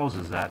just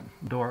closes that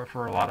door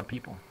for a lot of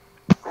people.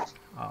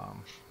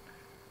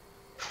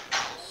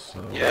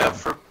 Yeah,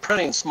 for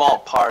printing small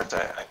parts,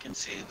 I can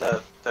see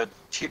the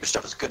cheaper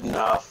stuff is good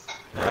enough.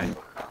 Right. And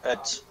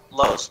at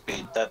low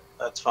speed,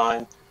 that's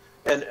fine.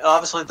 And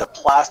obviously the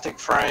plastic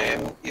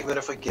frame, even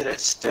if we get it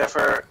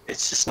stiffer,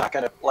 it's just not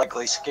going to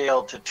likely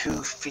scale to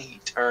 2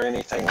 feet or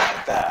anything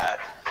like that.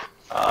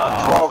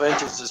 12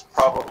 inches is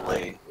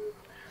probably,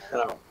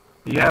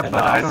 Yeah, enough.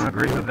 but I don't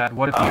agree with that.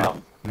 What if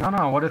you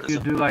what if you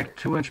do like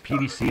 2-inch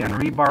PVC and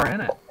rebar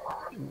in it?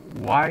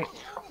 Why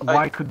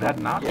could that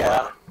not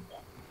work?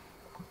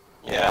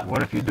 Yeah.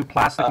 What if you do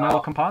plastic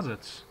metal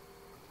composites?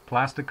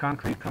 plastic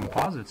concrete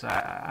composites.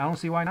 I don't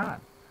see why not.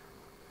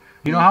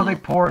 You know how they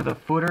pour the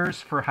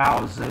footers for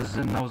houses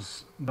in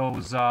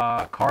those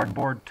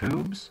cardboard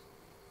tubes?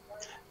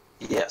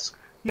 Yes.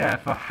 Yeah,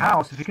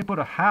 if you could put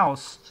a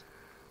house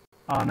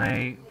on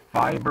a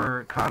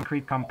fiber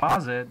concrete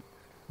composite,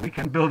 we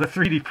can build a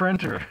 3D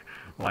printer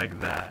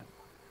like that.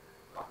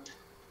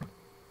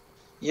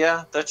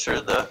 Yeah, that's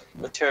sure the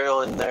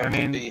material in there I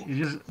can mean,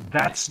 be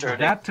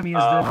sturdy. that to me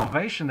is the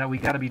innovation that we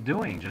got to be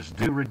doing. Just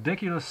do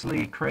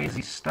ridiculously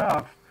crazy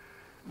stuff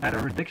at a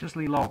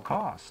ridiculously low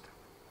cost.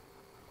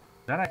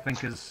 That I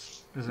think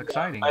is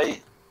exciting. I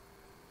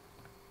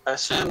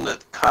assume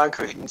that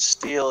concrete and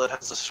steel, it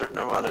has a certain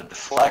amount of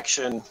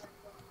deflection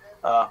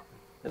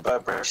and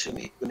vibration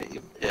even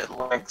at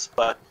lengths,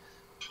 but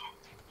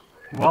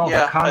Well,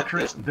 yeah,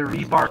 the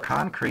rebar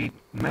concrete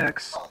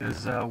mix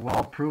is a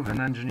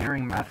well-proven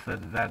engineering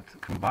method that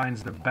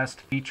combines the best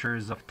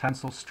features of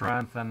tensile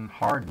strength and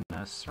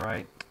hardness,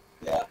 right?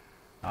 yeah,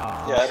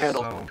 it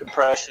handles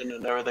compression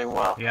and everything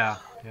well. Yeah.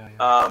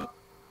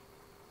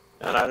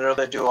 And I know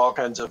they do all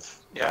kinds of,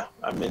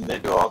 they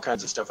do all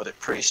kinds of stuff with it,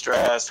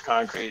 pre-stressed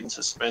concrete and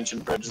suspension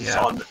bridges and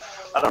so on. But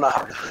I don't know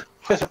how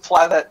to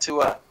apply that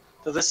to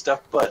this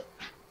stuff, but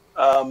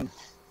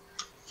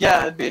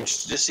it'd be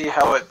interesting to see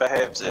how it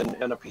behaves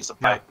in a piece of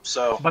pipe.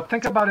 So, but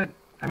think about it.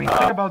 I mean,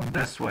 think about it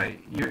this way: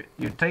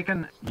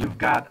 you've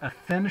got a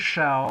thin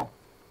shell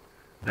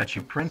that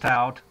you print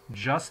out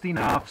just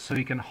enough so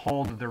you can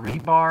hold the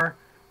rebar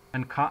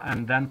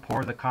and then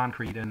pour the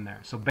concrete in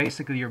there. So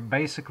basically, you're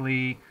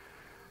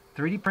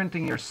 3D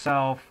printing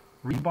yourself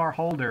rebar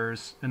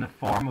holders in the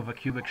form of a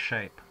cubic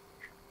shape,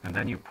 and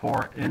then you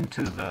pour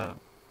into the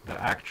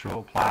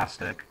actual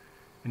plastic,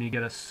 and you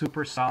get a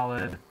super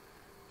solid,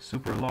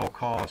 super low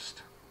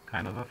cost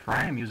kind of a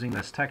frame using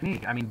this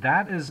technique. I mean,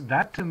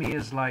 that to me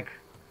is like,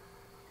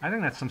 I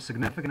think that's some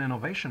significant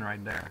innovation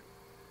right there.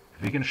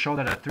 If you can show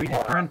that a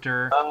 3D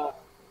printer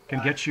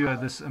can get you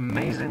this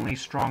amazingly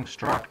strong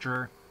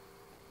structure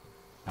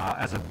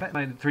as a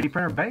 3D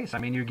printer base. I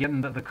mean, you're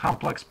getting the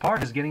complex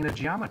part is getting the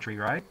geometry,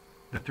 right?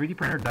 The 3D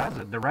printer does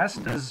it. The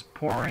rest is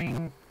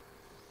pouring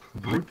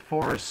brute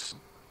force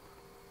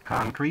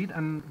concrete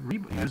and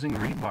using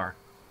rebar.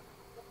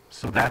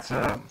 So that's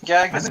I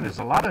think there's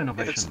a lot of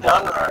innovation. If it's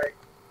done right.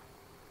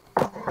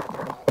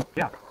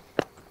 Yeah.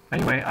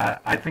 Anyway,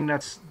 I think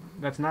that's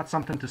not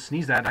something to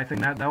sneeze at. I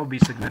think that would be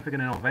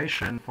significant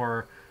innovation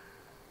for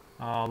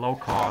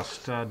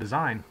low-cost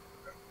design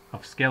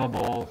of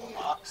scalable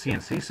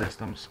CNC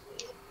systems.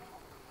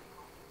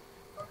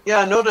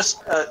 Yeah, I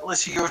noticed,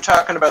 Lisa, you were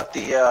talking about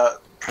the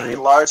pretty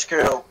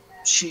large-scale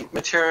sheet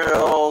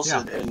materials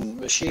and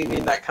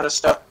machining, that kind of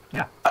stuff.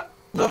 Yeah. I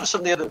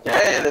noticed the other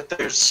day that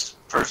there's,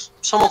 for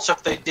some of the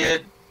stuff they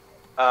did,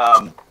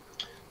 I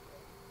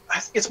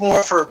think it's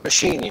more for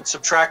machining,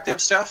 subtractive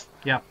stuff.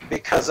 Yeah.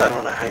 Because I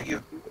don't know how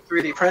you do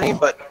 3D printing,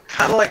 but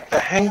kind of like the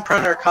hang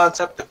printer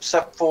concept,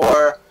 except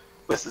for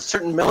with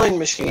certain milling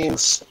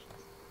machines,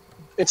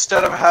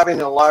 instead of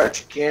having a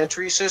large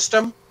gantry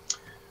system,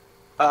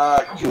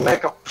 you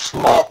make a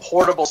small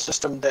portable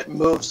system that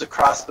moves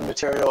across the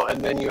material,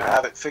 and then you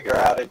have it figure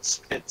out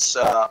its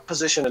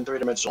position in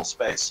three-dimensional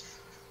space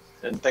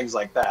and things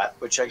like that,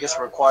 which I guess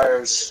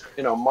requires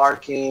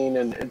marking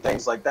and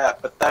things like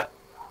that. But that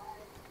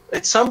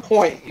at some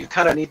point you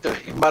kind of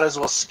you might as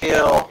well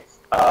scale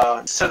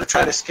instead of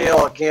trying to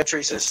scale a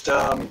gantry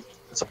system.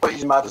 At some point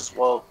you might as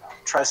well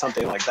try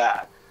something like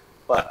that.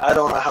 But I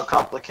don't know how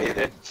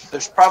complicated.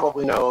 There's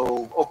probably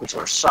no open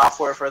source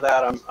software for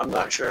that. I'm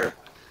not sure.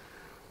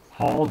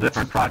 Whole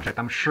different project.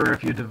 I'm sure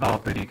if you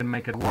develop it, you can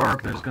make it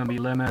work. There's going to be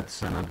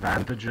limits and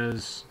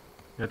advantages.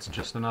 It's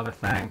just another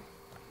thing.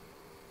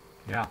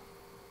 Yeah.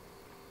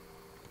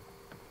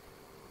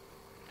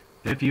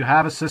 If you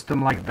have a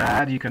system like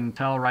that, you can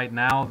tell right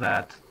now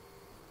that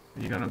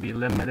you're going to be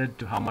limited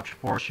to how much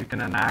force you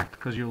can enact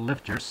because you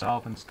lift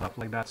yourself and stuff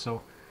like that.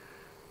 So,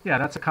 yeah,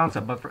 that's a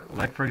concept. But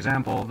for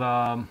example,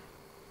 the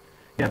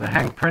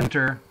hang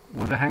printer.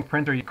 With the hang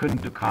printer, you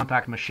couldn't do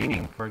contact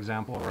machining, for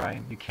example,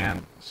 right? You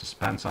can't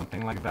suspend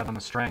something like that on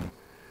a string.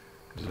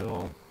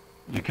 So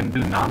you can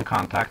do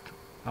non-contact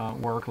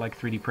work like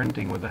 3D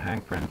printing with the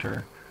hang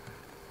printer.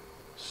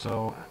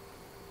 So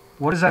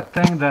what is that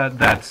thing, that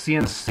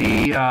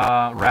CNC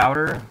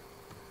router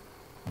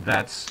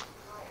that's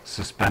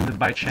suspended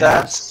by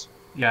chains?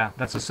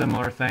 That's a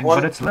similar thing,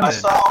 but it's limited. I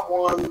saw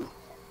one.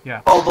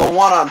 Yeah. Oh, the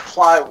one on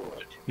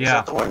plywood. Yeah. Is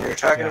that the one you're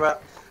talking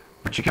about?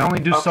 But you can only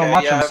do so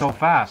much and so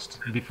fast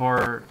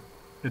before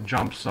it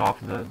jumps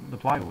off the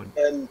plywood.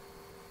 And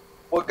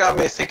what got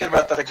me thinking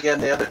about that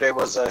again the other day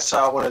was I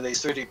saw one of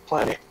these 3D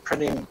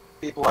printing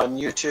people on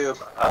YouTube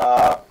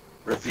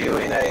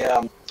reviewing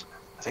I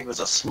think it was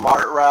a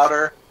smart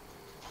router,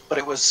 but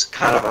it was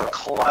kind of a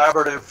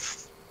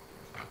collaborative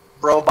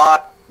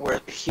robot where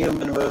the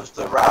human moves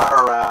the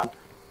router around,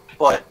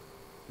 but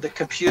the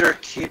computer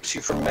keeps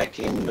you from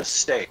making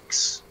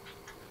mistakes.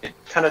 It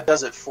kind of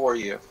does it for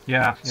you.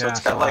 Yeah. So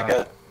it's got like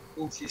a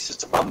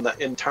system on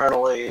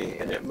internally,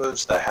 and it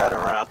moves the head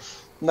around.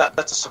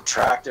 That's a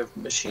subtractive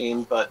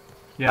machine, but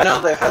I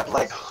know they've had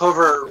like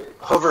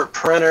hover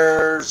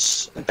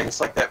printers and things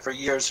like that for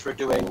years for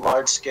doing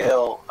large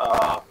scale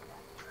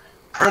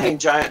printing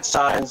giant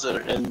signs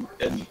and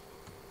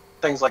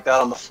things like that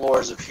on the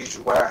floors of huge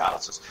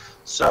warehouses.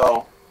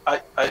 So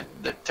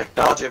the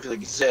technology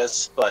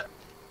exists, but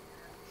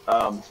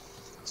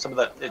some of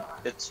that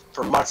it's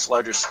for much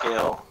larger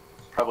scale,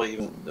 probably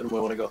even than we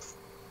want to go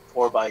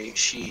 4x8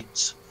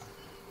 sheets.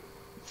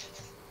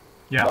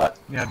 Yeah, but,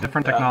 yeah,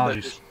 different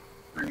technologies.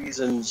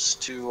 Reasons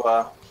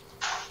to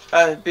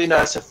it'd be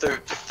nice if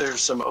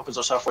there's some open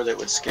source software that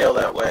would scale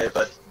that way,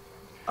 but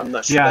I'm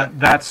not sure. Yeah,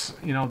 that's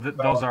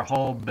those are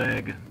whole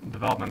big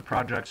development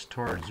projects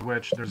towards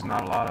which there's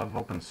not a lot of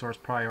open source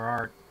prior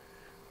art.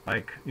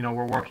 Like,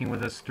 we're working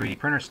with this 3D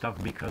printer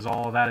stuff because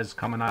all of that is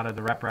coming out of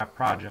the RepRap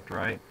project,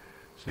 right?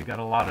 So you got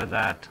a lot of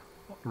that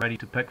ready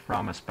to pick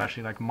from,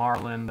 especially like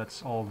Marlin,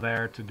 that's all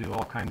there to do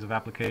all kinds of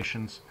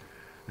applications,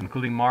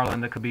 including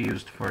Marlin that could be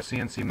used for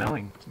CNC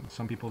milling.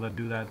 Some people that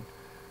do that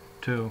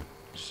too.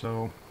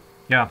 So,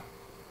 yeah.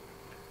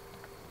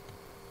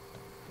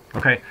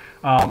 Okay,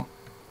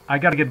 I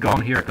got to get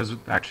going here because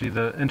actually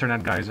the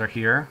internet guys are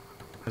here,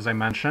 as I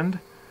mentioned.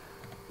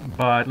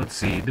 But let's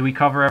see, do we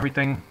cover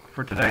everything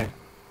for today?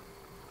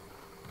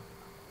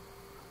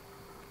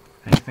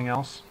 Anything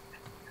else?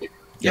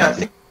 Yeah, I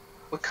think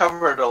we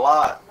covered a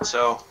lot.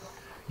 So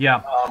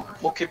yeah,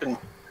 we'll keep in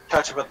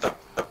touch about the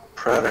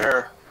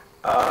printer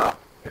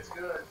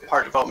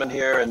part development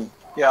here, and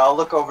yeah, I'll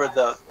look over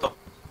the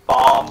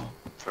BOM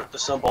for the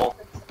symbol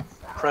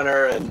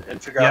printer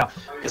and figure out,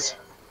 because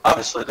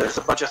obviously there's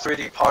a bunch of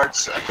 3D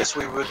parts. I guess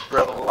we would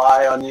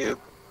rely on you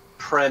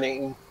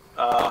printing,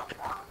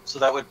 so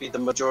that would be the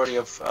majority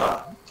of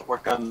the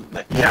work on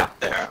that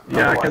there.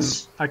 Yeah,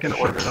 I can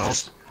order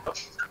those.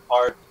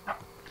 Part.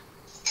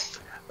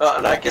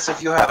 And I guess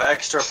if you have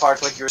extra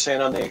parts, like you were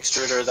saying on the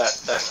extruder,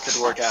 that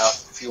could work out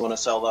if you want to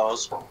sell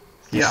those.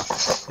 Yeah,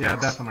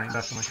 definitely.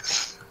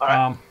 All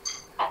right.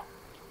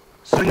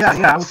 So yeah,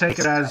 I would take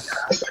it as,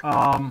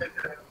 I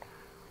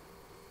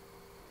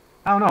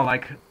don't know,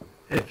 like,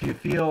 if you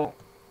feel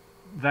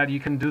that you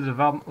can do the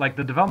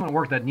development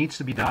work that needs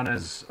to be done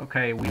is,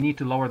 okay, we need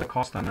to lower the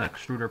cost on the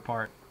extruder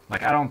part.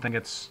 Like, I don't think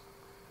it's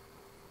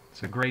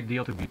a great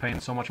deal to be paying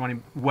so much money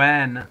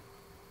when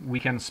we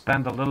can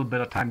spend a little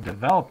bit of time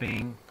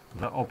developing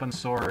the open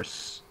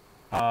source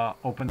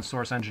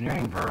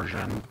engineering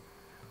version.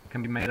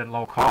 Can be made at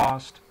low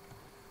cost,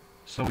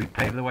 so we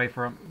pave the way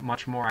for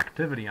much more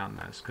activity on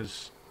this,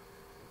 because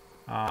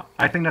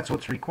I think that's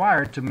what's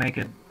required to make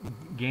it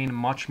gain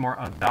much more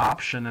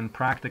adoption and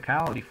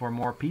practicality for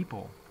more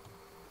people.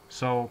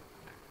 So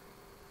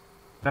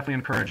definitely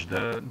encourage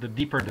the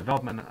deeper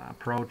development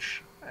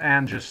approach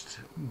and just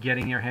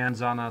getting your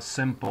hands on a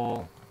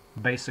simple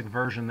basic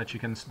version that you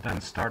can then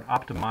start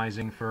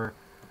optimizing for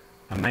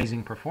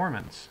amazing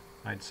performance,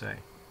 I'd say.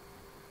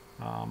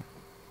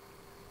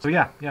 So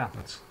yeah,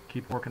 let's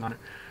keep working on it.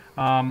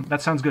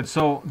 That sounds good.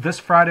 So this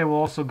Friday we'll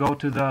also go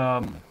to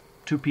the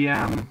 2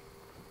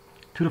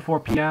 to 4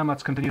 p.m.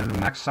 Let's continue the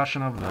next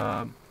session of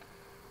the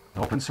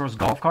open source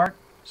golf cart.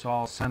 So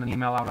I'll send an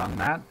email out on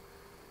that.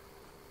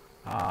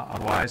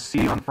 Otherwise,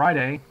 see you on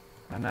Friday,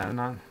 and then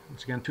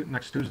once again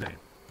next Tuesday.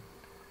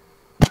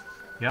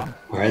 Yeah.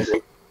 All right.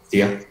 See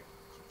ya.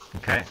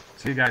 Okay.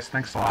 See you guys.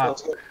 Thanks a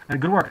lot.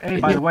 And good work. Hey,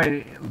 by the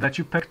way, that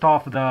you picked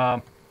off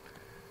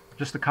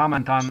just a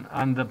comment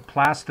on the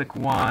plastic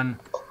one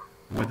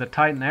with the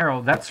Titan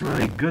arrow. That's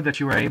really good that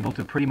you were able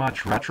to pretty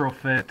much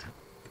retrofit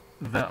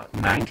the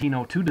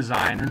 1902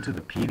 design into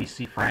the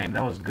PVC frame.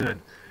 That was good.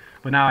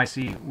 But now I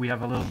see we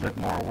have a little bit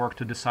more work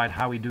to decide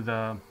how we do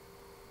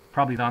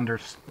probably the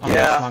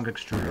underslung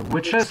extruder,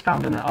 which is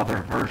found in the other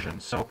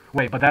versions. So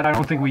wait, but that I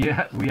don't think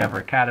we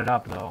ever catted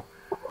up though.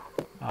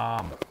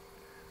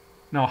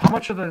 No, how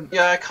much of the...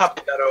 Yeah, I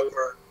copied that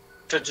over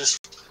to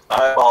just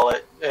eyeball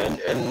it, and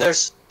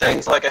there's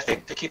things like, I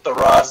think, to keep the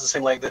rods the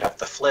same, like they'd have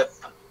to flip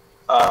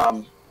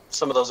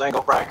some of those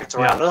angle brackets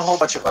around, and a whole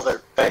bunch of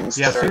other things.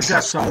 Yeah, so you've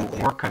got some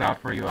work cut out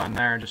for you on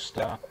there. Just,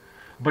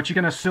 but you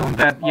can assume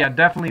that, yeah,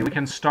 definitely we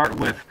can start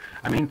with,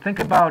 I mean, think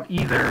about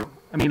either,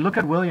 I mean, look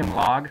at William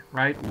Log,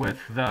 right, with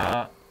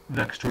the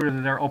extruder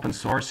that they're open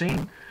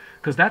sourcing,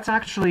 because that's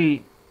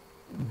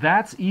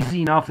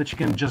easy enough that you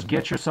can just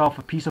get yourself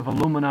a piece of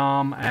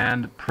aluminum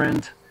and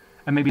print,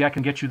 and maybe I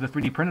can get you the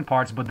 3D printed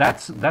parts, but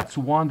that's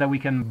one that we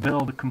can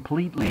build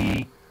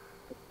completely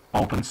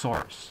open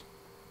source.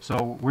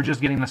 So we're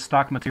just getting the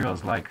stock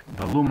materials like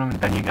the aluminum,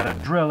 and then you gotta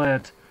drill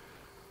it,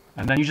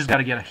 and then you just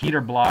gotta get a heater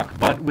block.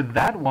 But with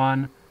that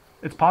one,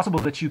 it's possible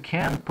that you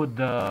can put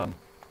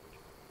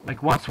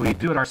like once we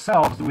do it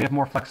ourselves, we have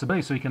more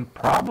flexibility, so you can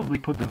probably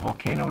put the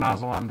volcano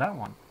nozzle on that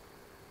one.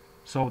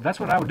 So that's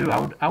what I would do.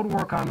 I would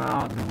work on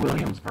the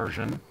Williams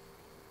version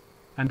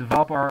and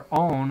develop our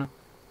own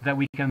that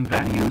we can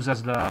then use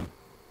as the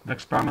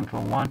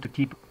experimental one to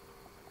keep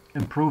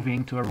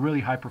improving to a really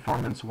high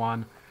performance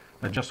one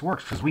that just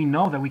works, because we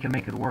know that we can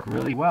make it work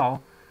really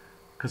well,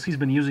 because he's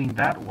been using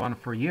that one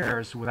for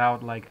years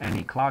without like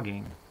any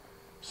clogging.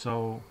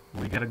 So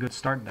we get a good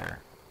start there.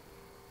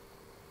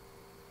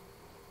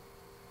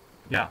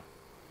 Yeah.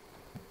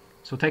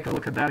 So take a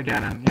look at that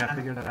again and yeah,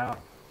 figure that out.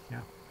 Yeah.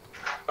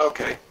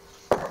 Okay.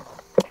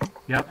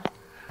 Yep.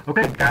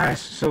 Okay,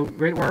 guys. So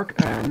great work,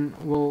 and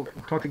we'll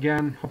talk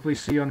again. Hopefully,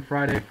 see you on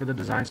Friday for the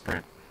design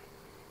sprint.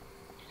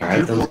 All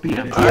right. 4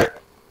 p.m. All right.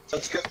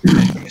 Sounds good.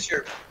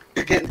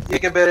 You're getting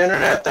gigabit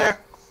internet there?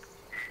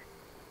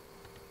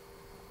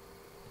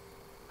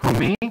 Who,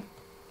 me?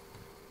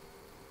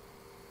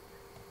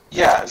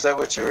 Yeah, is that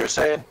what you were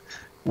saying?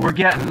 We're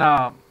getting.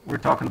 We're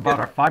talking about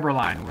our fiber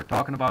line. We're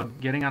talking about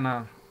getting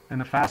on in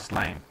the fast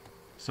lane.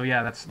 So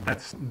yeah,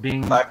 that's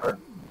being Fiber.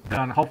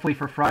 done. Hopefully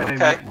for Friday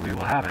Okay. we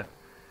will have it.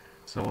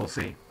 So we'll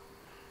see.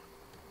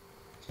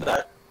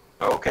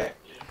 Okay.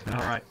 All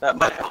right. That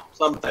might help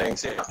some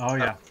things. Yeah. Oh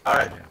yeah. All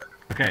right.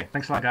 Yeah. Okay.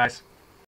 Thanks a lot, guys.